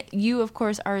 and you, of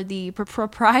course, are the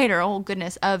proprietor, oh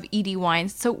goodness, of ED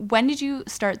Wines. So when did you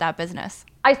start that business?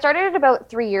 I started it about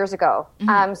 3 years ago.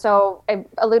 So I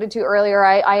alluded to earlier,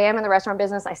 I am in the restaurant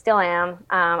business. I still am.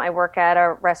 I work at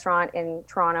a restaurant in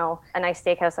Toronto, a nice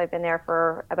steakhouse. I've been there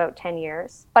for about 10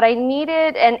 years. But I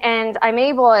needed, and I'm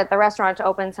able at the restaurant to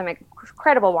open some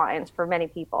incredible wines for many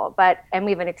people, and we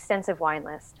have an extensive wine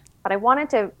list. But I wanted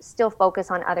to still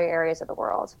focus on other areas of the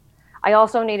world. I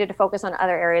also needed to focus on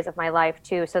other areas of my life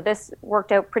too. So this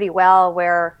worked out pretty well,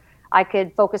 where I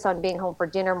could focus on being home for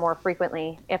dinner more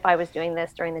frequently if I was doing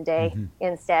this during the day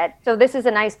instead. So this is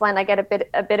a nice blend. I get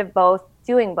a bit of both,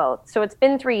 doing both. So it's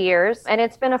been 3 years, and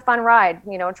it's been a fun ride,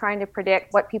 trying to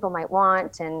predict what people might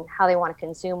want and how they want to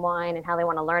consume wine and how they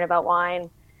want to learn about wine,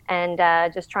 and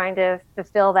just trying to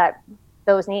fulfill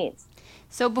those needs.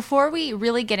 So before we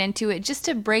really get into it, just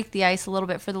to break the ice a little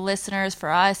bit for the listeners, for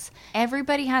us,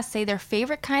 everybody has to say their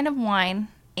favorite kind of wine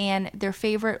and their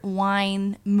favorite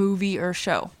wine, movie, or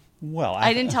show. Well,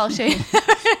 I didn't tell Shane.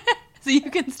 So you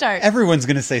can start. Everyone's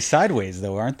going to say Sideways,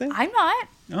 though, aren't they? I'm not.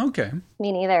 Okay.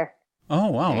 Me neither. Oh,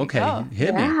 wow. Okay.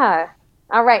 Hit me. Yeah.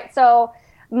 All right. So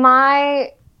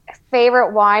my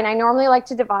favorite wine, I normally like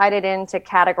to divide it into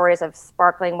categories of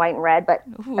sparkling, white, and red, but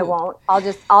I won't.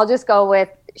 I'll just go with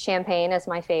champagne as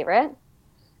my favorite.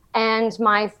 And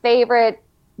my favorite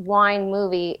wine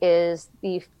movie is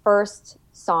the first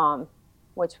Somm,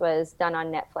 which was done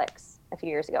on Netflix a few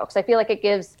years ago, because I feel like it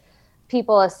gives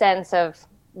people a sense of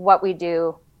what we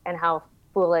do and how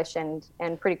foolish and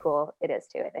pretty cool it is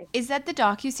too, I think. Is that the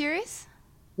docuseries?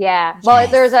 Yeah. Well,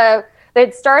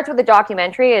 it starts with a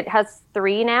documentary. It has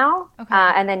 3 now. Okay.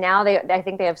 And then now I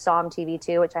think they have Somm TV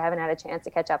 2, which I haven't had a chance to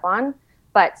catch up on.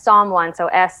 But Somm 1, so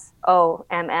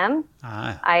SOMM.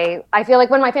 I feel like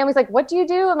when my family's like, what do you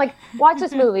do? I'm like, watch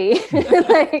this movie.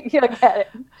 Like, you'll get it.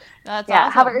 That's yeah.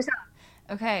 awesome. How about yourself?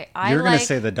 Okay. You're going to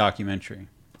say the documentary.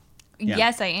 Yeah.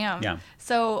 Yes, I am. Yeah.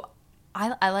 So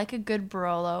I like a good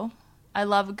Barolo. I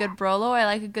love a good Barolo. I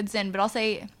like a good Zin, but I'll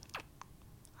say,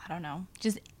 I don't know,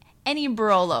 just any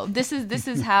Barolo. This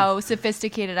is how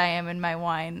sophisticated I am in my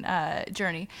wine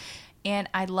journey. And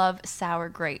I love sour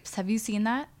grapes. Have you seen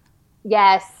that?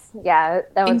 Yes. Yeah,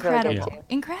 that one's Incredible. really good too.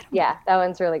 Incredible. Yeah, that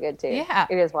one's really good too. Yeah.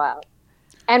 It is wild.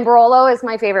 And Barolo is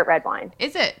my favorite red wine.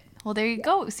 Is it? Well, there you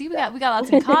go. See, we got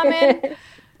lots in common.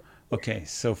 Okay,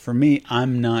 so for me,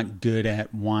 I'm not good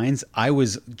at wines. I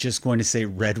was just going to say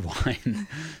red wine.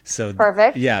 So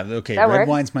perfect. Yeah, okay. That red works.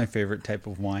 wine's my favorite type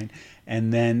of wine.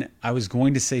 And then I was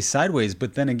going to say Sideways,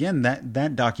 but then again,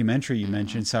 that documentary you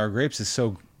mentioned, Sour Grapes, is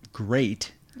so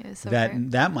great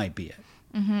that might be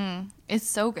it. It's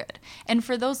so good. And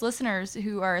for those listeners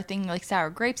who are thinking like Sour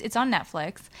Grapes, it's on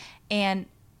Netflix, and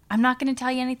I'm not going to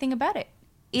tell you anything about it.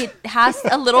 It has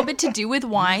a little bit to do with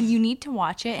wine. You need to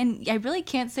watch it, and I really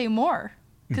can't say more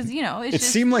because, it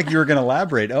seemed like you were going to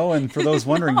elaborate. Oh, and for those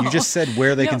wondering, you just said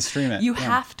where they can stream it. You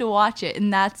have to watch it,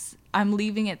 and I'm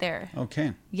leaving it there.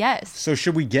 Okay. Yes. So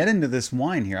should we get into this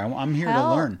wine here? I'm here to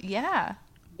learn. Yeah.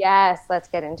 Yes, let's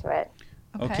get into it.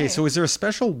 Okay, so is there a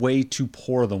special way to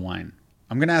pour the wine?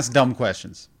 I'm going to ask dumb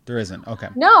questions. There isn't. Okay.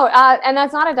 No, and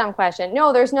that's not a dumb question.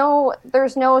 No, there's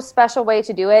no special way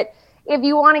to do it. If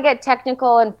you want to get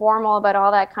technical and formal about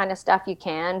all that kind of stuff, you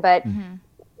can, but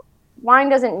wine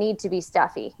doesn't need to be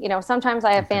stuffy. Sometimes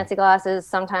I have fancy glasses,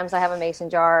 sometimes I have a mason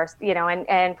jar,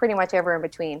 and pretty much ever in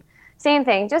between. Same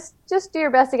thing. Just do your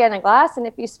best to get in a glass, and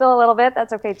if you spill a little bit,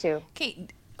 that's okay too. Okay,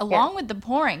 along with the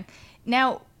pouring.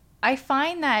 Now, I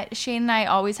find that Shane and I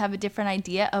always have a different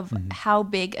idea of how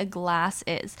big a glass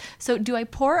is. So do I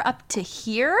pour up to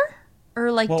here? Or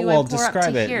do I pour up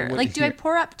to here? Do I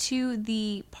pour up to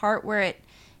the part where it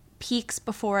peaks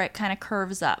before it kind of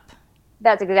curves up?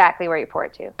 That's exactly where you pour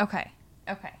it to. Okay.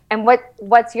 And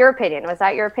what's your opinion? Was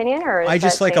that your opinion, or I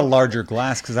just like a larger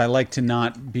glass because I like to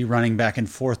not be running back and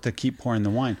forth to keep pouring the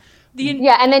wine.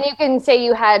 Yeah, and then you can say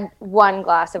you had one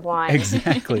glass of wine.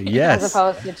 Exactly. Yes. As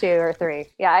opposed to 2 or 3.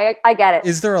 Yeah, I get it.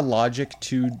 Is there a logic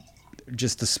to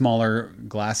just the smaller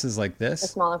glasses like this? The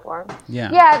smaller form. Yeah.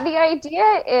 Yeah, the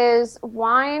idea is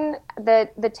wine,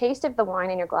 the taste of the wine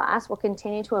in your glass will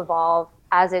continue to evolve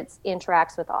as it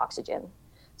interacts with oxygen.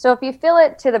 So if you fill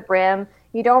it to the brim,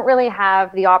 you don't really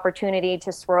have the opportunity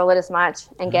to swirl it as much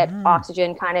and get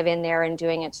oxygen kind of in there and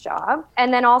doing its job.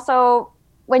 And then also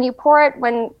when you pour it,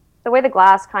 the way the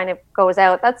glass kind of goes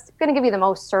out, that's going to give you the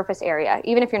most surface area,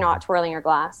 even if you're not twirling your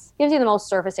glass. It gives you the most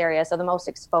surface area, so the most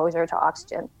exposure to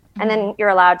oxygen. And then you're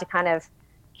allowed to kind of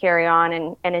carry on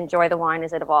and enjoy the wine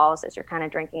as it evolves, as you're kind of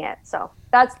drinking it. So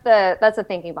that's the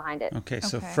thinking behind it. Okay,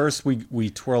 so first we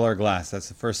twirl our glass. That's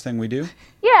the first thing we do?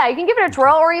 Yeah, you can give it a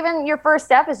twirl, or even your first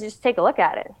step is just take a look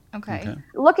at it. Okay.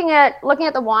 Looking at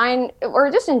the wine, or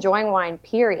just enjoying wine,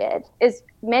 period, as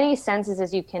many senses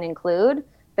as you can include,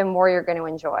 the more you're going to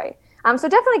enjoy. So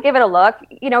definitely give it a look.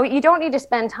 You don't need to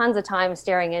spend tons of time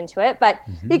staring into it, but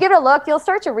if you give it a look, you'll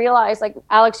start to realize, like,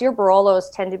 Alex, your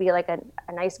Barolos tend to be like a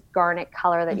nice garnet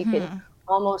color that you can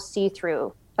almost see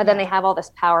through, but then they have all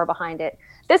this power behind it.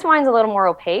 This wine's a little more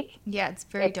opaque. Yeah, it's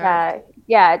very dark.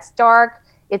 It's dark.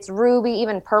 It's ruby,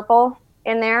 even purple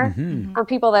in there. For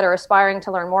people that are aspiring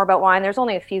to learn more about wine, there's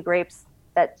only a few grapes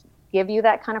that give you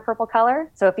that kind of purple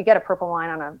color. So if you get a purple wine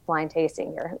on a blind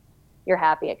tasting, you're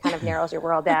happy. It kind of narrows your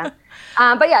world down.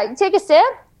 But yeah, take a sip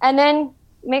and then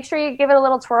make sure you give it a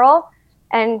little twirl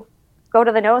and go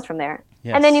to the nose from there.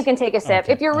 Yes. And then you can take a sip.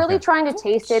 Okay. If you're really trying to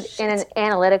taste it in an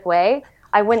analytic way,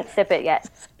 I wouldn't sip it yet.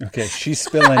 Okay, she's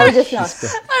spilling. I'm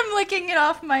licking it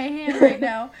off my hand right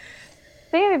now.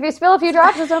 See, if you spill a few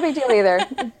drops, it's no big deal either.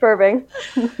 It's perfect.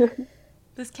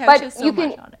 This couch has so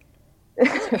much on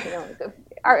it.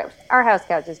 Our house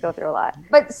couches go through a lot.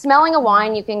 But smelling a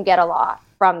wine, you can get a lot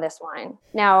from this wine.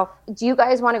 Now, do you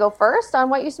guys want to go first on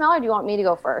what you smell, or do you want me to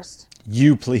go first?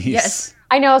 You, please. Yes.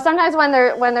 I know sometimes when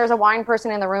there's a wine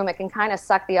person in the room, it can kind of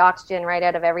suck the oxygen right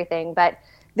out of everything. But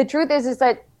the truth is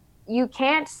that you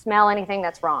can't smell anything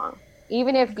that's wrong.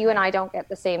 Even if you and I don't get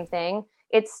the same thing,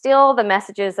 it's still the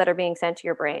messages that are being sent to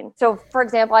your brain. So, for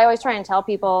example, I always try and tell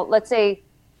people, let's say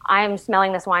I'm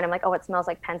smelling this wine. I'm like, oh, it smells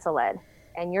like pencil lead.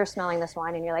 And you're smelling this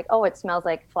wine and you're like, oh, it smells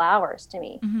like flowers to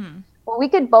me. Well, we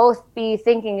could both be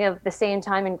thinking of the same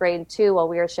time in grade 2 while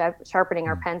we were sharpening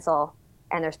our pencil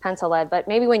and there's pencil lead. But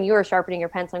maybe when you were sharpening your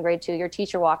pencil in grade 2, your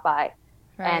teacher walked by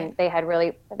and they had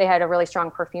a really strong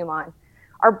perfume on.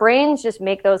 Our brains just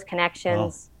make those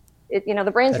connections. Wow.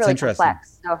 The brain's really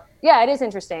complex. So yeah, it is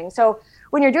interesting. So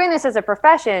when you're doing this as a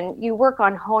profession, you work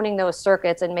on honing those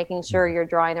circuits and making sure you're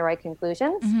drawing the right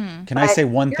conclusions. Can I say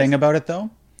one thing about it though?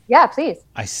 Yeah, please.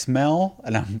 I smell,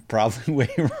 and I'm probably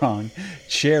way wrong,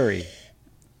 cherry.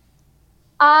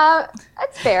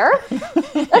 That's fair.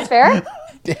 That's fair.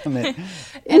 Damn it.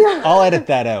 I'll edit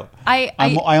that out.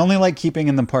 I only like keeping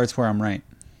in the parts where I'm right.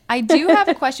 I do have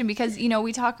a question because,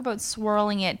 we talk about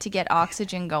swirling it to get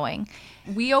oxygen going.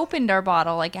 We opened our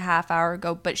bottle like a half hour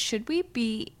ago, but should we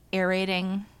be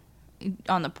aerating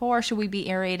on the pour? Should we be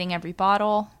aerating every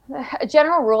bottle? A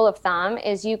general rule of thumb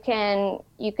is you can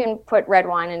put red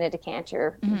wine in a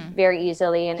decanter very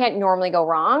easily and can't normally go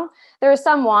wrong. There are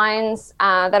some wines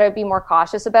that I would be more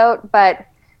cautious about, but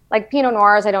like Pinot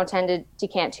Noirs, I don't tend to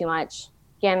decant too much.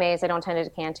 Gamay, I don't tend to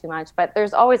decant too much, but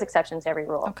there's always exceptions to every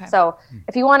rule. Okay. So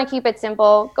if you want to keep it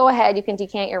simple, go ahead. You can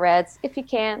decant your reds. If you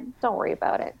can't, don't worry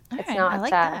about it. It's not. I like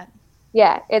that.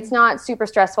 Yeah, it's not super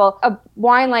stressful. A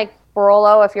wine like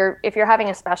Barolo, if you're having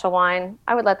a special wine,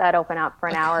 I would let that open up for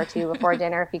an hour or two before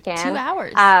dinner if you can. 2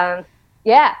 hours.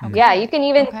 Yeah. You can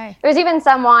even there's even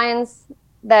some wines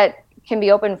that can be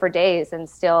open for days and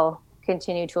still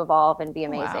continue to evolve and be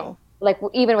amazing. Wow. Like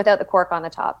even without the cork on the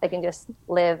top, they can just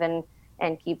live and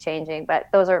keep changing. But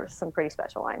those are some pretty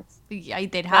special wines. Yeah,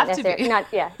 they'd have to be.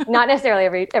 Not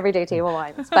necessarily everyday table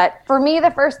wines. But for me,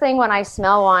 the first thing when I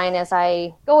smell wine is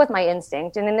I go with my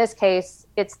instinct. And in this case,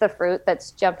 it's the fruit that's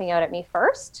jumping out at me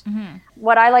first. Mm-hmm.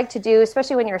 What I like to do,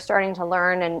 especially when you're starting to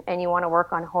learn and you want to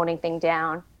work on honing things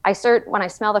down, when I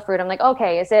smell the fruit, I'm like,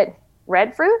 okay, is it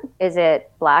red fruit? Is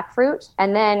it black fruit?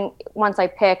 And then once I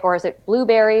pick, or is it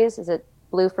blueberries? Is it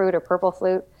blue fruit or purple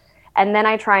fruit? And then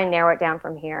I try and narrow it down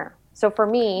from here. So for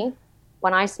me,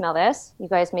 when I smell this, you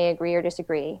guys may agree or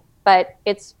disagree, but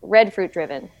it's red fruit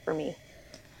driven for me.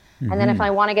 Mm-hmm. And then if I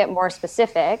want to get more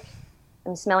specific,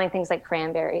 I'm smelling things like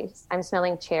cranberries. I'm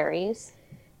smelling cherries,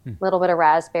 a little bit of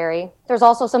raspberry. There's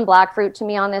also some black fruit to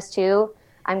me on this too.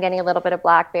 I'm getting a little bit of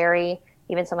blackberry,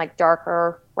 even some like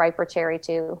darker, riper cherry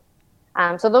too.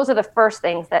 So those are the first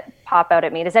things that pop out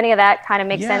at me. Does any of that kind of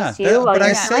make sense to you? But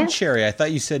I said cherry. I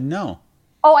thought you said no.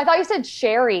 Oh, I thought you said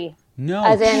sherry. No,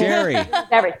 as in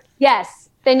cherry. Yes.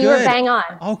 Then you were bang on.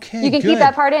 Okay, you can keep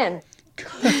that part in.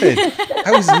 Good.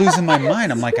 I was losing my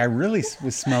mind. I'm like, I really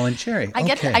was smelling cherry. I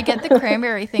get the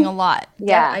cranberry thing a lot.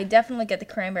 Yeah. I definitely get the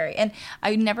cranberry. And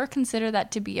I never consider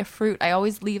that to be a fruit. I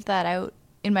always leave that out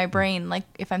in my brain, like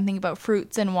if I'm thinking about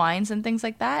fruits and wines and things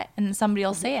like that, and somebody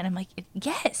will say it, and I'm like,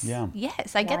 yes,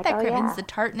 I get that cranberry. It's the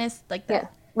tartness, like that. Yeah.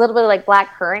 A little bit of like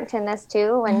black currant in this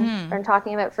too when I'm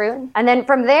talking about fruit. And then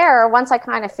from there, once I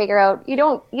kind of figure out, you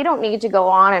don't need to go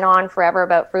on and on forever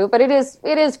about fruit, but it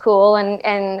is cool.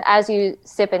 And as you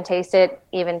sip and taste it,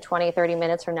 even 20, 30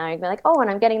 minutes from now, you'd be like, oh, and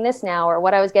I'm getting this now, or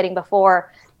what I was getting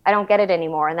before, I don't get it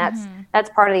anymore. And that's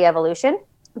part of the evolution.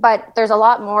 But there's a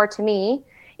lot more to me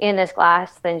in this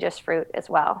glass than just fruit as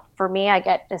well. For me, I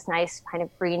get this nice kind of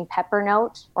green pepper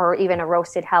note, or even a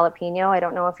roasted jalapeno. I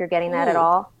don't know if you're getting that at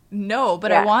all. No,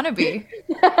 but I want to be.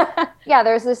 Yeah,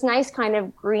 there's this nice kind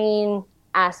of green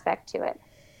aspect to it.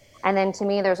 And then to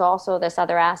me, there's also this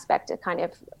other aspect, a kind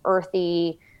of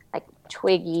earthy, like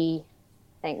twiggy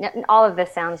thing. All of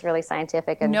this sounds really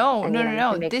scientific. No.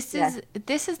 This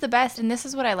is the best, and this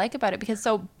is what I like about it, because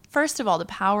first of all, the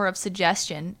power of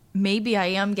suggestion. Maybe I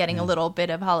am getting a little bit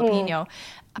of jalapeno,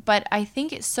 but I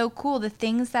think it's so cool. The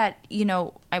things that,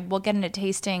 I will get into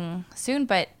tasting soon,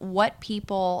 but what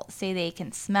people say they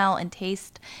can smell and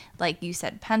taste, like you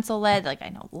said, pencil lead, like I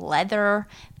know leather,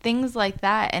 things like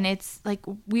that. And it's like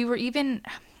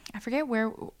I forget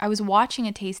where I was watching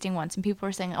a tasting once, and people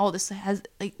were saying, oh, this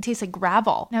tastes like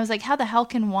gravel. And I was like, how the hell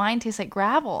can wine taste like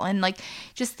gravel? And like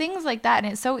just things like that.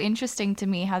 And it's so interesting to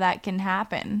me how that can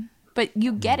happen. But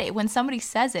you get it when somebody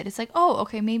says it. It's like, oh,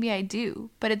 okay, maybe I do.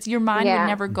 But it's your mind would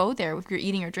never go there if you're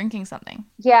eating or drinking something.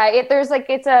 Yeah,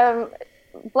 it's a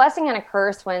blessing and a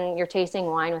curse when you're tasting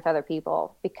wine with other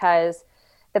people, because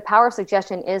the power of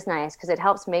suggestion is nice because it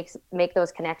helps make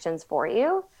those connections for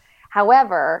you.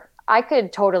 However, I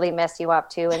could totally mess you up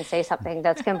too and say something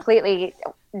that's completely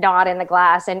not in the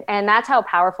glass, and that's how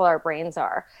powerful our brains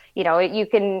are. You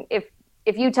can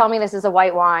if you tell me this is a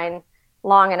white wine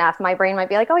long enough, my brain might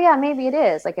be like, oh yeah, maybe it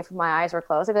is. Like if my eyes were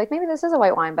closed, I'd be like, maybe this is a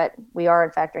white wine, but we are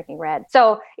in fact drinking red.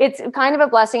 So it's kind of a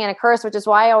blessing and a curse, which is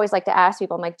why I always like to ask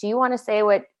people, I'm like, do you want to say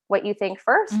what you think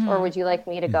first, or would you like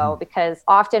me to go? Because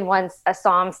often once a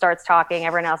somm starts talking,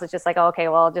 everyone else is just like, oh, okay,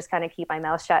 well, I'll just kind of keep my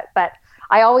mouth shut. But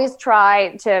I always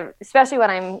try to, especially when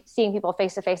I'm seeing people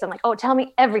face to face, I'm like, oh, tell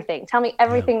me everything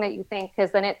that you think,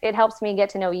 because then it helps me get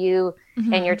to know you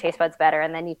and your taste buds better,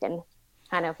 and then you can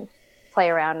kind of play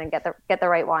around and get the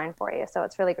right wine for you. So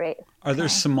it's really great. Are there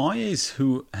sommeliers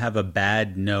who have a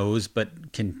bad nose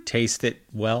but can taste it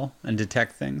well and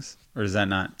detect things, or is that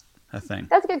not a thing?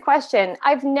 That's a good question.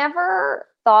 I've never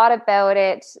thought about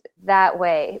it that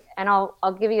way, and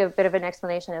I'll give you a bit of an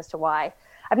explanation as to why.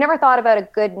 I've never thought about a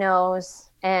good nose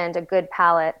and a good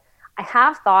palate. I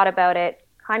have thought about it,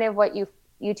 kind of what you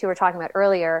two were talking about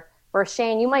earlier, where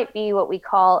Shane, you might be what we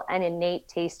call an innate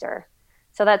taster.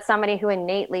 So that's somebody who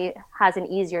innately has an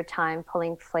easier time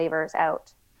pulling flavors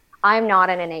out. I'm not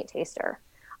an innate taster.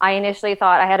 I initially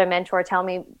thought, I had a mentor tell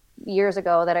me years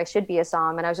ago that I should be a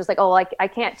somm, and I was just like, oh, I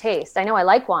can't taste. I know I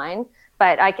like wine,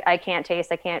 but I can't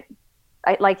taste.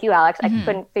 Like you, Alex, I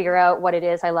couldn't figure out what it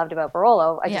is I loved about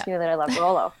Barolo. I just knew that I loved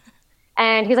Barolo.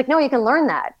 And he's like, no, you can learn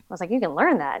that. I was like, you can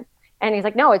learn that? And he's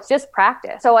like, no, it's just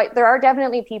practice. So there are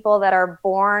definitely people that are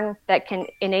born that can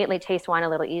innately taste wine a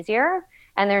little easier.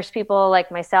 And there's people like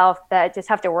myself that just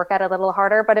have to work at it a little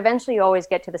harder, but eventually you always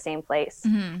get to the same place.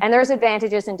 And there's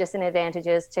advantages and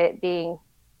disadvantages to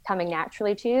coming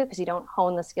naturally to you, because you don't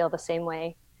hone the skill the same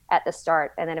way at the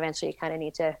start. And then eventually you kind of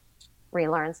need to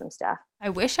relearn some stuff. I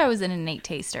wish I was an innate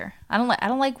taster. I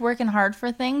don't like working hard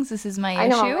for things. This is my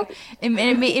issue.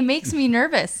 It makes me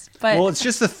nervous. But well, it's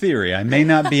just a theory. I may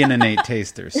not be an innate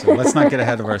taster, so let's not get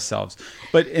ahead of ourselves.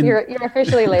 But you're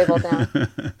officially labeled now.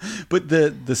 But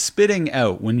the spitting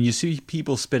out, when you see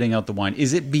people spitting out the wine,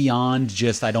 is it beyond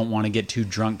just I don't want to get too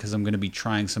drunk because I'm going to be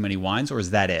trying so many wines, or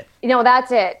is that it?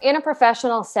 That's it. In a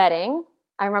professional setting,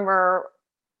 I remember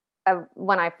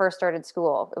when I first started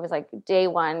school, it was like day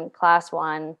one, class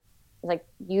one. It's like,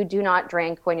 you do not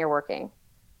drink when you're working.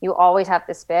 You always have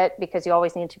to spit because you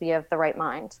always need to be of the right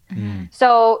mind.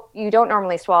 So you don't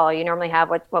normally swallow. You normally have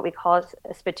what we call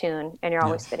a spittoon, and you're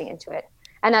always spitting into it.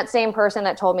 And that same person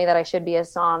that told me that I should be a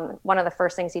somm, one of the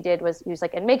first things he did was he was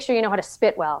like, and make sure you know how to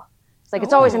spit well. It's like,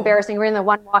 it's always embarrassing. We're in the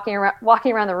one walking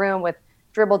around the room with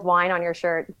dribbled wine on your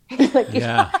shirt. He's like, you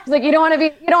don't want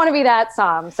to be that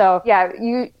somm. So yeah,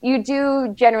 you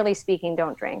do, generally speaking,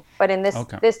 don't drink. But in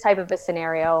this type of a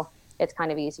scenario, it's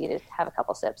kind of easy to have a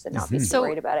couple sips and not be too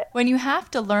worried about it. When you have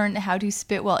to learn how to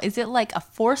spit well, is it like a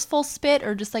forceful spit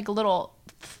or just like a little,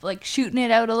 like shooting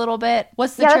it out a little bit?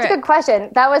 What's the trick? That's a good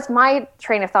question. That was my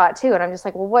train of thought too. And I'm just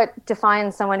like, well, what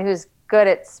defines someone who's good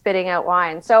at spitting out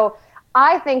wine? So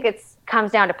I think it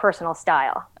comes down to personal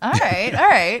style. All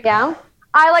right. Yeah.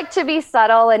 I like to be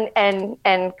subtle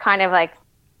and kind of like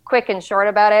quick and short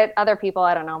about it. Other people,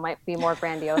 I don't know, might be more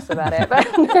grandiose about it.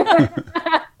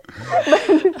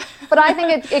 But I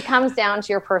think it comes down to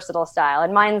your personal style,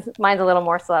 and mine's a little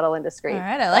more subtle and discreet. All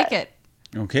right, I like it.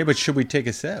 Okay, but should we take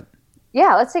a sip?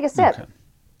 Yeah, let's take a sip.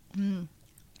 Okay.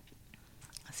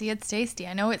 See, it's tasty.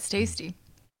 I know it's tasty.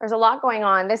 There's a lot going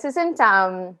on. This isn't.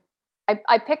 I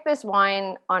picked this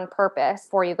wine on purpose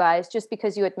for you guys, just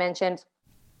because you had mentioned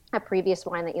a previous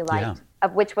wine that you liked,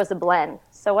 of which was a blend.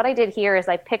 So what I did here is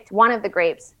I picked one of the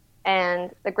grapes,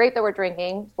 and the grape that we're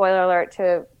drinking, spoiler alert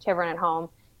to everyone at home,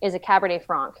 is a Cabernet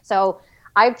Franc. So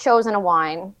I've chosen a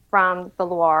wine from the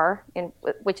Loire,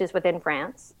 which is within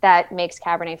France, that makes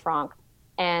Cabernet Franc,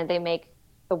 and they make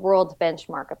the world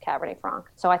benchmark of Cabernet Franc.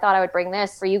 So I thought I would bring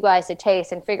this for you guys to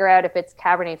taste and figure out if it's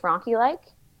Cabernet Franc you like,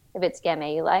 if it's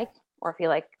Gamay you like, or if you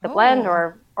like the blend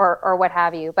or what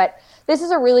have you. But this is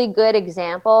a really good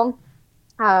example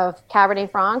of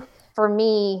Cabernet Franc. For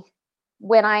me,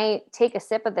 when I take a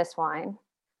sip of this wine,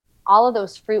 all of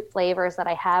those fruit flavors that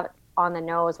I have on the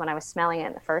nose when I was smelling it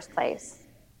in the first place,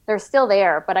 they're still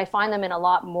there, but I find them in a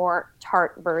lot more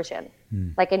tart version.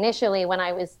 Like initially when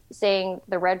I was saying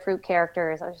the red fruit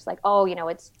characters, I was just like, oh,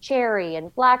 it's cherry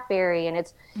and blackberry and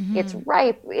it's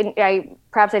ripe.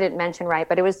 Perhaps I didn't mention ripe,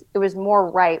 but it was more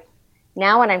ripe.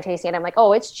 Now when I'm tasting it, I'm like,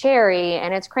 oh, it's cherry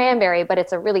and it's cranberry, but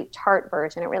it's a really tart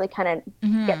version. It really kind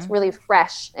of gets really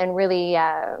fresh and really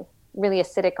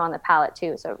acidic on the palate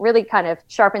too. So it really kind of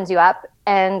sharpens you up.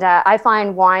 And I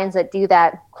find wines that do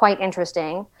that quite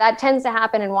interesting. That tends to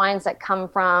happen in wines that come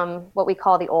from what we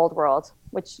call the old world,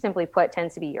 which simply put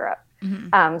tends to be Europe.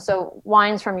 So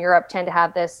wines from Europe tend to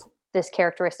have this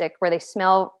characteristic where they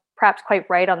smell perhaps quite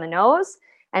right on the nose.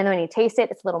 And then when you taste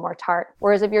it, it's a little more tart.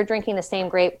 Whereas if you're drinking the same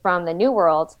grape from the New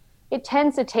World, it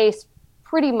tends to taste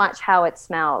pretty much how it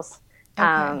smells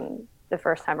the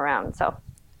first time around. So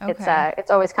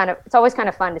it's always kind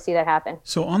of fun to see that happen.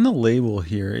 So on the label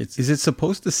here, is it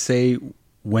supposed to say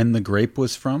when the grape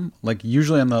was from? Like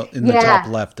usually in the top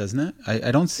left, doesn't it?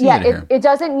 I don't see it here. It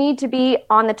doesn't need to be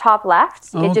on the top left.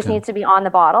 It just needs to be on the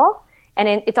bottle. And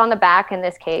it's on the back in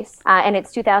this case, and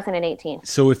it's 2018.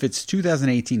 So if it's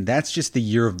 2018, that's just the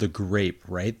year of the grape,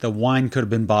 right? The wine could have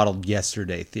been bottled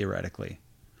yesterday, theoretically.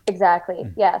 Exactly.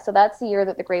 Yeah. So that's the year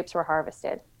that the grapes were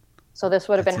harvested. So this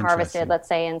would have been harvested, let's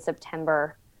say, in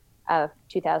September of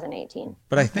 2018.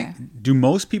 But I think, do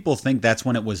most people think that's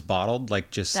when it was bottled? Like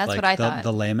just that's like what I thought.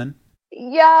 The layman?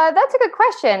 Yeah, that's a good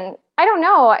question. I don't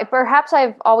know. Perhaps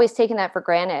I've always taken that for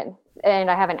granted. and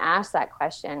I haven't asked that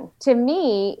question. To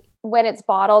me, when it's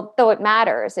bottled, though it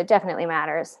matters, it definitely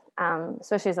matters,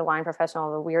 especially as a wine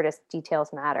professional, the weirdest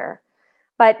details matter.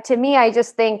 But to me, I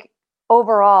just think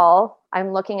overall,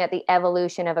 I'm looking at the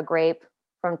evolution of a grape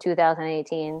from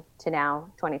 2018 to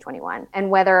now 2021, and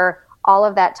whether all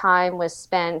of that time was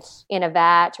spent in a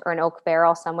vat or an oak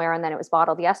barrel somewhere and then it was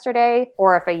bottled yesterday,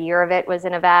 or if a year of it was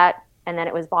in a vat and then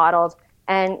it was bottled.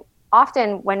 And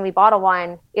often when we bottle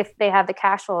wine, if they have the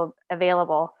cash flow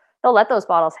available, they'll let those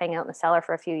bottles hang out in the cellar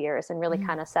for a few years and really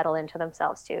kind of settle into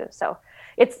themselves too. So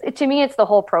to me, it's the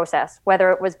whole process,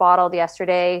 whether it was bottled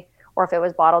yesterday or if it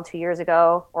was bottled 2 years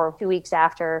ago or 2 weeks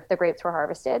after the grapes were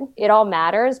harvested. It all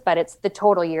matters, but it's the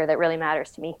total year that really matters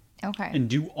to me. Okay. And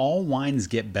do all wines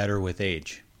get better with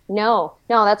age? No,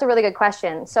 that's a really good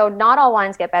question. So not all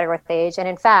wines get better with age. And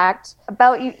in fact,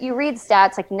 you read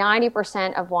stats like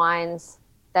 90% of wines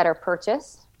that are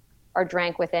purchased are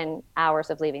drank within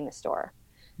hours of leaving the store.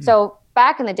 So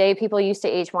back in the day, people used to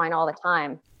age wine all the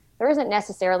time. There isn't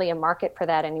necessarily a market for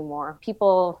that anymore.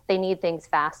 People, they need things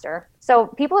faster. So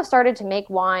people have started to make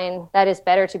wine that is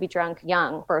better to be drunk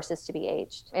young versus to be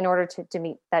aged in order to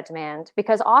meet that demand.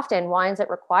 Because often wines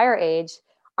that require age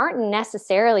aren't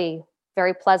necessarily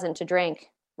very pleasant to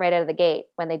drink right out of the gate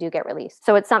when they do get released.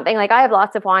 So it's something like I have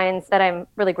lots of wines that I'm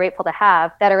really grateful to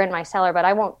have that are in my cellar, but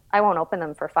I won't open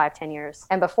them for 5-10 years.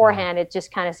 And beforehand, it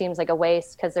just kind of seems like a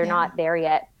waste because they're not there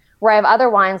yet. Where I have other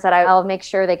wines that I'll make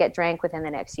sure they get drank within the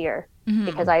next year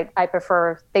because I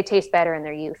prefer, they taste better in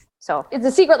their youth. So it's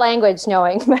a secret language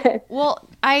knowing. Well,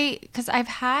 because I've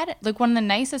had, like, one of the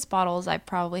nicest bottles I've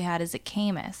probably had is a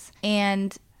Caymus.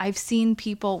 And I've seen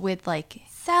people with like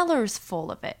cellars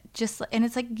full of it. And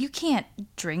it's like, you can't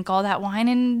drink all that wine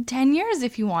in 10 years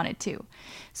if you wanted to.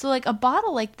 So like a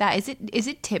bottle like that, is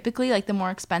it typically like the more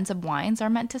expensive wines are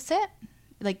meant to sit?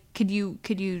 Like, could you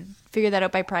figure that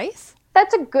out by price?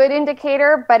 That's a good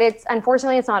indicator, but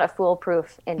unfortunately it's not a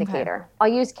foolproof indicator. Okay. I'll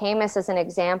use Caymus as an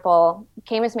example.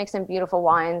 Caymus makes some beautiful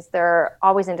wines. They're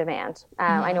always in demand.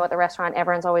 I know at the restaurant,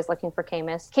 everyone's always looking for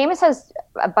Caymus. Caymus has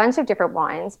a bunch of different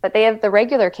wines, but they have the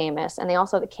regular Caymus and they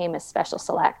also have the Caymus Special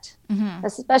Select. The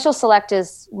Special Select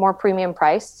is more premium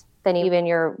priced than even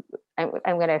your, I'm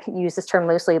going to use this term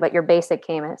loosely, but your basic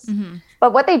Caymus.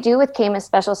 But what they do with Caymus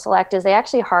Special Select is they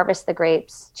actually harvest the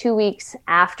grapes 2 weeks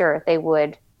after they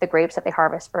would the grapes that they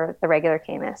harvest for the regular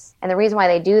Caymus. And the reason why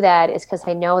they do that is because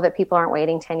they know that people aren't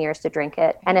waiting 10 years to drink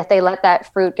it. And if they let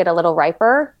that fruit get a little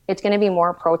riper, it's going to be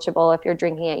more approachable if you're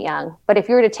drinking it young. But if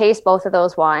you were to taste both of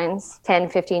those wines 10,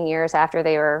 15 years after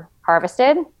they were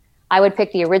harvested, I would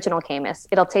pick the original Caymus.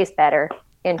 It'll taste better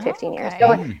in 15 years.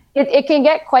 So it can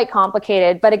get quite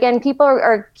complicated. But again,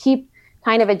 people keep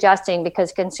kind of adjusting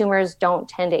because consumers don't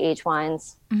tend to age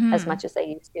wines as much as they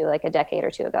used to like a decade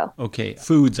or two ago. Okay,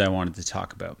 foods I wanted to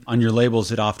talk about. On your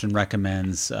labels, it often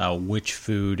recommends which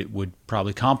food would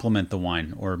probably complement the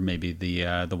wine, or maybe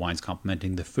the wine's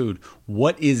complementing the food.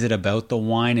 What is it about the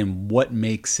wine and what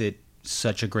makes it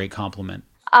such a great complement?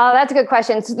 That's a good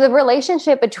question. So the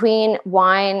relationship between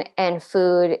wine and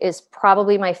food is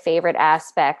probably my favorite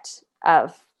aspect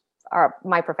of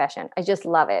my profession. I just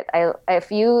love it. If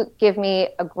you give me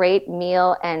a great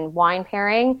meal and wine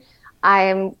pairing,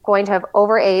 I'm going to have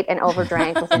overate and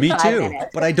overdrank within 5 minutes. Me too,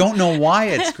 but I don't know why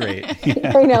it's great.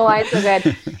 I know why it's so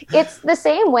good. It's the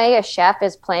same way a chef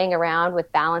is playing around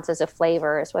with balances of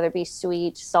flavors, whether it be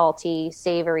sweet, salty,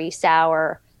 savory,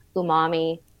 sour,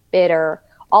 umami, bitter.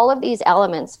 All of these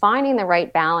elements, finding the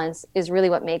right balance is really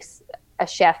what makes a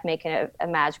chef make a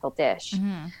magical dish.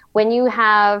 When you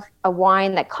have a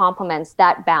wine that complements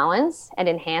that balance and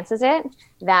enhances it,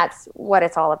 that's what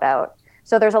it's all about.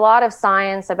 So there's a lot of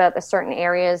science about the certain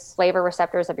areas, flavor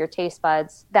receptors of your taste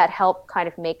buds that help kind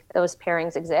of make those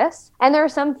pairings exist. And there are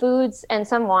some foods and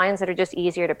some wines that are just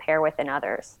easier to pair with than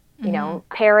others. You know,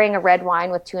 pairing a red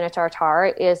wine with tuna tartare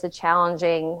is a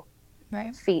challenging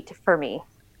feat for me.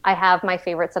 I have my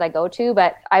favorites that I go to,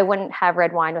 but I wouldn't have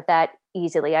red wine with that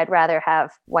easily. I'd rather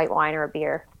have white wine or a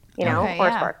beer,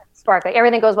 or sparkling.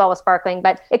 Everything goes well with sparkling,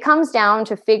 but it comes down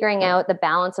to figuring out the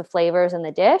balance of flavors in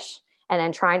the dish and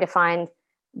then trying to find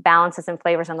balances and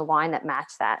flavors in the wine that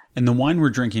match that. And the wine we're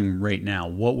drinking right now,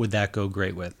 what would that go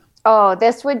great with? Oh,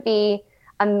 this would be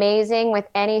amazing with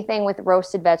anything with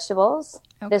roasted vegetables.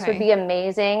 This would be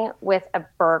amazing with a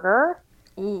burger.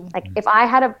 Like if I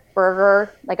had a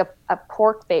burger, like a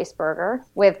pork-based burger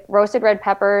with roasted red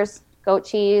peppers, goat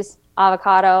cheese,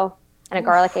 avocado, and a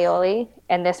garlic aioli,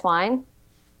 and this wine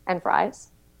and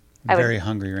fries. I'm very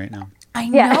hungry right now. I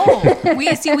know.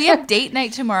 We have date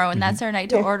night tomorrow, and that's our night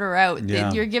to order out.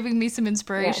 You're giving me some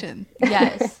inspiration.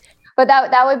 Yes. But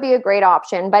that would be a great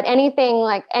option. But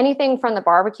anything from the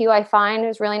barbecue, I find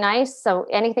is really nice. So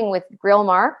anything with grill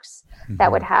marks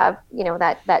that would have,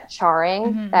 that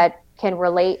charring that can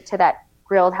relate to that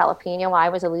grilled jalapeno I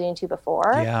was alluding to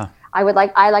before. Yeah. I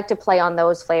like to play on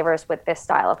those flavors with this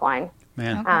style of wine.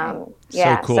 Man.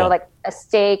 So cool. So like a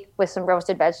steak with some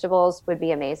roasted vegetables would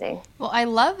be amazing. Well, I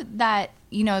love that,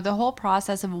 the whole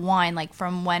process of wine, like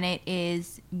from when it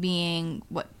is being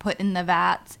put in the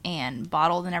vats and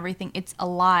bottled and everything, it's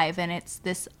alive and it's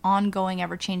this ongoing,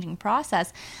 ever-changing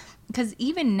process. Because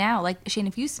even now, like Shane,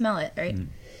 if you smell it, right?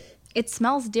 It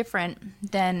smells different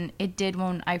than it did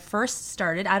when I first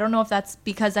started. I don't know if that's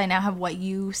because I now have what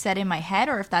you said in my head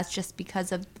or if that's just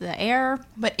because of the air,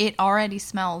 but it already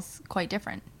smells quite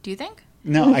different. Do you think?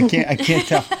 No, I can't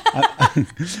tell.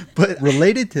 But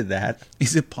related to that,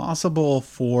 is it possible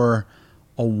for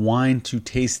a wine to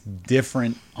taste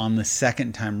different on the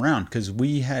second time round? Because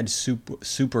we had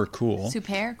Super Cool.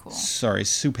 Sorry,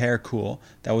 Super Cool.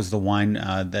 That was the wine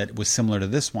that was similar to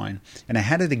this wine. And I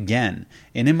had it again.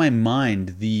 And in my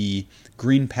mind, the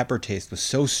green pepper taste was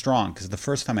so strong because the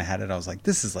first time I had it, I was like,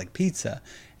 this is like pizza.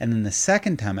 And then the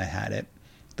second time I had it,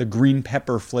 the green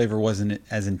pepper flavor wasn't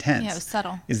as intense. Yeah, it was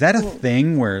subtle. Is that a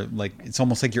thing where like it's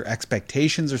almost like your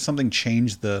expectations or something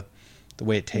change the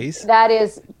way it tastes? That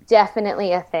is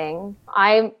definitely a thing.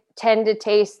 I tend to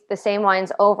taste the same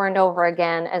wines over and over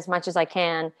again as much as I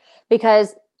can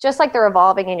because just like they're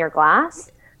evolving in your glass,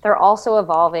 they're also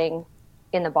evolving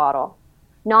in the bottle.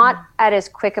 Not at as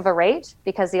quick of a rate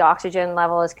because the oxygen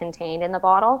level is contained in the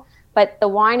bottle, but the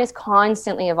wine is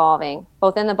constantly evolving,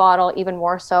 both in the bottle, even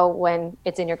more so when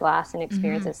it's in your glass and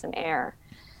experiences some air.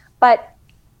 But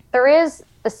there is,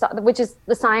 which is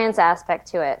the science aspect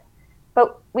to it.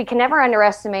 But we can never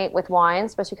underestimate with wine,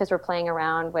 especially because we're playing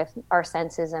around with our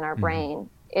senses and our brain,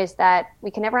 is that we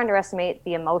can never underestimate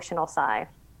the emotional side.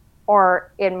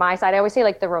 Or in my side, I always say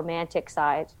like the romantic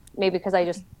side. Maybe because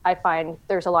I find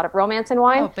there's a lot of romance in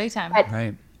wine. Oh, big time. But,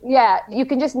 right. Yeah, you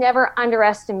can just never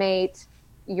underestimate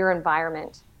your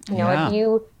environment.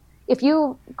 If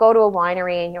you go to a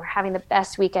winery and you're having the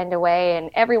best weekend away and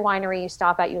every winery you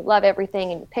stop at, you love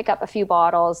everything and you pick up a few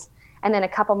bottles. And then a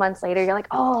couple months later, you're like,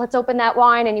 oh, let's open that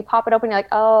wine. And you pop it open, you're like,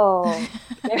 oh.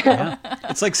 Yeah.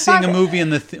 It's like seeing a movie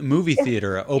in the movie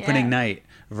theater, opening night,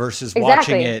 versus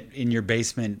watching it in your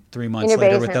basement 3 months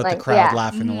later without the crowd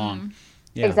laughing along.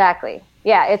 Yeah. Exactly.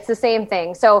 Yeah, it's the same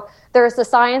thing. So there's the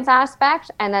science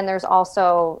aspect, and then there's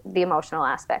also the emotional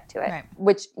aspect to it,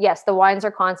 which, yes, the wines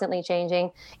are constantly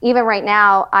changing. Even right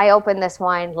now, I opened this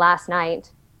wine last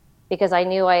night because I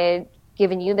knew I had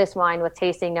given you this wine with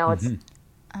tasting notes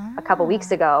a couple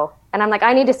weeks ago. And I'm like,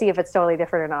 I need to see if it's totally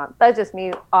different or not. That's just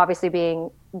me, obviously being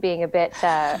a bit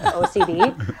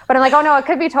OCD. But I'm like, oh no, it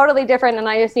could be totally different, and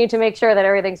I just need to make sure that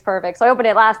everything's perfect. So I opened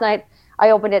it last night. I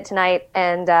opened it tonight,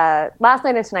 and last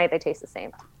night and tonight they taste the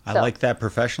same. I like that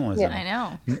professionalism. Yeah. I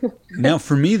know. Now,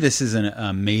 for me, this is an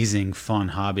amazing, fun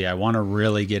hobby. I want to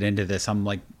really get into this.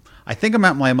 I think I'm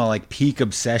at my peak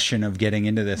obsession of getting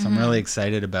into this. I'm really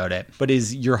excited about it. But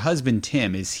is your husband,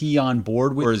 Tim, is he on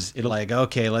board with, or is it like,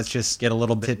 okay, let's just get a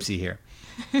little bit tipsy here?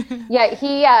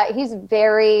 Yeah, he's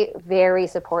very, very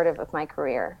supportive of my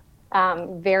career.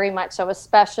 Very much so,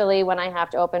 especially when I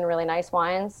have to open really nice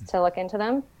wines to look into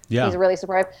them. Yeah. He's really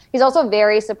supportive. He's also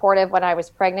very supportive when I was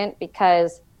pregnant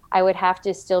because I would have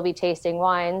to still be tasting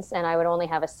wines and I would only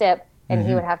have a sip and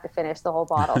he would have to finish the whole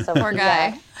bottle. So poor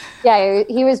guy. Yeah,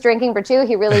 he was drinking for two.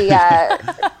 He really,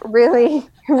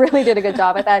 really did a good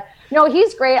job at that. No,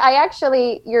 he's great.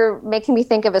 You're making me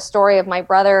think of a story of my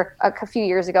brother a few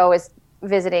years ago was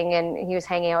visiting and he was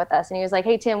hanging out with us and he was like,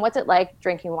 hey, Tim, what's it like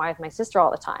drinking wine with my sister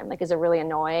all the time? Like, is it really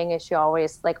annoying? Is she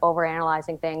always like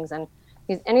overanalyzing things? And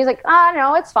he's like,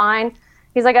 no, it's fine.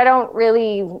 He's like, I don't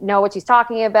really know what she's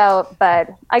talking about, but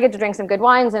I get to drink some good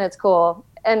wines and it's cool.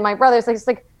 And my brother's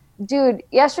like, dude,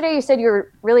 yesterday you said you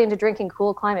were really into drinking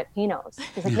cool climate Pinots.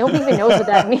 He's like, nobody even knows what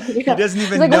that means. He doesn't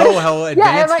even know how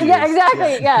advanced he is. Yeah,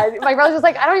 exactly. Yeah. My brother's just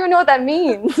like, I don't even know what that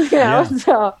means.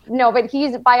 So no, but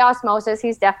he's by osmosis,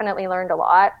 he's definitely learned a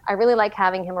lot. I really like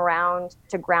having him around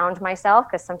to ground myself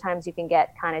because sometimes you can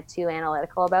get kind of too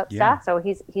analytical about stuff. So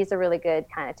he's a really good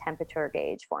kind of temperature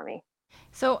gauge for me.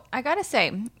 So I gotta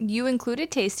say, you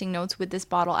included tasting notes with this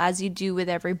bottle as you do with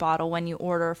every bottle when you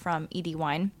order from ED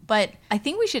Wine. But I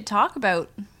think we should talk about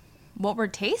what we're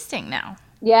tasting now.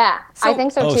 Yeah, I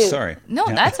think so too. Oh, sorry. No,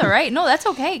 that's all right. No, that's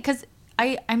okay because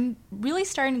I'm really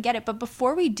starting to get it. But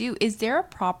before we do, is there a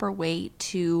proper way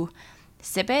to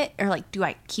sip it? Or like, do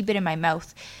I keep it in my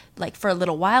mouth like for a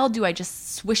little while? Do I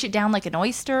just swish it down like an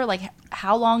oyster? Like,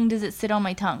 how long does it sit on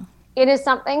my tongue? It is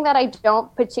something that I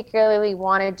don't particularly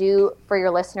want to do for your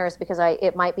listeners because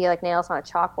it might be like nails on a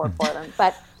chalkboard for them.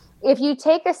 But if you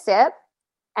take a sip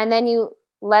and then you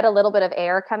let a little bit of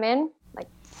air come in, like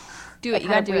do it. You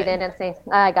gotta breathe in and say,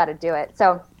 I got to do it.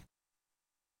 So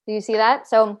do you see that?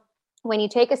 So when you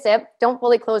take a sip, don't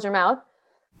fully close your mouth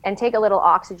and take a little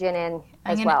oxygen in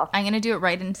well. I'm going to do it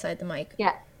right inside the mic.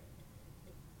 Yeah.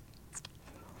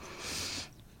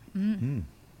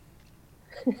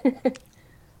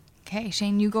 Okay,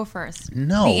 Shane, you go first.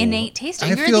 No. The innate taster.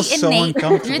 You're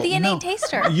uncomfortable. You're the innate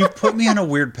taster. You've put me on a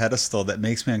weird pedestal that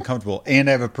makes me uncomfortable. And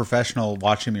I have a professional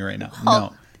watching me right now.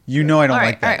 No. You know I don't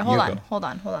like that. All right, hold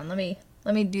on. Let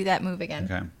me do that move again.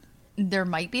 Okay. There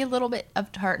might be a little bit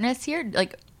of tartness here.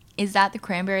 Like, is that the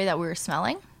cranberry that we were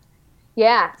smelling?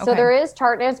 Yeah, so there is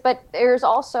tartness, but there's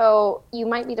also, you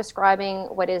might be describing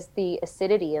what is the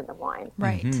acidity in the wine.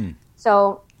 Right. Mm-hmm.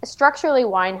 So structurally,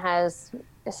 wine has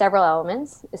several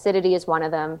elements. Acidity is one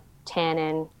of them,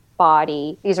 tannin,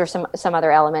 body. These are some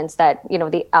other elements that,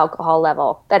 the alcohol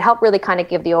level that help really kind of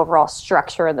give the overall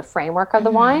structure and the framework of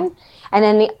the wine. And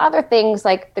then the other things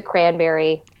like the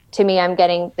cranberry, to me, I'm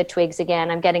getting the twigs again.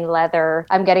 I'm getting leather.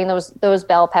 I'm getting those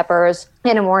bell peppers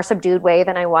in a more subdued way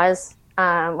than I was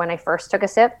when I first took a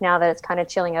sip. Now that it's kind of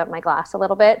chilling out my glass a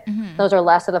little bit, those are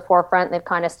less of the forefront. They've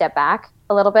kind of stepped back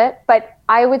a little bit. But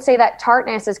I would say that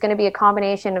tartness is going to be a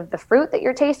combination of the fruit that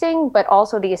you're tasting, but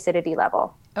also the acidity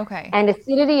level. Okay. And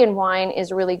acidity in wine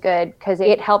is really good because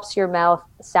it helps your mouth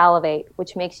salivate,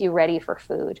 which makes you ready for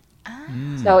food.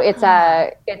 So it's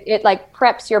it like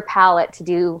preps your palate to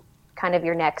do kind of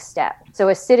your next step. So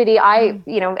acidity,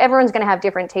 everyone's going to have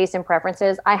different tastes and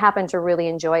preferences. I happen to really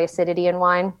enjoy acidity in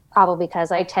wine, probably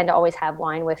because I tend to always have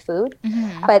wine with food.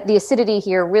 But the acidity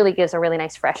here really gives a really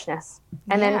nice freshness.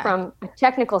 And then from a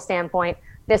technical standpoint,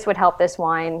 this would help this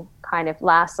wine kind of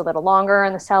last a little longer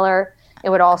in the cellar.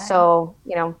 It would also,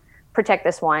 protect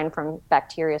this wine from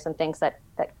bacteria and things that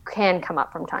can come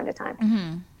up from time to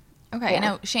time. Okay.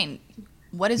 Now, Shane,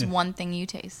 what is one thing you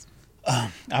taste?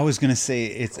 I was going to say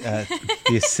it's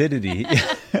the acidity.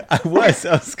 I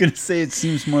was going to say it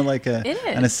seems more like an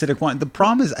acidic wine. The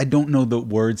problem is I don't know the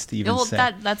words to even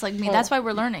say. That's like me. That's why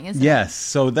we're learning, isn't it? Yes.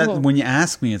 So that when you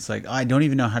ask me, it's like I don't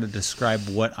even know how to describe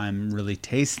what I'm really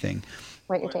tasting.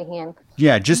 What you're taking in.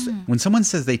 Yeah, just when someone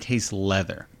says they taste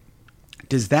leather,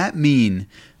 does that mean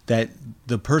that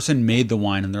the person made the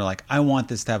wine and they're like, I want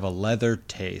this to have a leather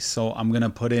taste, so I'm going to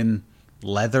put in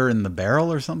leather in the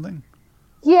barrel or something?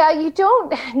 Yeah, you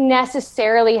don't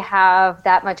necessarily have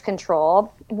that much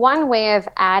control. One way of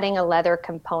adding a leather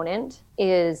component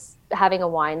is having a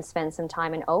wine spend some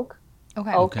time in oak.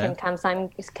 Okay. Oak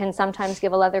can sometimes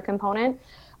give a leather component.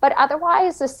 But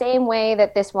otherwise, the same way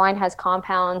that this wine has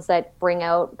compounds that bring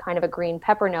out kind of a green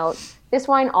pepper note, this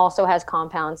wine also has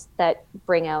compounds that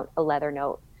bring out a leather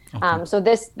note. Okay. So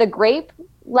the grape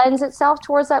lends itself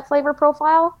towards that flavor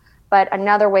profile, but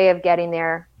another way of getting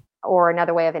there or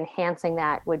another way of enhancing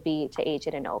that would be to age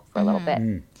it in oak for a little bit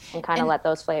and kind of let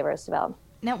those flavors develop.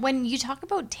 Now, when you talk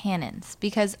about tannins,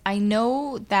 because I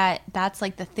know that that's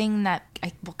like the thing that,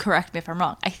 well, correct me if I'm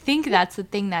wrong, I think that's the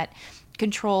thing that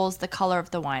controls the color of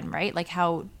the wine, right? Like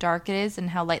how dark it is and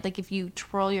how light. Like if you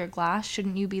twirl your glass,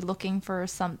 shouldn't you be looking for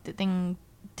something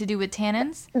to do with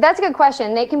tannins? That's a good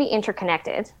question. They can be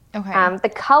interconnected. Okay. The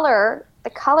color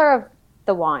of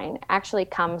the wine actually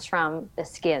comes from the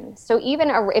skin. So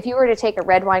even if you were to take a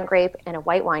red wine grape and a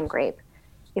white wine grape,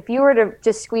 if you were to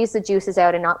just squeeze the juices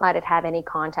out and not let it have any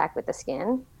contact with the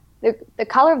skin, the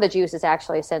color of the juice is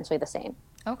actually essentially the same.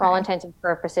 Okay. For all intents and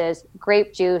purposes,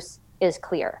 grape juice is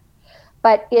clear.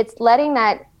 But it's letting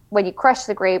that, when you crush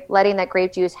the grape, letting that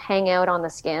grape juice hang out on the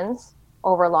skins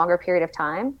over a longer period of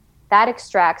time, that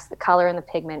extracts the color and the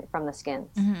pigment from the skins.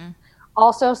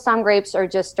 Also, some grapes are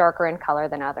just darker in color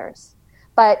than others.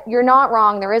 But you're not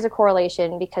wrong. There is a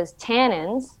correlation because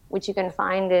tannins, which you can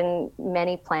find in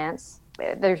many plants,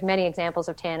 there's many examples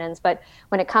of tannins, but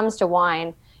when it comes to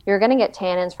wine, you're going to get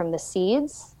tannins from the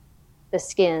seeds, the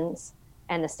skins,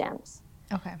 and the stems.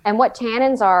 Okay. And what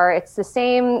tannins are, it's the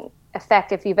same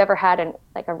effect if you've ever had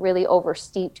a really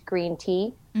over-steeped green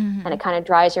tea and it kind of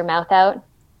dries your mouth out,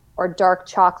 or dark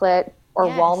chocolate or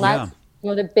walnuts,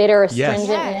 the bitter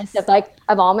astringentness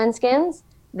of almond skins.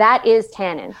 That is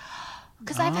tannin.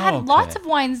 Because I've had lots of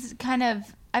wines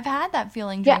I've had that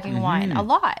feeling drinking wine a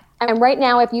lot. And right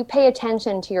now, if you pay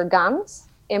attention to your gums,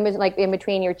 in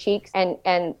between your cheeks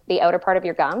and the outer part of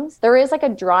your gums, there is like a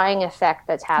drying effect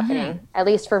that's happening, at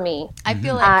least for me. I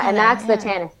feel like and that's the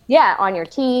tannin. Yeah, on your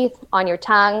teeth, on your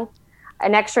tongue.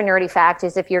 An extra nerdy fact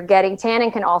is if you're getting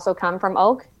tannin can also come from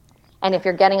oak. And if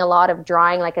you're getting a lot of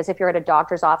drying, like as if you're at a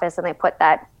doctor's office and they put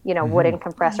that, wooden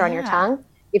compressor on your tongue,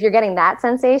 if you're getting that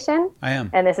sensation,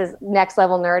 and this is next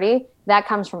level nerdy, that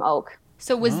comes from oak.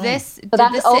 So was this, so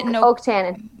that's this oak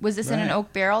tannin. Was this in an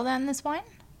oak barrel then, this wine?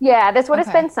 Yeah, this would have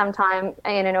spent some time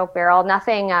in an oak barrel.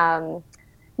 Nothing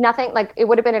like it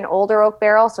would have been an older oak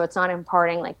barrel, so it's not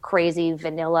imparting like crazy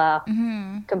vanilla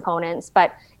components,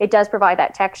 but it does provide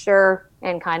that texture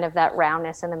and kind of that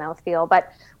roundness in the mouthfeel.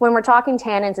 But when we're talking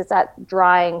tannins, it's that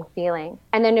drying feeling.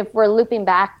 And then if we're looping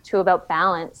back to about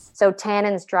balance, so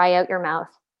tannins dry out your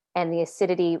mouth and the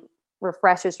acidity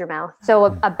refreshes your mouth. So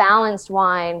a balanced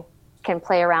wine can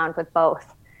play around with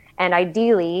both. And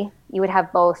ideally, you would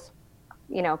have both,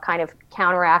 kind of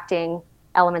counteracting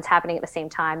elements happening at the same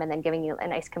time and then giving you a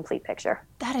nice complete picture.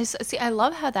 That is, see, I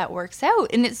love how that works out.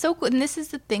 And it's so cool. And this is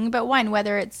the thing about wine,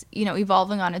 whether it's,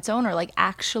 evolving on its own or like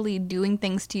actually doing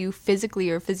things to you physically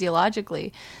or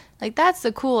physiologically. Like that's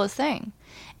the coolest thing.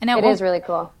 And now, it is really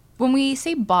cool. When we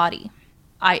say body,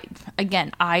 I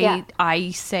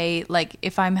say, like,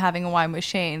 if I'm having a wine with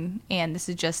Shane and this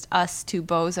is just us two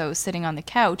bozos sitting on the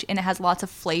couch and it has lots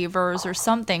of flavors or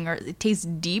something, or it tastes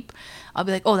deep, I'll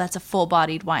be like, oh, that's a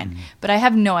full-bodied wine. But I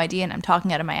have no idea and I'm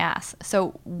talking out of my ass.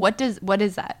 So what is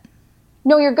that?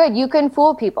 No, you're good. You can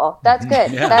fool people. That's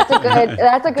good. Yeah. That's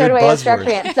a good way of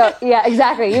structuring it. So yeah,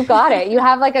 exactly. You've got it. You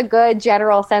have like a good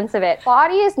general sense of it.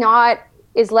 Body is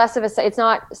less of it's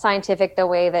not scientific the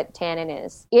way that tannin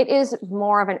is. It is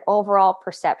more of an overall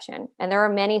perception. And there are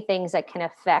many things that can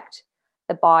affect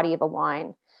the body of a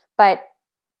wine. But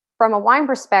from a wine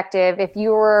perspective, if you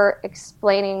were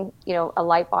explaining, a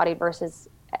light-bodied versus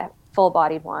a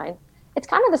full-bodied wine, it's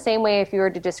kind of the same way if you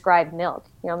were to describe milk.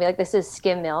 Be like, this is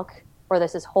skim milk or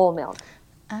this is whole milk.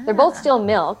 They're both still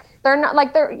milk. They're not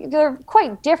like they're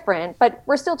quite different, but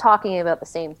we're still talking about the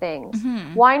same things.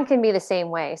 Wine can be the same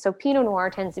way. So Pinot Noir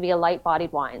tends to be a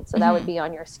light-bodied wine. So that would be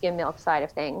on your skim milk side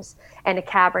of things. And a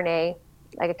Cabernet,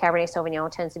 like a Cabernet Sauvignon,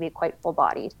 tends to be quite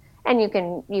full-bodied. And you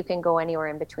can go anywhere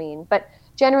in between. But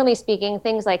generally speaking,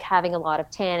 things like having a lot of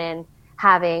tannin,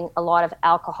 having a lot of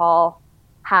alcohol,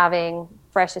 having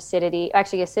fresh acidity.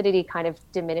 Actually, acidity kind of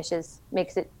diminishes,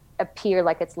 makes it appear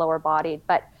like it's lower-bodied.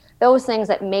 But those things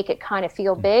that make it kind of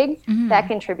feel big, that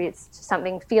contributes to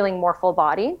something feeling more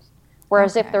full-bodied.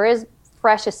 Whereas if there is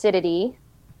fresh acidity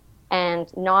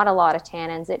and not a lot of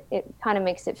tannins, it kind of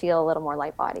makes it feel a little more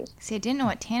light-bodied. See, I didn't know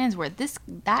what tannins were.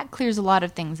 That clears a lot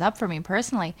of things up for me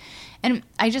personally. And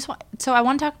I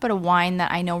want to talk about a wine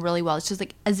that I know really well. It's just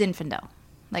like a Zinfandel,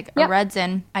 like a red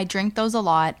Zin. I drink those a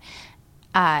lot.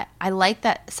 I like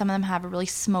that some of them have a really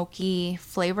smoky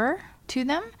flavor to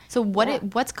them. So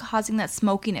what's causing that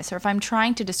smokiness? Or if I'm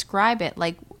trying to describe it,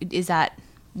 like,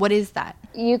 what is that?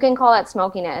 You can call that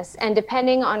smokiness. And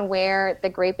depending on where the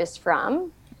grape is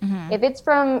from, if it's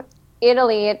from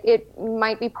Italy, it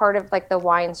might be part of like the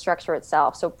wine structure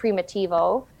itself. So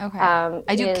Primitivo. Okay.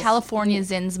 I do California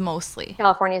Zins mostly.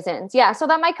 California Zins. Yeah. So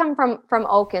that might come from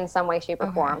oak in some way, shape,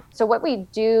 or form. So what we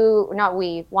do,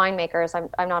 winemakers,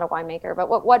 I'm not a winemaker, but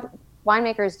what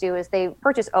winemakers do is they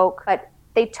purchase oak, but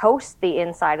they toast the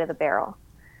inside of the barrel.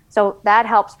 So that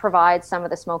helps provide some of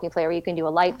the smoky flavor. You can do a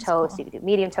light toast, you can do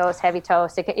medium toast, heavy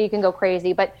toast. You can go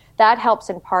crazy, but that helps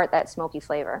impart that smoky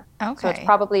flavor. Okay. So it's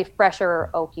probably fresher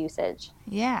oak usage.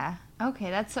 Yeah.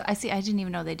 Okay. I see. I didn't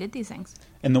even know they did these things.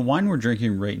 And the wine we're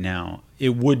drinking right now,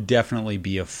 it would definitely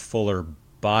be a fuller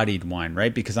bodied wine,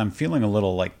 right? Because I'm feeling a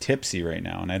little like tipsy right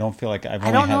now, and I don't feel like I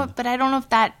don't know if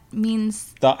that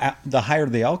means the higher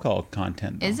the alcohol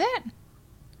content. Though. Is it?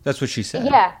 That's what she said.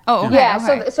 Yeah. Oh, okay. Yeah.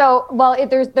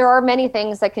 Okay. There are many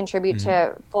things that contribute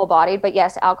to full bodied, but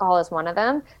yes, alcohol is one of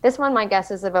them. This one, my guess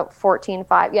is about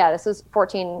 14.5. Yeah, this is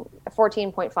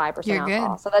 14.5%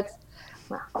 alcohol. Good. So that's,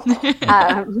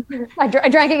 I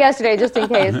drank it yesterday just in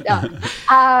case.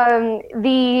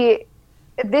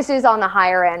 This is on the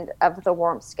higher end of the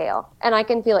warmth scale, and I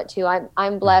can feel it too.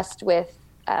 I'm blessed with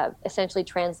essentially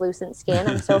translucent skin.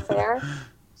 I'm so fair.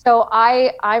 So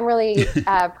I'm really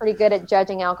pretty good at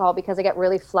judging alcohol because I get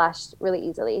really flushed really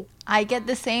easily. I get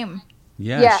the same.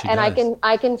 Yeah, and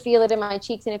I can feel it in my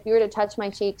cheeks. And if you were to touch my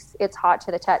cheeks, it's hot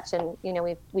to the touch. And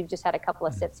we've just had a couple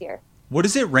of sips here. What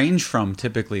does it range from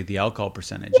typically, the alcohol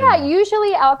percentage? Yeah,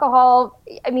 usually alcohol.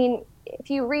 I mean,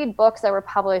 if you read books that were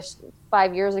published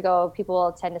 5 years ago, people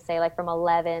will tend to say like from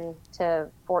 11 to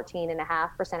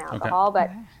 14.5% alcohol. Okay. But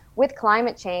with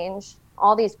climate change,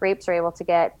 all these grapes are able to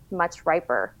get much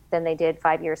riper than they did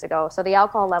 5 years ago. So the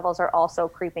alcohol levels are also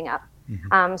creeping up.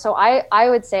 So I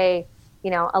would say,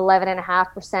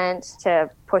 11.5% to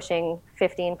pushing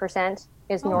 15%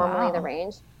 is normally the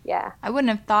range. Yeah. I wouldn't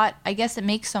have thought, I guess it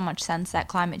makes so much sense that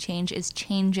climate change is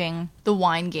changing the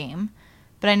wine game,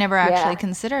 but I never actually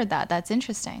considered that. That's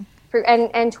interesting.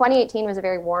 And 2018 was a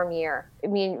very warm year. I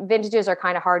mean, vintages are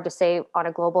kind of hard to say on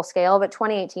a global scale, but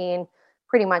 2018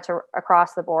 pretty much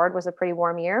across the board was a pretty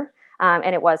warm year.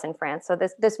 And it was in France. So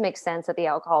this makes sense that the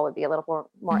alcohol would be a little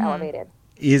more elevated.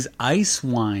 Is ice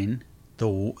wine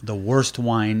the worst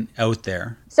wine out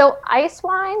there? So ice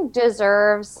wine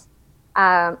deserves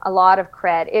a lot of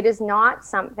cred. It is not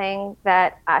something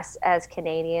that us as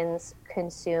Canadians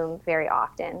consume very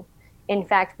often. In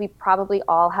fact, we probably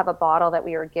all have a bottle that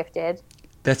we were gifted.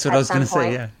 That's what I was going to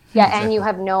say, yeah. Yeah, exactly. And you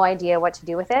have no idea what to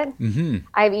do with it. Mm-hmm.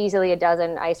 I have easily a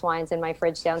dozen ice wines in my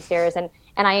fridge downstairs, and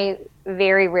I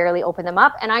very rarely open them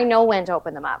up, and I know when to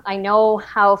open them up. I know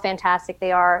how fantastic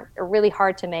they are. They're really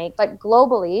hard to make. But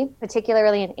globally,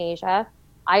 particularly in Asia,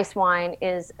 ice wine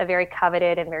is a very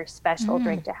coveted and very special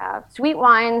drink to have. Sweet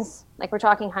wines, like we're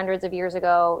talking hundreds of years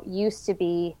ago, used to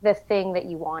be the thing that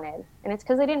you wanted. And it's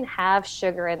because they didn't have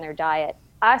sugar in their diet.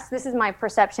 This is my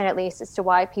perception at least, as to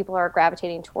why people are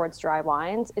gravitating towards dry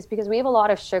wines, is because we have a lot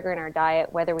of sugar in our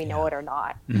diet, whether we know it or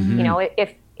not. Mm-hmm. You know,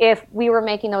 if we were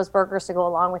making those burgers to go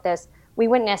along with this, we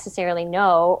wouldn't necessarily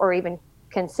know or even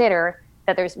consider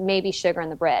that there's maybe sugar in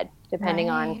the bread, depending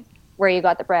on where you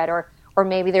got the bread, or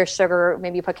maybe there's sugar,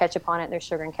 maybe you put ketchup on it, and there's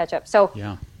sugar in ketchup. So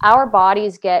our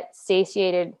bodies get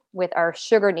satiated with our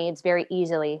sugar needs very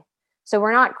easily. So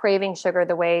we're not craving sugar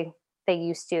the way they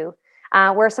used to.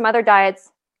 Where some other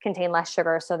diets contain less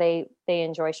sugar, so they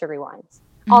enjoy sugary wines.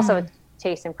 Mm-hmm. Also,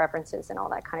 taste and preferences and all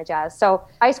that kind of jazz. So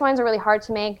ice wines are really hard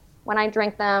to make. When I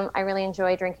drink them, I really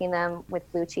enjoy drinking them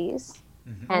with blue cheese.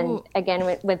 Mm-hmm. And again,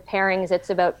 with pairings,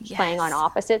 it's about playing on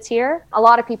opposites here. A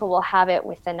lot of people will have it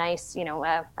with a nice,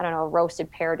 a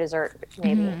roasted pear dessert,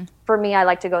 maybe. Mm-hmm. For me, I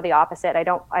like to go the opposite. I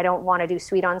don't want to do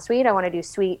sweet on sweet. I want to do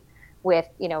sweet with,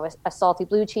 a salty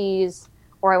blue cheese,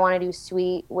 or I want to do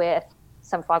sweet with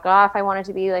some foie gras if I want it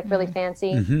to be like really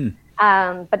fancy.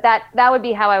 Mm-hmm. But that would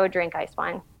be how I would drink ice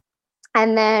wine.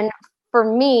 And then for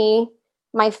me,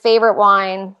 my favorite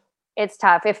wine, it's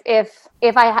tough. If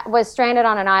I was stranded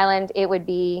on an island, it would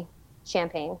be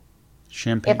champagne.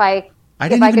 Champagne. I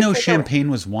didn't even know champagne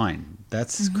was wine.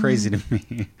 That's crazy to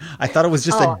me. I thought it was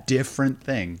just a different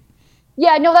thing.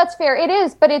 Yeah, no, that's fair. It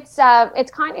is, but it's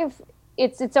kind of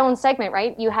its own segment,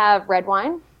 right? You have red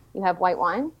wine, you have white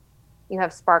wine, you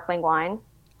have sparkling wine,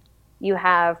 you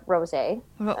have rosé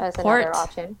as another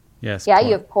option. Yes. Yeah,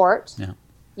 you have port. Yeah.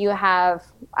 You have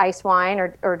ice wine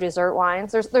or dessert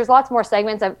wines. There's lots more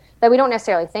segments that we don't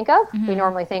necessarily think of. Mm-hmm. We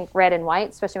normally think red and white,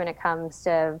 especially when it comes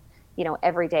to,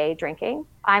 everyday drinking.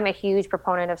 I'm a huge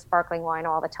proponent of sparkling wine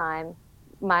all the time.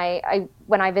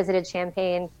 When I visited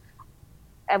Champagne,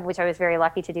 which I was very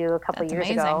lucky to do a couple of years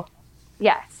ago.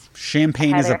 Yes.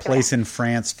 Champagne is a place in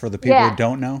France for the people who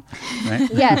don't know, right?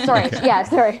 Yeah, sorry.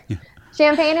 Yeah.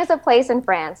 Champagne is a place in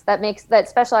France that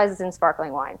specializes in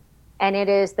sparkling wine. And it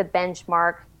is the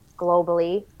benchmark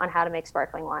globally on how to make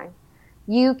sparkling wine.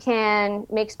 You can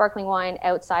make sparkling wine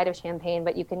outside of Champagne,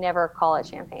 but you can never call it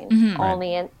champagne.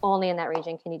 Mm-hmm. Only in that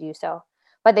region can you do so.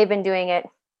 But they've been doing it,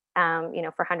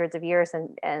 for hundreds of years,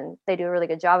 and they do a really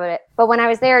good job of it. But when I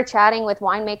was there chatting with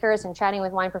winemakers and chatting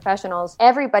with wine professionals,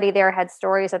 everybody there had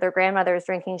stories of their grandmothers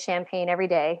drinking champagne every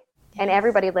day, and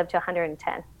everybody lived to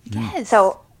 110. Yes.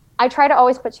 So I try to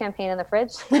always put champagne in the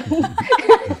fridge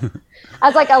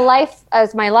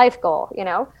as my life goal,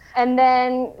 And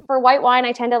then for white wine,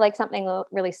 I tend to like something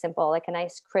really simple, like a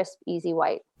nice, crisp, easy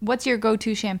white. What's your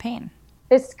go-to champagne?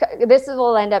 This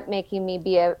will end up making me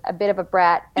be a bit of a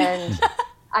brat, and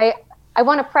I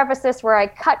want to preface this where I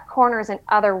cut corners in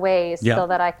other ways so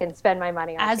that I can spend my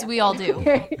money on As champagne. We all do.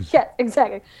 Yeah,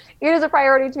 exactly. It is a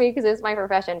priority to me because it's my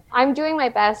profession. I'm doing my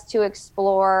best to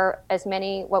explore as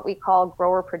many what we call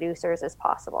grower producers as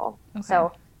possible. Okay.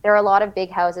 So there are a lot of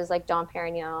big houses like Dom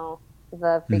Perignon,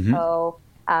 Veuve Clicquot,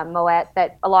 Moet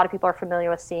that a lot of people are familiar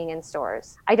with seeing in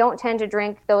stores. I don't tend to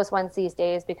drink those ones these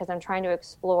days because I'm trying to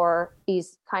explore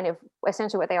these kind of,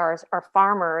 essentially what they are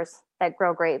farmers that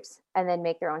grow grapes and then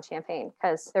make their own champagne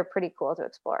because they're pretty cool to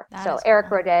explore. So Eric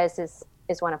Rodez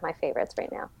is one of my favorites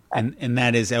right now. But, and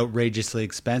that is outrageously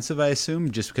expensive, I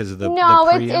assume, just because of the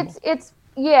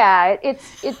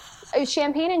it's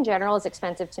champagne in general is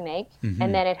expensive to make,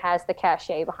 and then it has the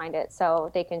cachet behind it,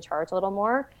 so they can charge a little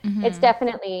more. Mm-hmm. It's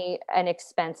definitely an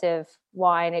expensive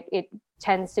wine. It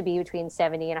tends to be between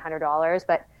 $70 and $100,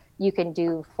 but you can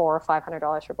do $400 or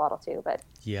 $500 for a bottle too. But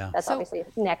that's obviously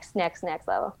next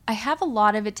level. I have a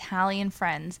lot of Italian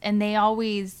friends, and they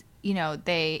always,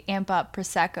 they amp up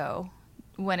Prosecco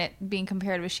when it being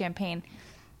compared with champagne.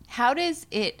 How does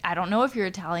it, I don't know if you're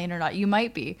Italian or not, you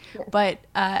might be, but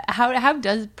how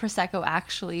does Prosecco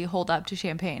actually hold up to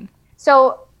champagne?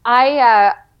 So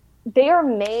they are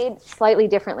made slightly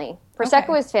differently.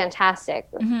 Prosecco is fantastic.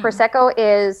 Prosecco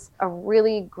is a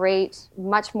really great,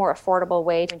 much more affordable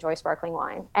way to enjoy sparkling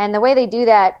wine. And the way they do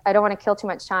that, I don't want to kill too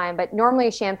much time, but normally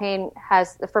champagne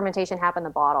has the fermentation happen in the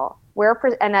bottle,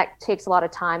 and that takes a lot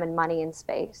of time and money and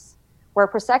space. Where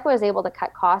Prosecco is able to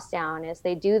cut costs down is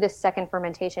they do this second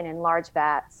fermentation in large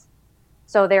vats.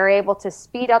 So they're able to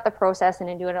speed up the process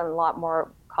and do it in a lot more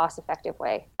cost-effective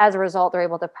way. As a result, they're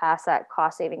able to pass that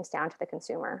cost savings down to the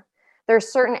consumer.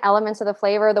 There's certain elements of the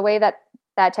flavor, the way that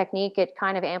technique, it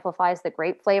kind of amplifies the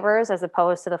grape flavors as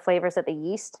opposed to the flavors that the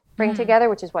yeast bring together,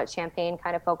 which is what champagne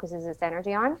kind of focuses its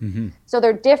energy on. So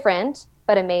they're different,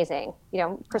 but amazing.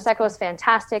 Prosecco is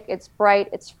fantastic. It's bright,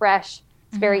 it's fresh,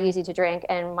 it's very easy to drink,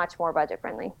 and much more budget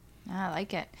friendly. I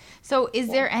like it. So is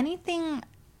there anything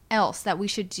else that we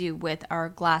should do with our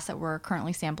glass that we're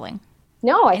currently sampling?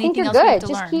 No, I think you're good.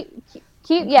 Just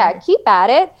keep at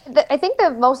it. I think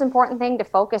the most important thing to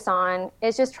focus on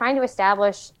is just trying to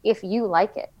establish if you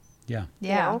like it.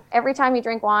 Yeah. Every time you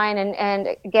drink wine, and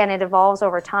again, it evolves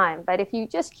over time. But if you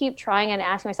just keep trying and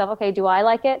asking myself, okay, do I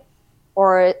like it?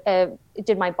 Or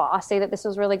did my boss say that this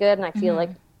was really good and I feel like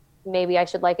maybe I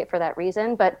should like it for that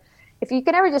reason? But if you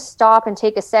can ever just stop and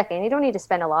take a second, you don't need to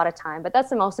spend a lot of time, but that's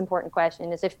the most important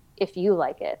question, is if you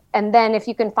like it. And then if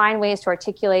you can find ways to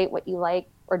articulate what you like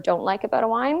or don't like about a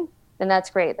wine, then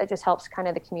that's great. That just helps kind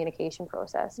of the communication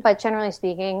process. But generally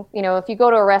speaking, if you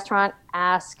go to a restaurant,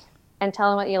 ask and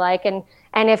tell them what you like. And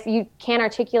if you can't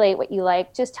articulate what you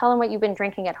like, just tell them what you've been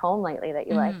drinking at home lately that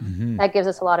you like. That gives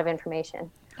us a lot of information.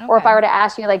 Okay. Or if I were to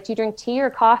ask you, do you drink tea or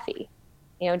coffee?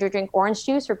 Do you drink orange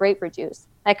juice or grapefruit juice?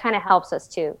 That kind of helps us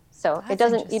too. So you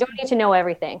don't need to know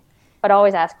everything, but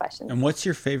always ask questions. And what's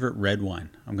your favorite red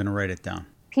wine? I'm going to write it down.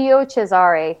 Pio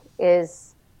Cesare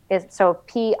is so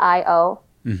P-I-O,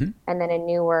 and then a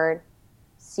new word,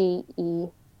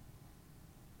 C-E-R-A-I.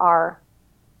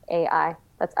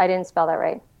 I didn't spell that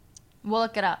right. We'll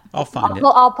look it up. I'll find it.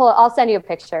 I'll pull it. I'll send you a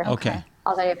picture. Okay.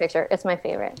 I'll send you a picture. It's my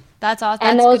favorite. That's awesome.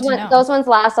 And those ones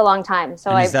last a long time.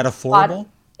 So is that affordable?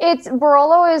 It's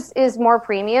Barolo is more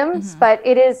premium, but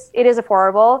it is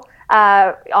affordable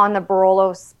on the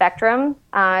Barolo spectrum.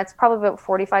 It's probably about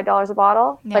 $45 a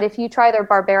bottle. Yeah. But if you try their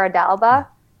Barbera d'Alba,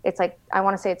 it's I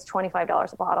want to say it's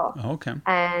 $25 a bottle. Oh, okay.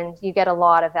 And you get a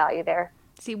lot of value there.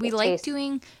 See, we like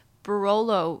doing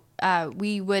Barolo.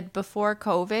 We would, before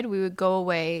COVID, we would go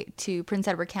away to Prince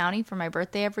Edward County for my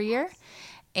birthday every year.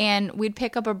 And we'd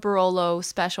pick up a Barolo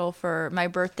special for my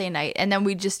birthday night. And then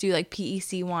we'd just do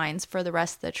PEC wines for the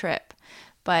rest of the trip.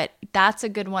 But that's a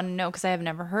good one to know because I have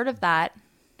never heard of that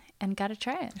and got to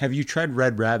try it. Have you tried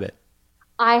Red Rabbit?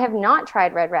 I have not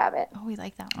tried Red Rabbit. Oh, we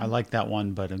like that one. I like that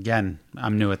one. But again,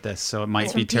 I'm new at this, so it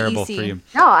might be terrible for you.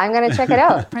 No, I'm going to check it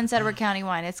out. Prince Edward County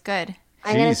wine. It's good.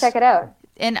 I'm going to check it out.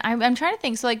 And I'm trying to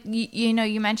think. So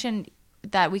you mentioned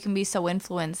that we can be so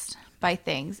influenced by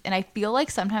things, and I feel like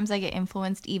sometimes I get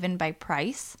influenced even by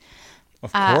price.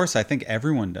 Of course, I think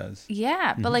everyone does.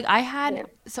 Yeah, but I had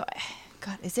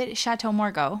God, is it Chateau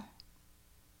Margaux?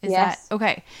 Yes. That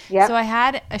okay? Yeah. So I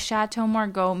had a Chateau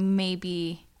Margaux.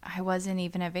 Maybe I wasn't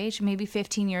even of age. Maybe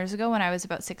 15 years ago when I was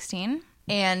about 16,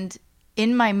 and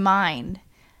in my mind,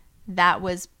 that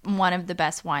was one of the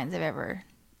best wines I've ever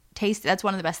tasted. That's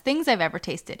one of the best things I've ever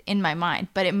tasted in my mind,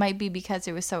 but it might be because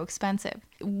it was so expensive.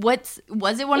 Was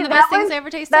it one of the best things I ever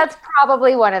tasted? That's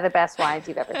probably one of the best wines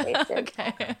you've ever tasted.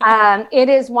 Okay. It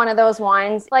is one of those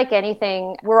wines, like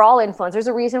anything, we're all influenced. There's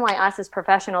a reason why us as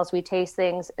professionals, we taste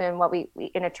things in what we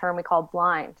in a term we call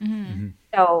blind.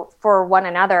 So for one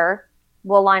another,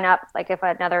 we'll line up, if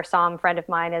another somm friend of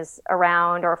mine is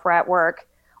around or if we're at work,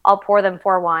 I'll pour them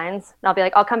 4 wines and I'll be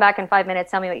like, I'll come back in 5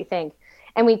 minutes, tell me what you think.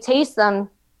 And we taste them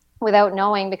without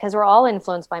knowing, because we're all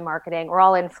influenced by marketing. We're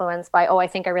all influenced by, I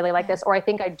think I really like this, or I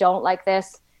think I don't like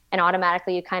this. And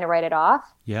automatically you kind of write it off.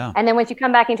 Yeah. And then once you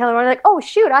come back and tell them, they're like, oh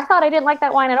shoot, I thought I didn't like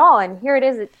that wine at all. And here it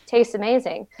is. It tastes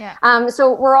amazing. Yeah.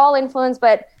 So we're all influenced,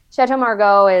 but Chateau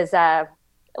Margaux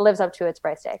lives up to its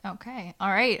price tag. Okay. All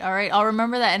right. I'll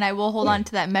remember that, and I will hold on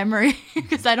to that memory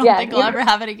because I don't think I'll ever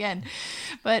have it again.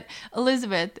 But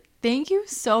Elizabeth, thank you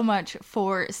so much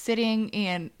for sitting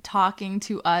and talking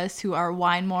to us who are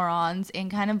wine morons and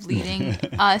kind of leading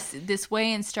us this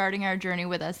way and starting our journey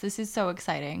with us. This is so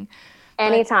exciting.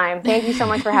 Anytime. Thank you so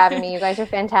much for having me. You guys are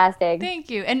fantastic. Thank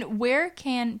you. And where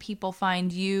can people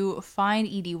find you, find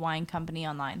ED Wine Company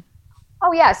online?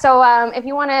 Oh, yeah. So if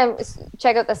you want to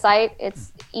check out the site,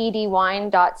 it's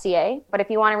edwine.ca. But if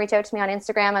you want to reach out to me on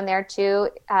Instagram, I'm there too.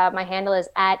 My handle is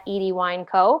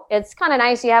 @edwineco. It's kind of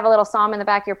nice. You have a little SOM in the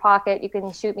back of your pocket. You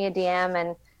can shoot me a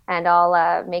DM and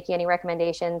I'll make you any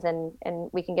recommendations and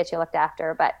we can get you looked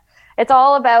after. But it's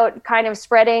all about kind of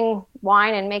spreading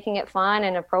wine and making it fun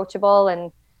and approachable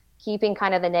and keeping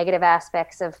kind of the negative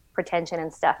aspects of pretension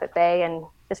and stuff at bay and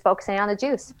just focusing on the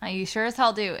juice. You sure as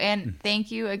hell do. And thank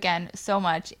you again so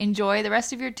much. Enjoy the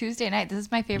rest of your Tuesday night. This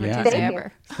is my favorite Tuesday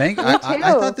ever. I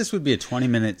thought this would be a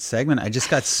 20-minute segment. I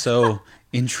just got so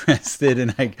interested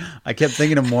and I kept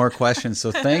thinking of more questions.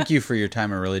 So thank you for your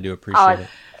time. I really do appreciate it.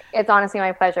 It's honestly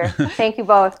my pleasure. Thank you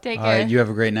both. Take care. All right, you have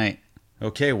a great night.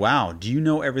 Okay, wow. Do you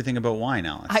know everything about wine,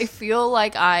 Alice? I feel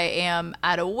like I am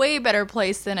at a way better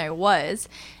place than I was.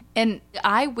 And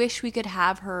I wish we could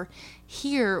have her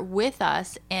here with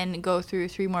us and go through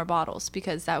 3 more bottles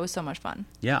because that was so much fun.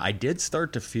 Yeah, I did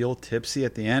start to feel tipsy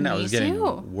at the end. I was getting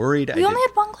worried. We only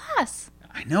had 1 glass.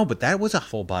 I know, but that was a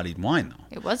full-bodied wine, though.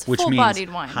 It was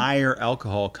full-bodied wine. Which means higher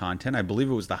alcohol content. I believe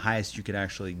it was the highest you could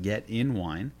actually get in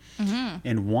wine. Mm-hmm.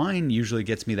 And wine usually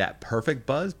gets me that perfect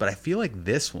buzz, but I feel like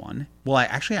this one, well,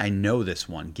 I know this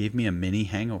one gave me a mini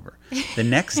hangover. The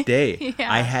next day,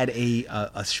 I had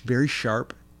a very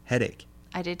sharp headache.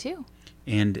 I did too.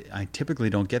 And I typically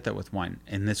don't get that with wine.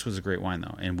 And this was a great wine,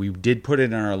 though. And we did put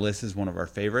it on our list as one of our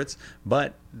favorites.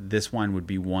 But this wine would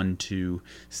be one to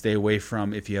stay away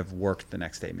from if you have work the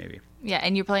next day, maybe. Yeah,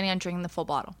 and you're planning on drinking the full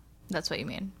bottle. That's what you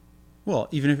mean. Well,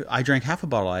 even if I drank half a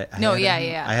bottle, I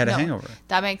had a hangover.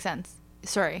 That makes sense.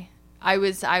 Sorry. I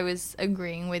was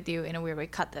agreeing with you in a weird way.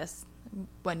 Cut this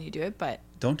when you do it, but...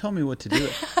 Don't tell me what to do.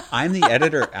 I'm the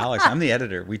editor, Alex. I'm the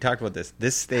editor. We talked about this.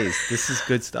 This stays. This is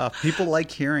good stuff. People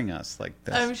like hearing us like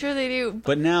this. I'm sure they do.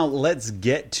 But now let's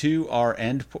get to our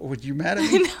end. Would you mad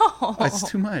at me? No. It's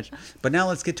too much. But now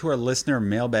let's get to our listener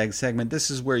mailbag segment. This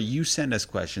is where you send us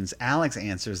questions. Alex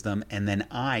answers them, and then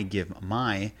I give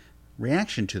my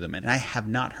reaction to them. And I have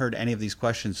not heard any of these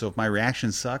questions, so if my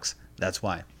reaction sucks, that's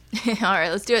why. All right,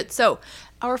 let's do it. So,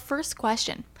 our first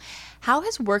question. How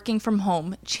has working from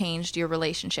home changed your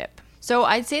relationship? So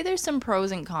I'd say there's some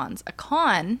pros and cons. A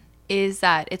con is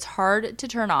that it's hard to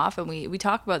turn off, and we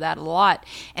talk about that a lot,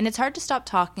 and it's hard to stop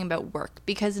talking about work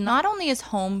because not only is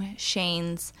home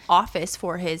Shane's office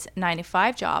for his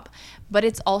 9-to-5 job, but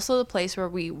it's also the place where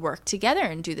we work together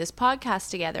and do this podcast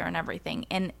together and everything,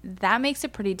 and that makes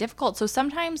it pretty difficult. So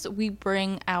sometimes we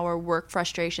bring our work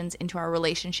frustrations into our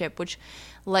relationship, which,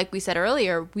 like we said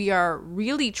earlier, we are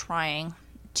really trying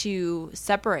to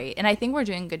separate, and I think we're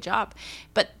doing a good job.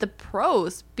 But the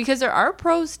pros, because there are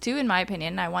pros too, in my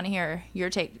opinion, I want to hear your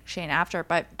take, Shane, after,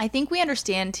 but I think we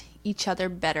understand each other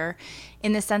better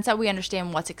in the sense that we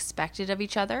understand what's expected of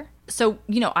each other. So,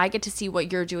 I get to see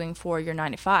what you're doing for your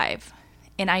 9-to-5,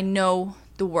 and I know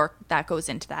the work that goes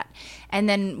into that. And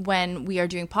then when we are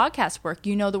doing podcast work,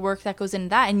 the work that goes into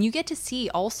that, and you get to see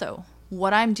also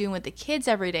what I'm doing with the kids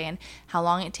every day and how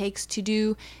long it takes to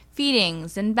do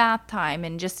feedings and bath time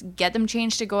and just get them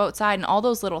changed to go outside and all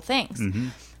those little things. Mm-hmm.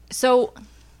 So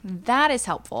that is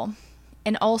helpful.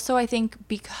 And also I think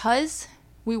because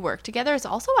we work together, it's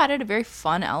also added a very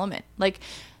fun element. Like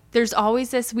there's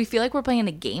always this, we feel like we're playing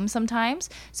a game sometimes.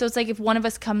 So it's like if one of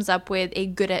us comes up with a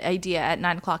good idea at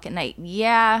 9:00 at night,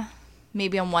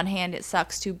 maybe on one hand it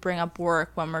sucks to bring up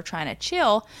work when we're trying to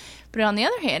chill, but on the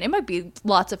other hand, it might be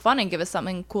lots of fun and give us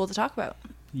something cool to talk about.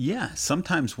 Yeah,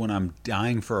 sometimes when I'm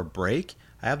dying for a break,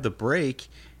 I have the break,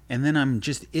 and then I'm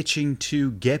just itching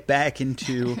to get back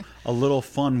into a little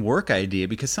fun work idea,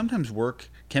 because sometimes work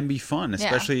can be fun,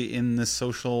 especially in the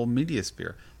social media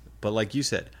sphere. But like you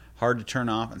said, hard to turn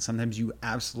off, and sometimes you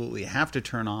absolutely have to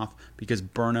turn off because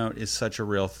burnout is such a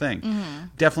real thing. Mm-hmm.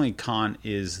 Definitely con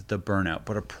is the burnout,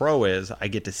 but a pro is I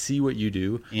get to see what you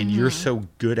do, and you're so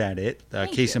good at it.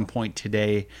 Case in point,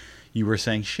 today you were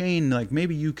saying, Shane, like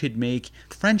maybe you could make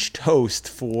French toast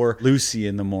for Lucy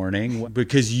in the morning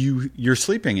because you're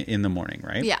sleeping in the morning,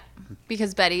 right? Yeah,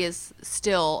 because Betty is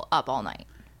still up all night.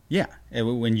 Yeah,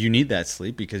 when you need that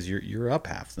sleep because you're up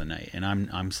half the night and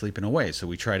I'm sleeping away. So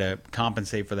we try to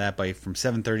compensate for that by from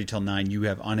 7:30 till 9 you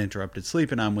have uninterrupted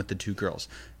sleep and I'm with the 2 girls.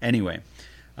 Anyway,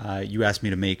 you asked me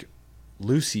to make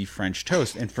Lucy French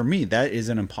toast, and for me that is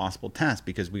an impossible task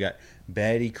because we got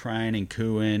Betty crying and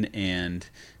cooing and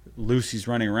Lucy's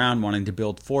running around wanting to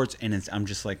build forts, and I'm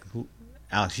just like,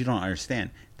 Alex, you don't understand.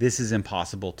 This is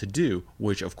impossible to do,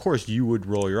 which of course you would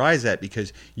roll your eyes at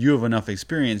because you have enough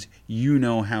experience. You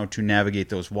know how to navigate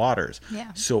those waters.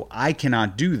 Yeah. So I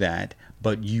cannot do that,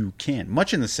 but you can.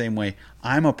 Much in the same way,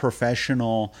 I'm a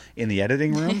professional in the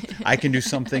editing room. I can do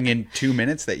something in 2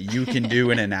 minutes that you can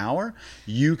do in an hour.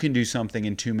 You can do something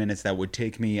in 2 minutes that would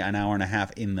take me an hour and a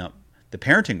half in the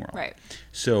parenting world. Right.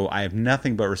 So I have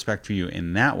nothing but respect for you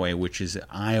in that way, which is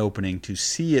eye-opening to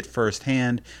see it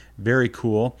firsthand. Very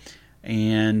cool.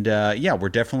 And we're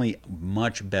definitely a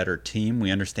much better team.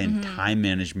 We understand time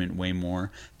management way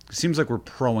more. It seems like we're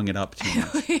proing it up too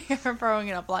much. We're proing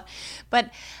it up a lot.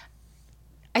 But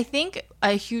I think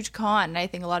a huge con, and I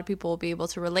think a lot of people will be able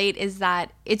to relate, is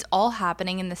that it's all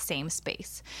happening in the same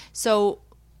space. So,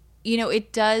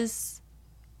 it does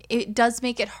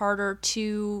make it harder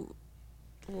to,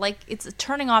 it's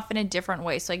turning off in a different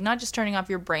way. So, not just turning off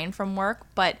your brain from work,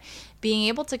 but being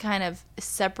able to kind of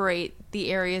separate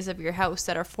the areas of your house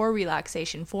that are for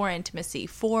relaxation, for intimacy,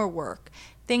 for work,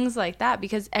 things like that,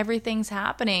 because everything's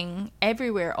happening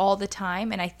everywhere all the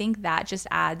time. And I think that just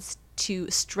adds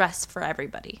to stress for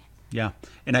everybody. Yeah.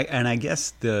 And I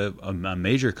guess a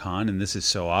major con, and this is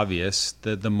so obvious,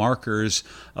 the markers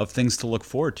of things to look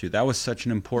forward to. That was such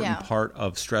an important part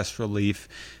of stress relief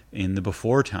in the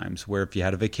before times, where if you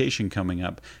had a vacation coming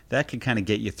up, that could kind of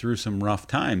get you through some rough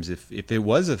times if it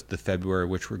was the February,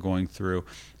 which we're going through.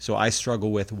 So I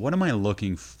struggle with, what am I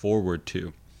looking forward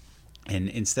to? And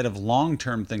instead of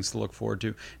long-term things to look forward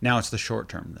to, now it's the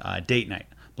short-term. Date night.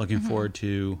 Looking forward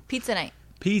to...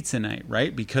 Pizza night,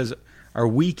 right? Because our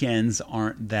weekends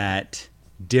aren't that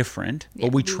different,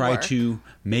 but we try to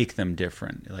make them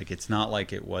different. It's not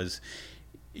like it was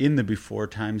in the before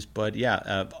times. But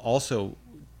also,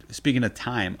 speaking of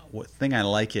time, one thing I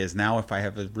like is now if I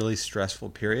have a really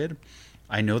stressful period,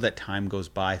 I know that time goes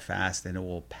by fast and it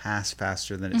will pass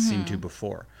faster than it seemed to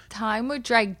before. Time would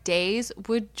drag, days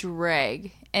would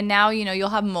drag. And now, you'll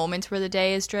have moments where the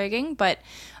day is dragging, but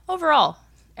overall,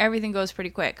 everything goes pretty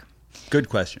quick. Good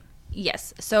question.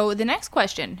 Yes. So the next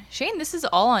question, Shane, this is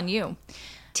all on you.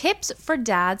 Tips for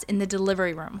dads in the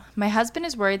delivery room. My husband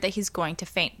is worried that he's going to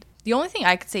faint. The only thing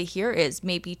I could say here is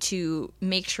maybe to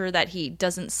make sure that he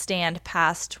doesn't stand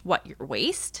past your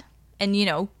waist and,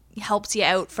 helps you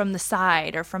out from the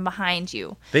side or from behind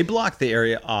you. They block the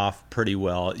area off pretty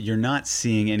well. You're not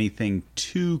seeing anything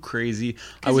too crazy.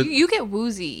 Because you get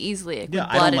woozy easily with blood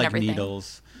I don't and like everything.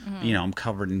 Needles. I'm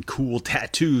covered in cool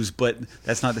tattoos, but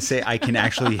that's not to say I can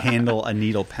actually handle a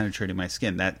needle penetrating my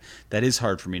skin. That is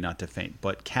hard for me not to faint.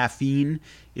 But caffeine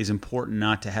is important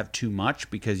not to have too much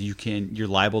because you're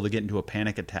liable to get into a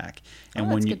panic attack. And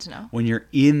when you're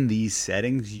in these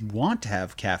settings, you want to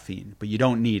have caffeine, but you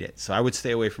don't need it. So I would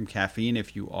stay away from caffeine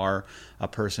if you are a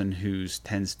person who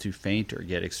tends to faint or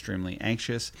get extremely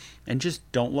anxious, and just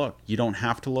don't look. You don't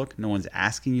have to look. No one's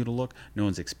asking you to look. No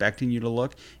one's expecting you to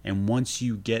look. And once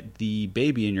you get the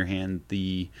baby in your hand,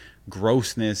 the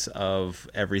grossness of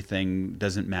everything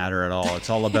doesn't matter at all. It's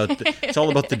all about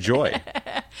the joy.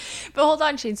 But hold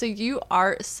on, Shane. So you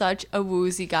are such a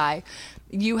woozy guy.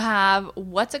 You have,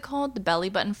 what's it called? The belly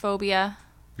button phobia?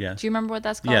 Yeah. Do you remember what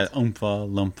that's called? Yeah,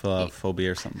 lumpha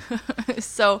phobia or something.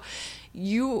 So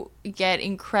you get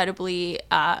incredibly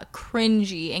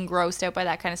cringy and grossed out by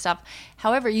that kind of stuff.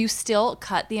 However, you still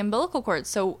cut the umbilical cord.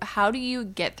 So how do you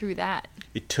get through that?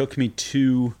 It took me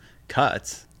 2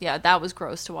 cuts. Yeah, that was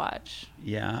gross to watch.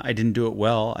 Yeah, I didn't do it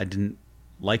well. I didn't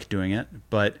like doing it,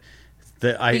 but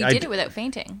you did it without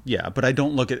fainting. Yeah, but I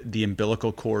don't look at the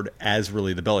umbilical cord as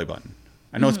really the belly button.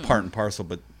 I know it's part and parcel,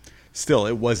 but still,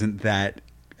 it wasn't that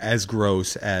as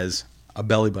gross as a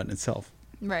belly button itself.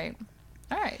 Right.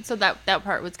 All right. So that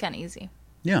part was kind of easy.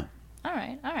 Yeah. All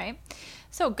right.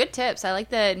 So good tips. I like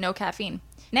the no caffeine.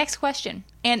 Next question.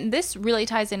 And this really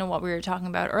ties into what we were talking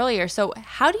about earlier. So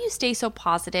how do you stay so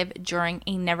positive during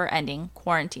a never-ending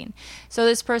quarantine? So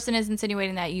this person is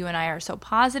insinuating that you and I are so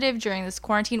positive during this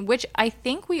quarantine, which I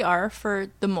think we are for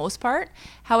the most part.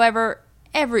 However,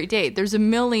 every day there's a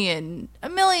million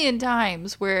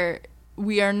times where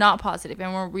we are not positive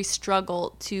and where we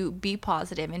struggle to be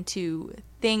positive and to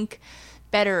think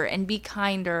better and be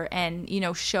kinder and,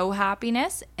 show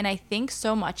happiness. And I think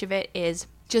so much of it is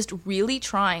just really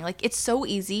trying. It's so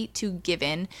easy to give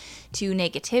in to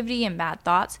negativity and bad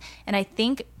thoughts. And I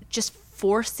think just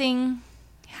forcing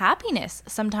happiness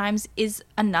sometimes is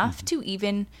enough to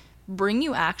even bring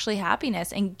you actually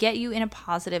happiness and get you in a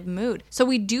positive mood. So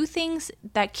we do things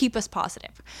that keep us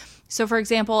positive. So for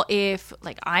example, if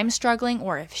like I'm struggling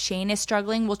or if Shane is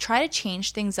struggling, we'll try to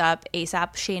change things up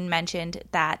ASAP. Shane mentioned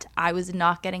that I was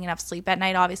not getting enough sleep at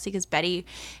night, obviously, because Betty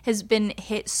has been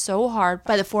hit so hard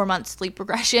by the 4-month sleep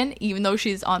regression. Even though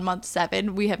she's on month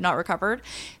 7, we have not recovered.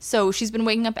 So she's been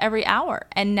waking up every hour.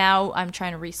 And now I'm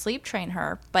trying to re-sleep train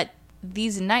her. But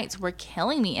these nights were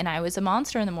killing me and I was a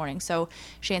monster in the morning. So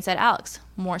Shane said, Alex,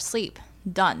 more sleep.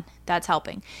 Done. That's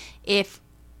helping. If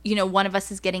one of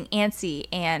us is getting antsy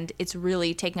and it's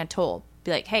really taking a toll, be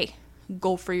like, hey,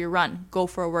 go for your run, go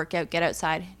for a workout, get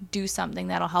outside, do something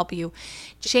that'll help you.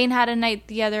 Shane had a night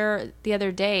the other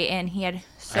day and he had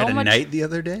a night the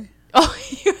other day? Oh,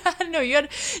 you had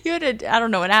I don't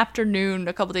know, an afternoon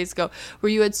a couple days ago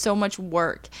where you had so much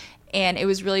work and it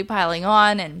was really piling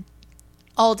on and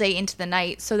all day into the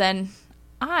night. So then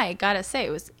I gotta say,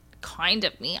 it was kind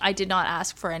of me. I did not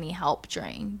ask for any help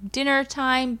during dinner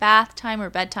time, bath time, or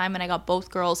bedtime, and I got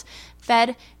both girls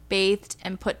fed, bathed,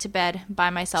 and put to bed by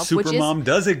myself. Supermom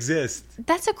does exist.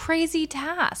 That's a crazy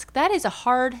task. That is a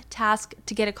hard task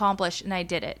to get accomplished, and I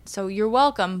did it. So you're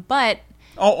welcome, but...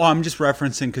 Oh, I'm just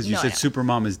referencing because you said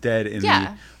Supermom is dead.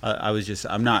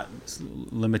 I'm not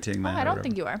limiting that. I don't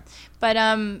think you are. But,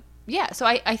 so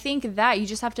I think that you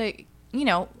just have to,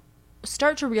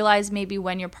 start to realize maybe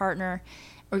when your partner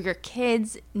or your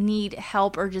kids need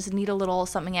help or just need a little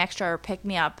something extra or pick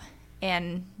me up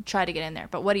and try to get in there.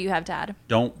 But what do you have to add?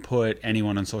 Don't put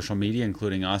anyone on social media,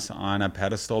 including us, on a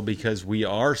pedestal because we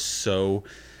are so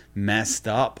messed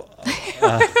up.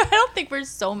 I don't think we're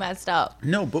so messed up.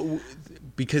 No, but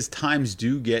because times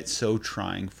do get so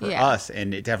trying for us,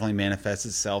 and it definitely manifests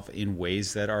itself in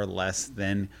ways that are less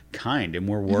than kind, and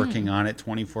we're working on it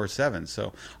 24/7.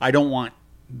 So I don't want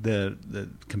the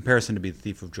comparison to be the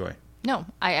thief of joy. No,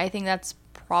 I think that's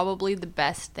probably the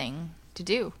best thing to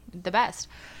do. The best.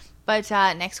 But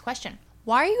next question.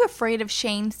 Why are you afraid of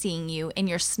Shane seeing you in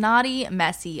your snotty,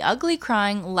 messy, ugly,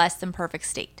 crying, less than perfect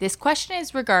state? This question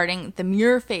is regarding the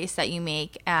mirror face that you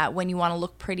make when you want to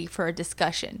look pretty for a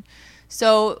discussion.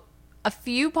 So a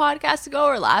few podcasts ago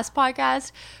or last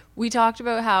podcast, we talked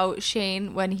about how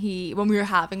Shane, when we were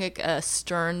having like a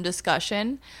stern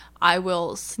discussion, I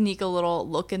will sneak a little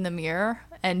look in the mirror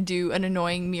and do an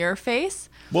annoying mirror face.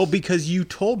 Well, because you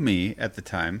told me at the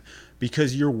time,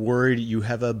 because you're worried you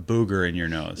have a booger in your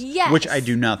nose. Yes. Which I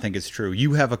do not think is true.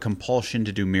 You have a compulsion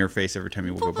to do mirror face every time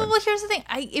you go by. Well, here's the thing.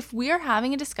 If we are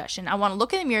having a discussion, I want to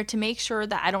look in the mirror to make sure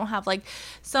that I don't have like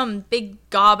some big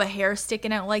gob of hair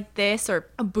sticking out like this or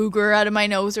a booger out of my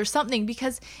nose or something.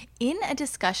 Because in a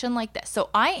discussion like this, so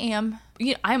I'm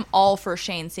all for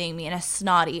Shane seeing me in a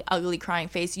snotty, ugly, crying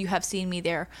face. You have seen me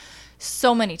there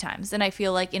so many times. And I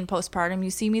feel like in postpartum,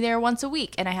 you see me there once a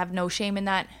week. And I have no shame in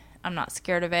that. I'm not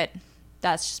scared of it.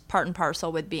 That's just part and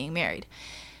parcel with being married.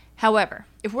 However,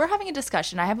 if we're having a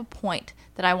discussion, I have a point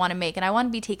that I want to make and I want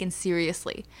to be taken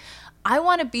seriously. I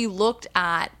want to be looked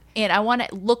at and I want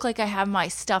to look like I have my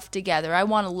stuff together. I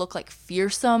want to look like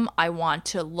fearsome. I want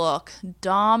to look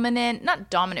dominant, not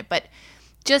dominant, but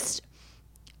just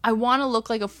I want to look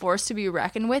like a force to be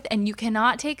reckoned with, and you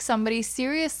cannot take somebody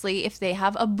seriously if they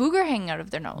have a booger hanging out of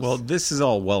their nose. Well, this is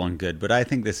all well and good, but I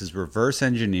think this is reverse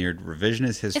engineered,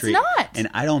 revisionist history. It's not. And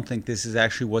I don't think this is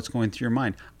actually what's going through your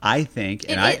mind. I think,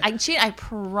 and I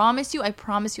promise you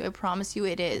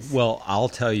it is. Well, I'll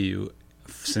tell you,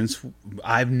 since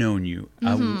I've known you,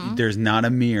 there's not a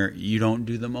mirror. You don't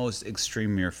do the most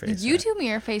extreme mirror face. You do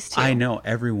mirror face too. I know,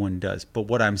 everyone does. But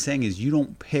what I'm saying is you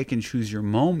don't pick and choose your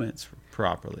moments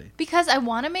properly. Because I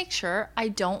want to make sure I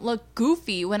don't look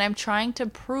goofy when I'm trying to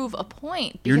prove a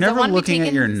point. You're never looking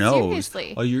at your nose.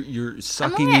 Seriously. Oh, you're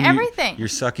sucking in everything. You're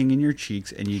sucking in your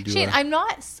cheeks, and you do. Shane, I'm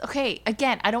not. Okay,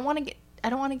 again, I don't want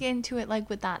to get into it like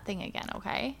with that thing again.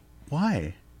 Okay.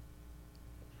 Why?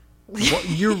 Well,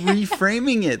 you're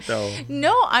reframing it though.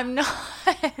 No, I'm not.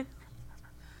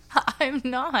 I'm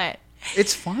not.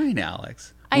 It's fine,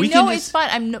 Alex. I know it's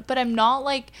fine. But I'm not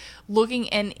like looking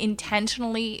and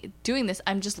intentionally doing this.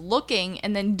 I'm just looking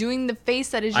and then doing the face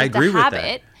that is just a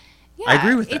habit. Yeah, I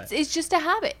agree with that. It's just a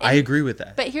habit. I agree with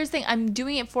that. But here's the thing. I'm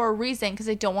doing it for a reason because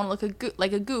I don't want to look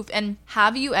like a goof. And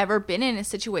have you ever been in a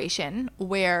situation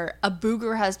where a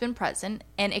booger has been present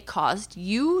and it caused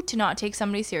you to not take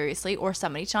somebody seriously or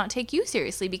somebody to not take you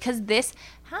seriously? Because this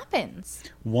happens.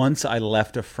 Once I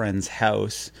left a friend's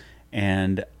house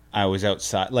and I was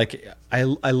outside. Like I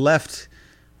left,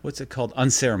 what's it called?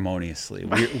 Unceremoniously.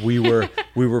 We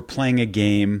were playing a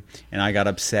game and I got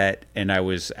upset and I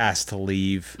was asked to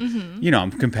leave. Mm-hmm. You know,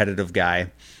 I'm a competitive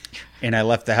guy. And I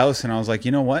left the house and I was like,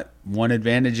 you know what? One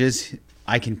advantage is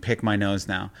I can pick my nose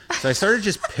now. So I started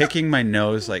just picking my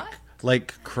nose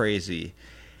like crazy.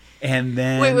 And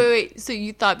then wait. So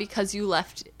you thought because you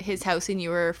left his house and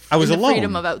you were I was in the alone.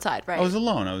 freedom of outside, right? I was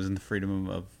alone. I was in the freedom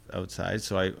of outside.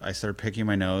 So I started picking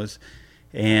my nose.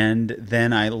 And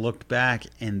then I looked back,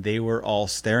 and they were all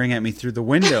staring at me through the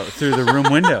window, through the room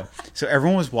window. So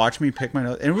everyone was watching me pick my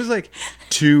nose. And it was like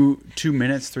 2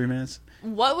 minutes, 3 minutes.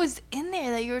 What was in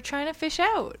there that you were trying to fish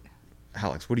out?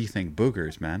 Alex, what do you think?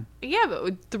 Boogers, man. Yeah, but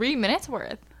with 3 minutes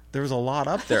worth. There was a lot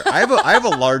up there. I have a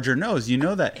larger nose. You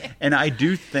know that. And I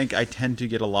do think I tend to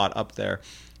get a lot up there.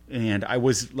 And I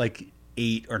was like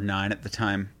 8 or 9 at the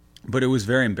time. But it was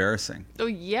very embarrassing. Oh,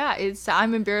 yeah.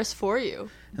 I'm embarrassed for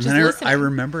you. And then I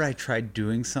remember I tried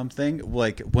doing something.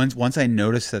 Like, once I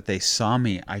noticed that they saw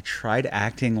me, I tried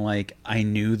acting like I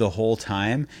knew the whole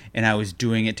time. And I was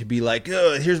doing it to be like,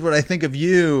 oh, here's what I think of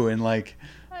you. And like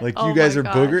you guys are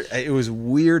booger. It was a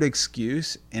weird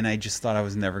excuse. And I just thought I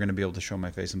was never going to be able to show my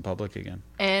face in public again.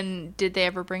 And did they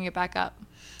ever bring it back up?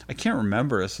 I can't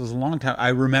remember. This was a long time. I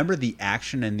remember the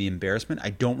action and the embarrassment. I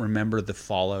don't remember the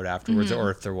fallout afterwards or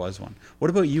if there was one.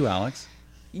 What about you, Alex?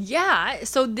 Yeah.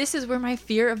 So this is where my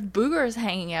fear of boogers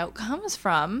hanging out comes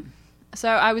from. So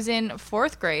I was in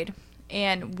 4th grade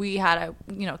and we had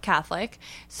a, Catholic.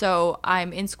 So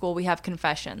I'm in school. We have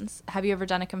confessions. Have you ever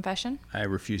done a confession? I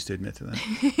refuse to admit to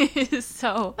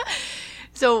that.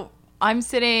 So I'm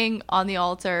sitting on the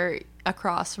altar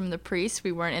across from the priest.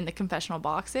 We weren't in the confessional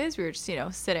boxes. We were just,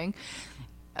 sitting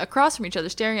across from each other,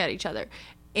 staring at each other.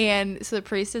 And so the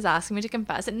priest is asking me to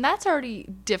confess. And that's already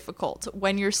difficult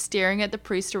when you're staring at the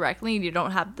priest directly and you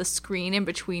don't have the screen in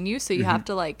between you. So you have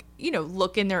to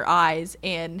look in their eyes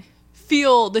and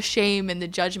feel the shame and the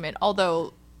judgment.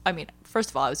 Although, first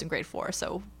of all, I was in grade 4,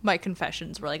 so my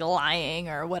confessions were like lying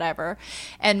or whatever.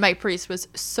 And my priest was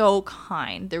so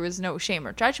kind. There was no shame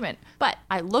or judgment. But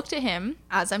I looked at him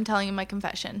as I'm telling him my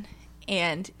confession,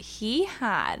 and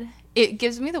it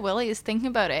gives me the willies thinking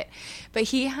about it, but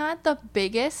he had the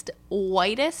biggest,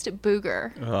 whitest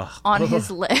booger on his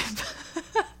lip.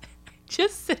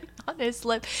 Just sitting on his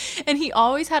lip. And he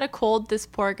always had a cold, this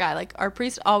poor guy. Like, our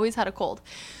priest always had a cold.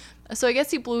 So I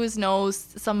guess he blew his nose.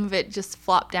 Some of it just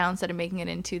flopped down instead of making it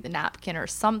into the napkin or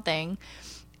something.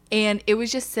 And it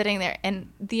was just sitting there.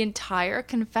 And the entire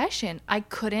confession, I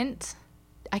couldn't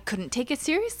take it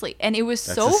seriously. And it was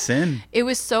a sin. It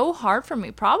was so hard for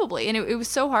me, probably. And it was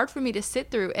so hard for me to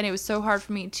sit through. And it was so hard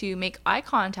for me to make eye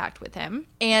contact with him.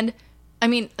 And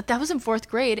that was in 4th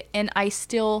grade. And I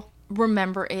still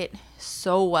remember it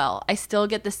so well. I still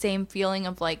get the same feeling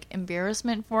of like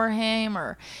embarrassment for him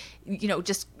or,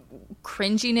 just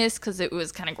cringiness because it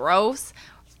was kind of gross.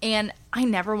 And I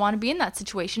never want to be in that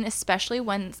situation, especially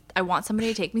when I want somebody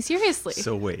to take me seriously.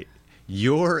 So wait,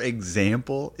 your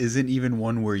example isn't even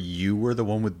one where you were the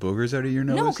one with boogers out of your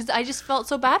nose? No, because I just felt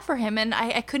so bad for him and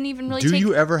I couldn't even really Do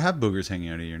you ever have boogers hanging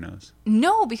out of your nose?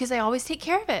 No, because I always take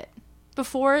care of it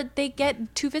before they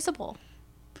get too visible.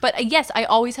 But yes, I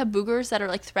always have boogers that are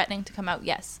like threatening to come out,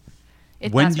 yes.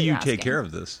 When do you take care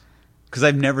of this? Because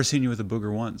I've never seen you with a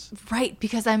booger once. Right,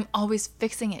 because I'm always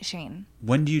fixing it, Shane.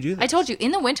 When do you do this? I told you,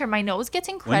 in the winter, my nose gets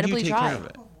incredibly dry. When do you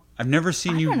take care of it? I've never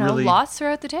seen you really... I don't know, lots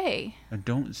throughout the day. I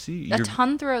don't see... A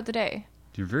ton throughout the day.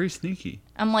 You're very sneaky.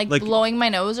 I'm like blowing my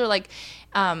nose or like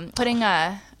putting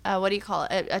what do you call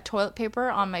it? A toilet paper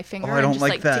on my finger. I don't and just,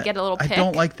 like that. To get a little pick. I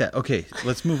don't like that. Okay,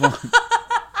 let's move on.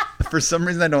 For some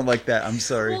reason, I don't like that. I'm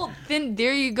sorry. Well, then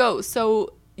there you go.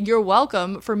 So... You're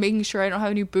welcome for making sure I don't have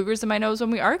any boogers in my nose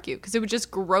when we argue, because it would just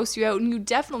gross you out and you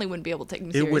definitely wouldn't be able to take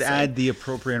me seriously. It would add the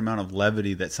appropriate amount of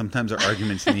levity that sometimes our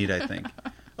arguments need, I think.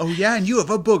 Oh, yeah, and you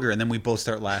have a booger. And then we both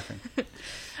start laughing.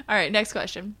 All right, next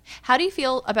question. How do you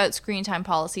feel about screen time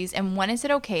policies and when is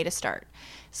it okay to start?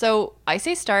 So I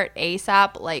say start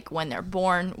ASAP, like when they're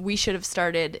born. We should have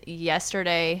started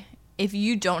yesterday. If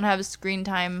you don't have a screen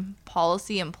time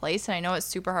policy in place, and I know it's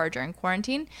super hard during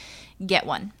quarantine, get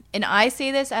one. And I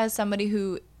say this as somebody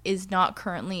who is not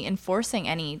currently enforcing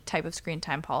any type of screen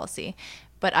time policy,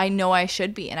 but I know I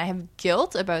should be. And I have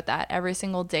guilt about that every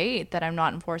single day that I'm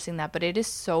not enforcing that. But it is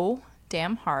so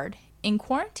damn hard in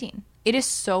quarantine. It is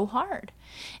so hard.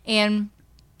 And,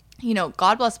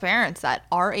 God bless parents that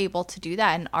are able to do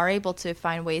that and are able to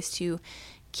find ways to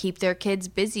keep their kids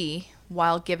busy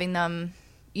while giving them,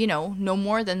 no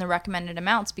more than the recommended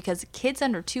amounts, because kids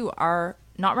under 2 are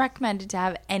not recommended to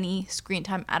have any screen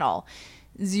time at all.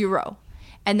 0.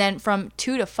 And then from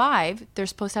 2 to 5, they're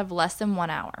supposed to have less than 1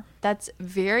 hour. That's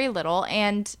very little.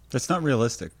 And that's not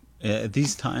realistic. At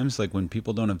these times, like when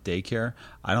people don't have daycare,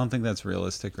 I don't think that's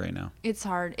realistic right now. It's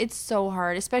hard. It's so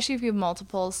hard, especially if you have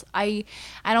multiples. I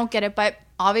don't get it, but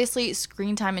obviously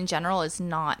screen time in general is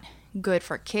not good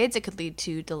for kids. It could lead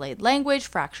to delayed language,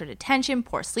 fractured attention,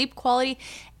 poor sleep quality,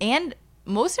 and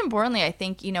most importantly, I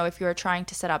think, if you're trying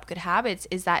to set up good habits,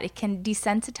 is that it can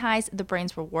desensitize the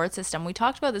brain's reward system. We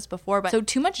talked about this before, but so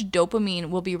too much dopamine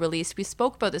will be released. We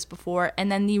spoke about this before,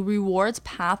 and then the rewards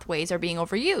pathways are being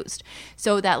overused.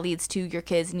 So that leads to your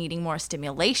kids needing more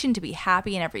stimulation to be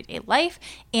happy in everyday life.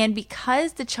 And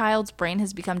because the child's brain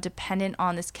has become dependent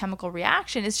on this chemical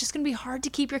reaction, it's just going to be hard to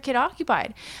keep your kid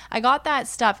occupied. I got that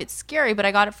stuff. It's scary, but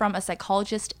I got it from a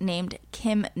psychologist named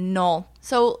Kim Knoll.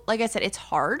 So like I said, it's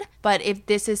hard, but if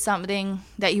this is something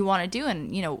that you want to do,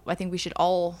 and, I think we should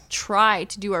all try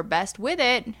to do our best with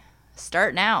it,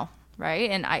 start now,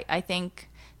 right? And I think,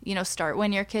 start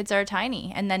when your kids are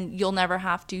tiny, and then you'll never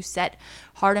have to set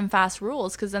hard and fast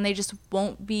rules, because then they just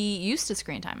won't be used to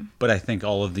screen time. But I think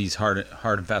all of these hard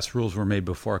and fast rules were made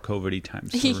before COVID-y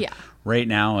times. So yeah. Right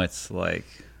now it's like,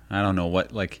 I don't know what,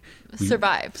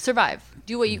 survive.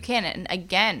 Do what you can. And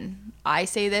again, I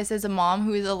say this as a mom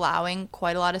who is allowing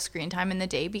quite a lot of screen time in the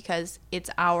day because it's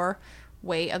our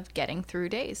way of getting through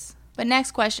days. But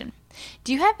next question.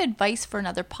 Do you have advice for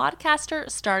another podcaster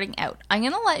starting out? I'm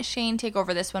going to let Shane take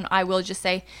over this one. I will just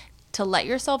say to let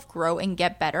yourself grow and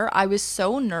get better. I was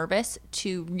so nervous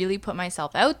to really put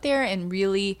myself out there and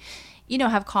really,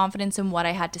 have confidence in what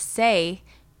I had to say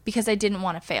because I didn't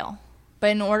want to fail. But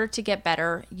in order to get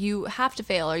better, you have to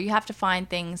fail, or you have to find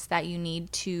things that you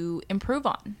need to improve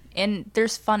on. And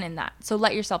there's fun in that. So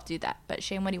let yourself do that. But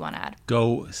Shane, what do you want to add?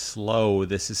 Go slow.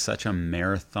 This is such a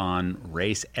marathon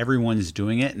race. Everyone's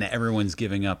doing it, and everyone's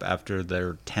giving up after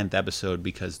their 10th episode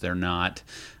because they're not,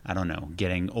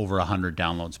 getting over 100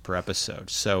 downloads per episode.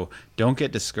 So don't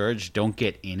get discouraged. Don't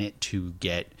get in it to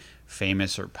get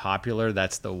famous or popular.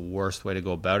 That's the worst way to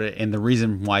go about it, and the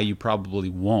reason why you probably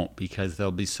won't, because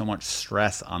there'll be so much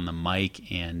stress on the mic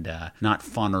and not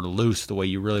fun or loose the way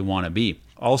you really want to be.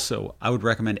 Also, I would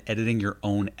recommend editing your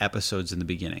own episodes in the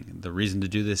beginning. The reason to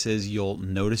do this is you'll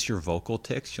notice your vocal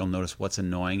tics, you'll notice what's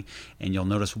annoying, and you'll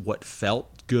notice what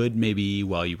felt good maybe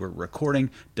while you were recording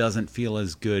doesn't feel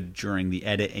as good during the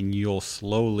edit, and you'll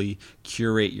slowly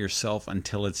curate yourself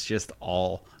until it's just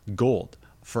all gold.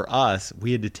 For us,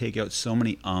 we had to take out so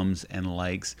many ums and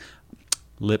likes,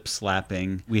 lip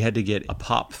slapping. We had to get a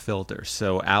pop filter.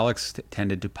 So Alex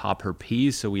tended to pop her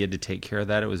P's, so we had to take care of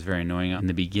that. It was very annoying in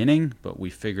the beginning, but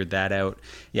we figured that out.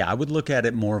 Yeah, I would look at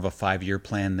it more of a 5-year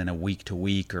plan than a week to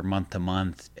week or month to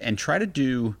month, and try to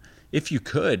do, if you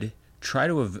could, try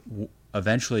to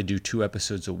eventually do 2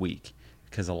 episodes a week,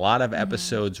 because a lot of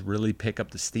episodes really pick up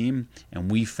the steam,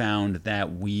 and we found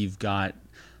that we've got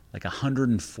like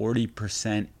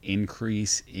 140%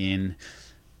 increase in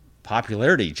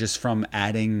popularity just from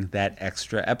adding that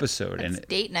extra episode. It's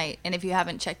date night, and if you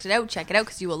haven't checked it out, check it out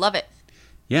because you will love it.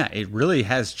 Yeah, it really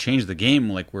has changed the game.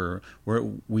 Like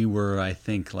we were, I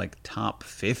think, like top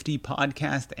 50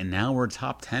 podcast, and now we're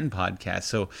top 10 podcast.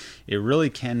 So it really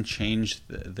can change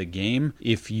the game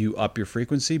if you up your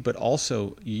frequency, but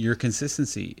also your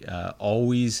consistency.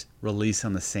 Always release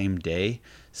on the same day.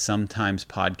 Sometimes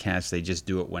podcasts, they just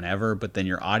do it whenever, but then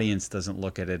your audience doesn't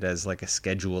look at it as like a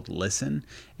scheduled listen.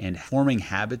 And forming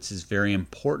habits is very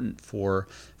important for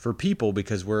people,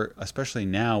 because especially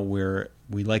now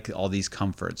we like all these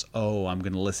comforts. Oh, I'm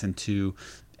going to listen to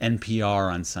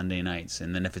NPR on Sunday nights.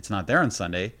 And then if it's not there on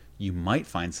Sunday, you might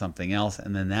find something else,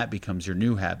 and then that becomes your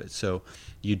new habit. So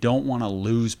you don't want to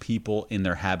lose people in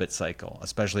their habit cycle,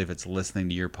 especially if it's listening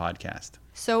to your podcast.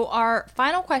 So our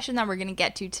final question that we're going to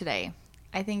get to today,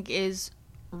 I think, is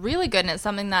really good, and it's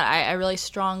something that I really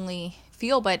strongly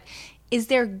feel, but is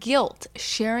there guilt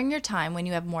sharing your time when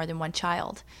you have more than one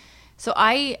child? So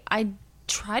I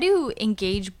try to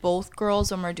engage both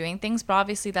girls when we're doing things, but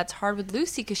obviously that's hard with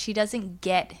Lucy because she doesn't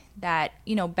get that,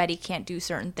 Betty can't do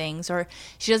certain things, or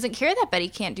she doesn't care that Betty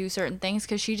can't do certain things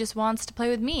because she just wants to play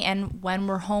with me. And when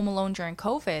we're home alone during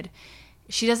COVID,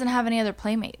 she doesn't have any other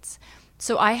playmates.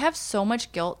 So I have so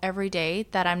much guilt every day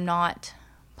that I'm not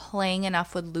playing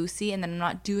enough with Lucy, and then I'm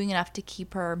not doing enough to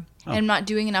keep her, and I'm not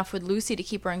doing enough with Lucy to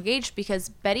keep her engaged because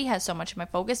Betty has so much of my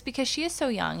focus because she is so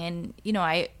young, and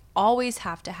I always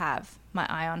have to have my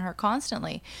eye on her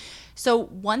constantly. So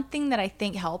one thing that I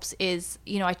think helps is,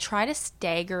 I try to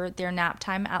stagger their nap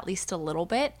time at least a little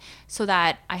bit so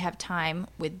that I have time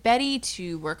with Betty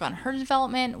to work on her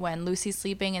development when Lucy's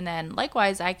sleeping. And then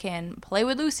likewise, I can play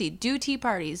with Lucy, do tea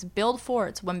parties, build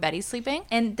forts when Betty's sleeping.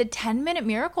 And the 10-minute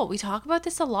miracle, we talk about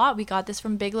this a lot. We got this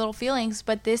from Big Little Feelings,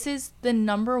 but this is the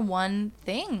number one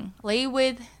thing. Play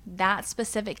with that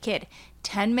specific kid.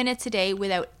 10 minutes a day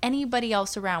without anybody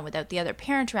else around, without the other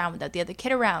parent around, without the other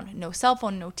kid around, no cell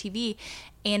phone, no TV,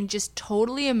 and just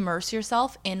totally immerse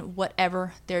yourself in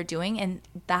whatever they're doing. And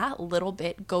that little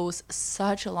bit goes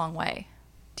such a long way.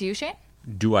 Do you, Shane?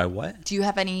 Do I what? Do you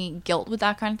have any guilt with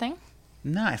that kind of thing?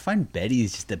 No, I find Betty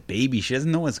is just a baby. She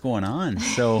doesn't know what's going on.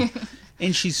 So,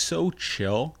 and she's so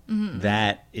chill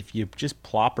that if you just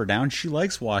plop her down, she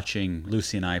likes watching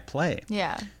Lucy and I play.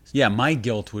 Yeah. Yeah, my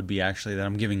guilt would be actually that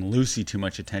I'm giving Lucy too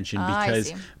much attention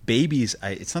because babies,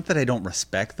 it's not that I don't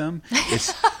respect them.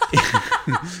 It's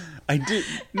I do.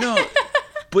 No.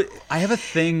 But I have a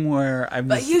thing where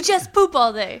But you just poop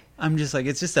all day. I'm just like,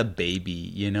 it's just a baby,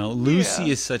 you know? Lucy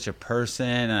is such a person,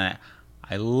 and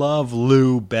I love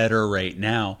Lou better right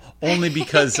now, only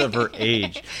because of her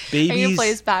age. Babies. And you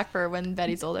plays back for when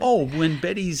Betty's older. Oh, when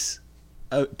Betty's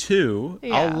 2,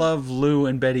 I'll love Lou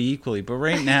and Betty equally. But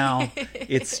right now,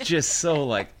 it's just so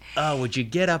like, oh, would you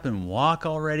get up and walk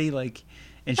already? Like,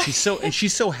 and she's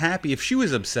so happy. If she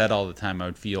was upset all the time, I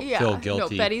would feel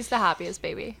guilty. No, Betty's the happiest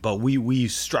baby. But we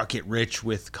struck it rich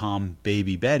with calm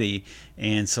baby Betty,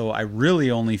 and so I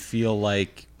really only feel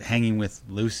like hanging with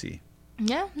Lucy.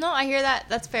 Yeah, no, I hear that.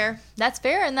 That's fair. That's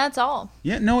fair, and that's all.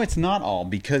 Yeah, no, it's not all,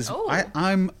 because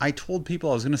I told people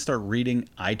I was going to start reading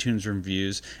iTunes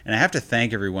reviews, and I have to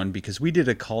thank everyone because we did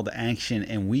a call to action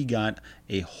and we got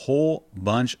a whole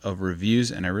bunch of reviews,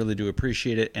 and I really do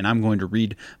appreciate it. And I'm going to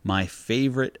read my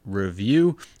favorite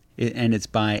review, and it's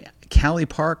by Callie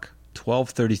Park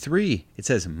 1233. It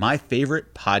says, my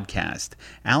favorite podcast.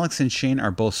 Alex and Shane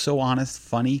are both so honest,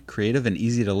 funny, creative, and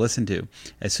easy to listen to.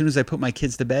 As soon as I put my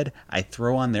kids to bed, I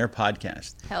throw on their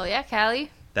podcast. Hell yeah, Callie.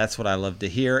 That's what I love to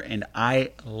hear, and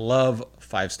I love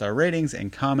 5-star ratings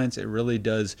and comments. It really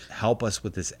does help us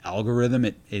with this algorithm.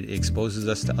 It exposes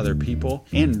us to other people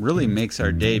and really makes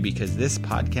our day, because this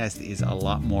podcast is a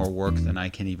lot more work than I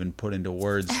can even put into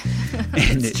words.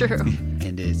 And it's true.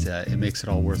 And it makes it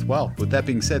all worthwhile. With that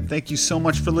being said, thank you so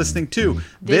much for listening to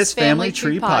This Family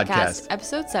Tree Podcast.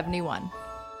 Episode 71.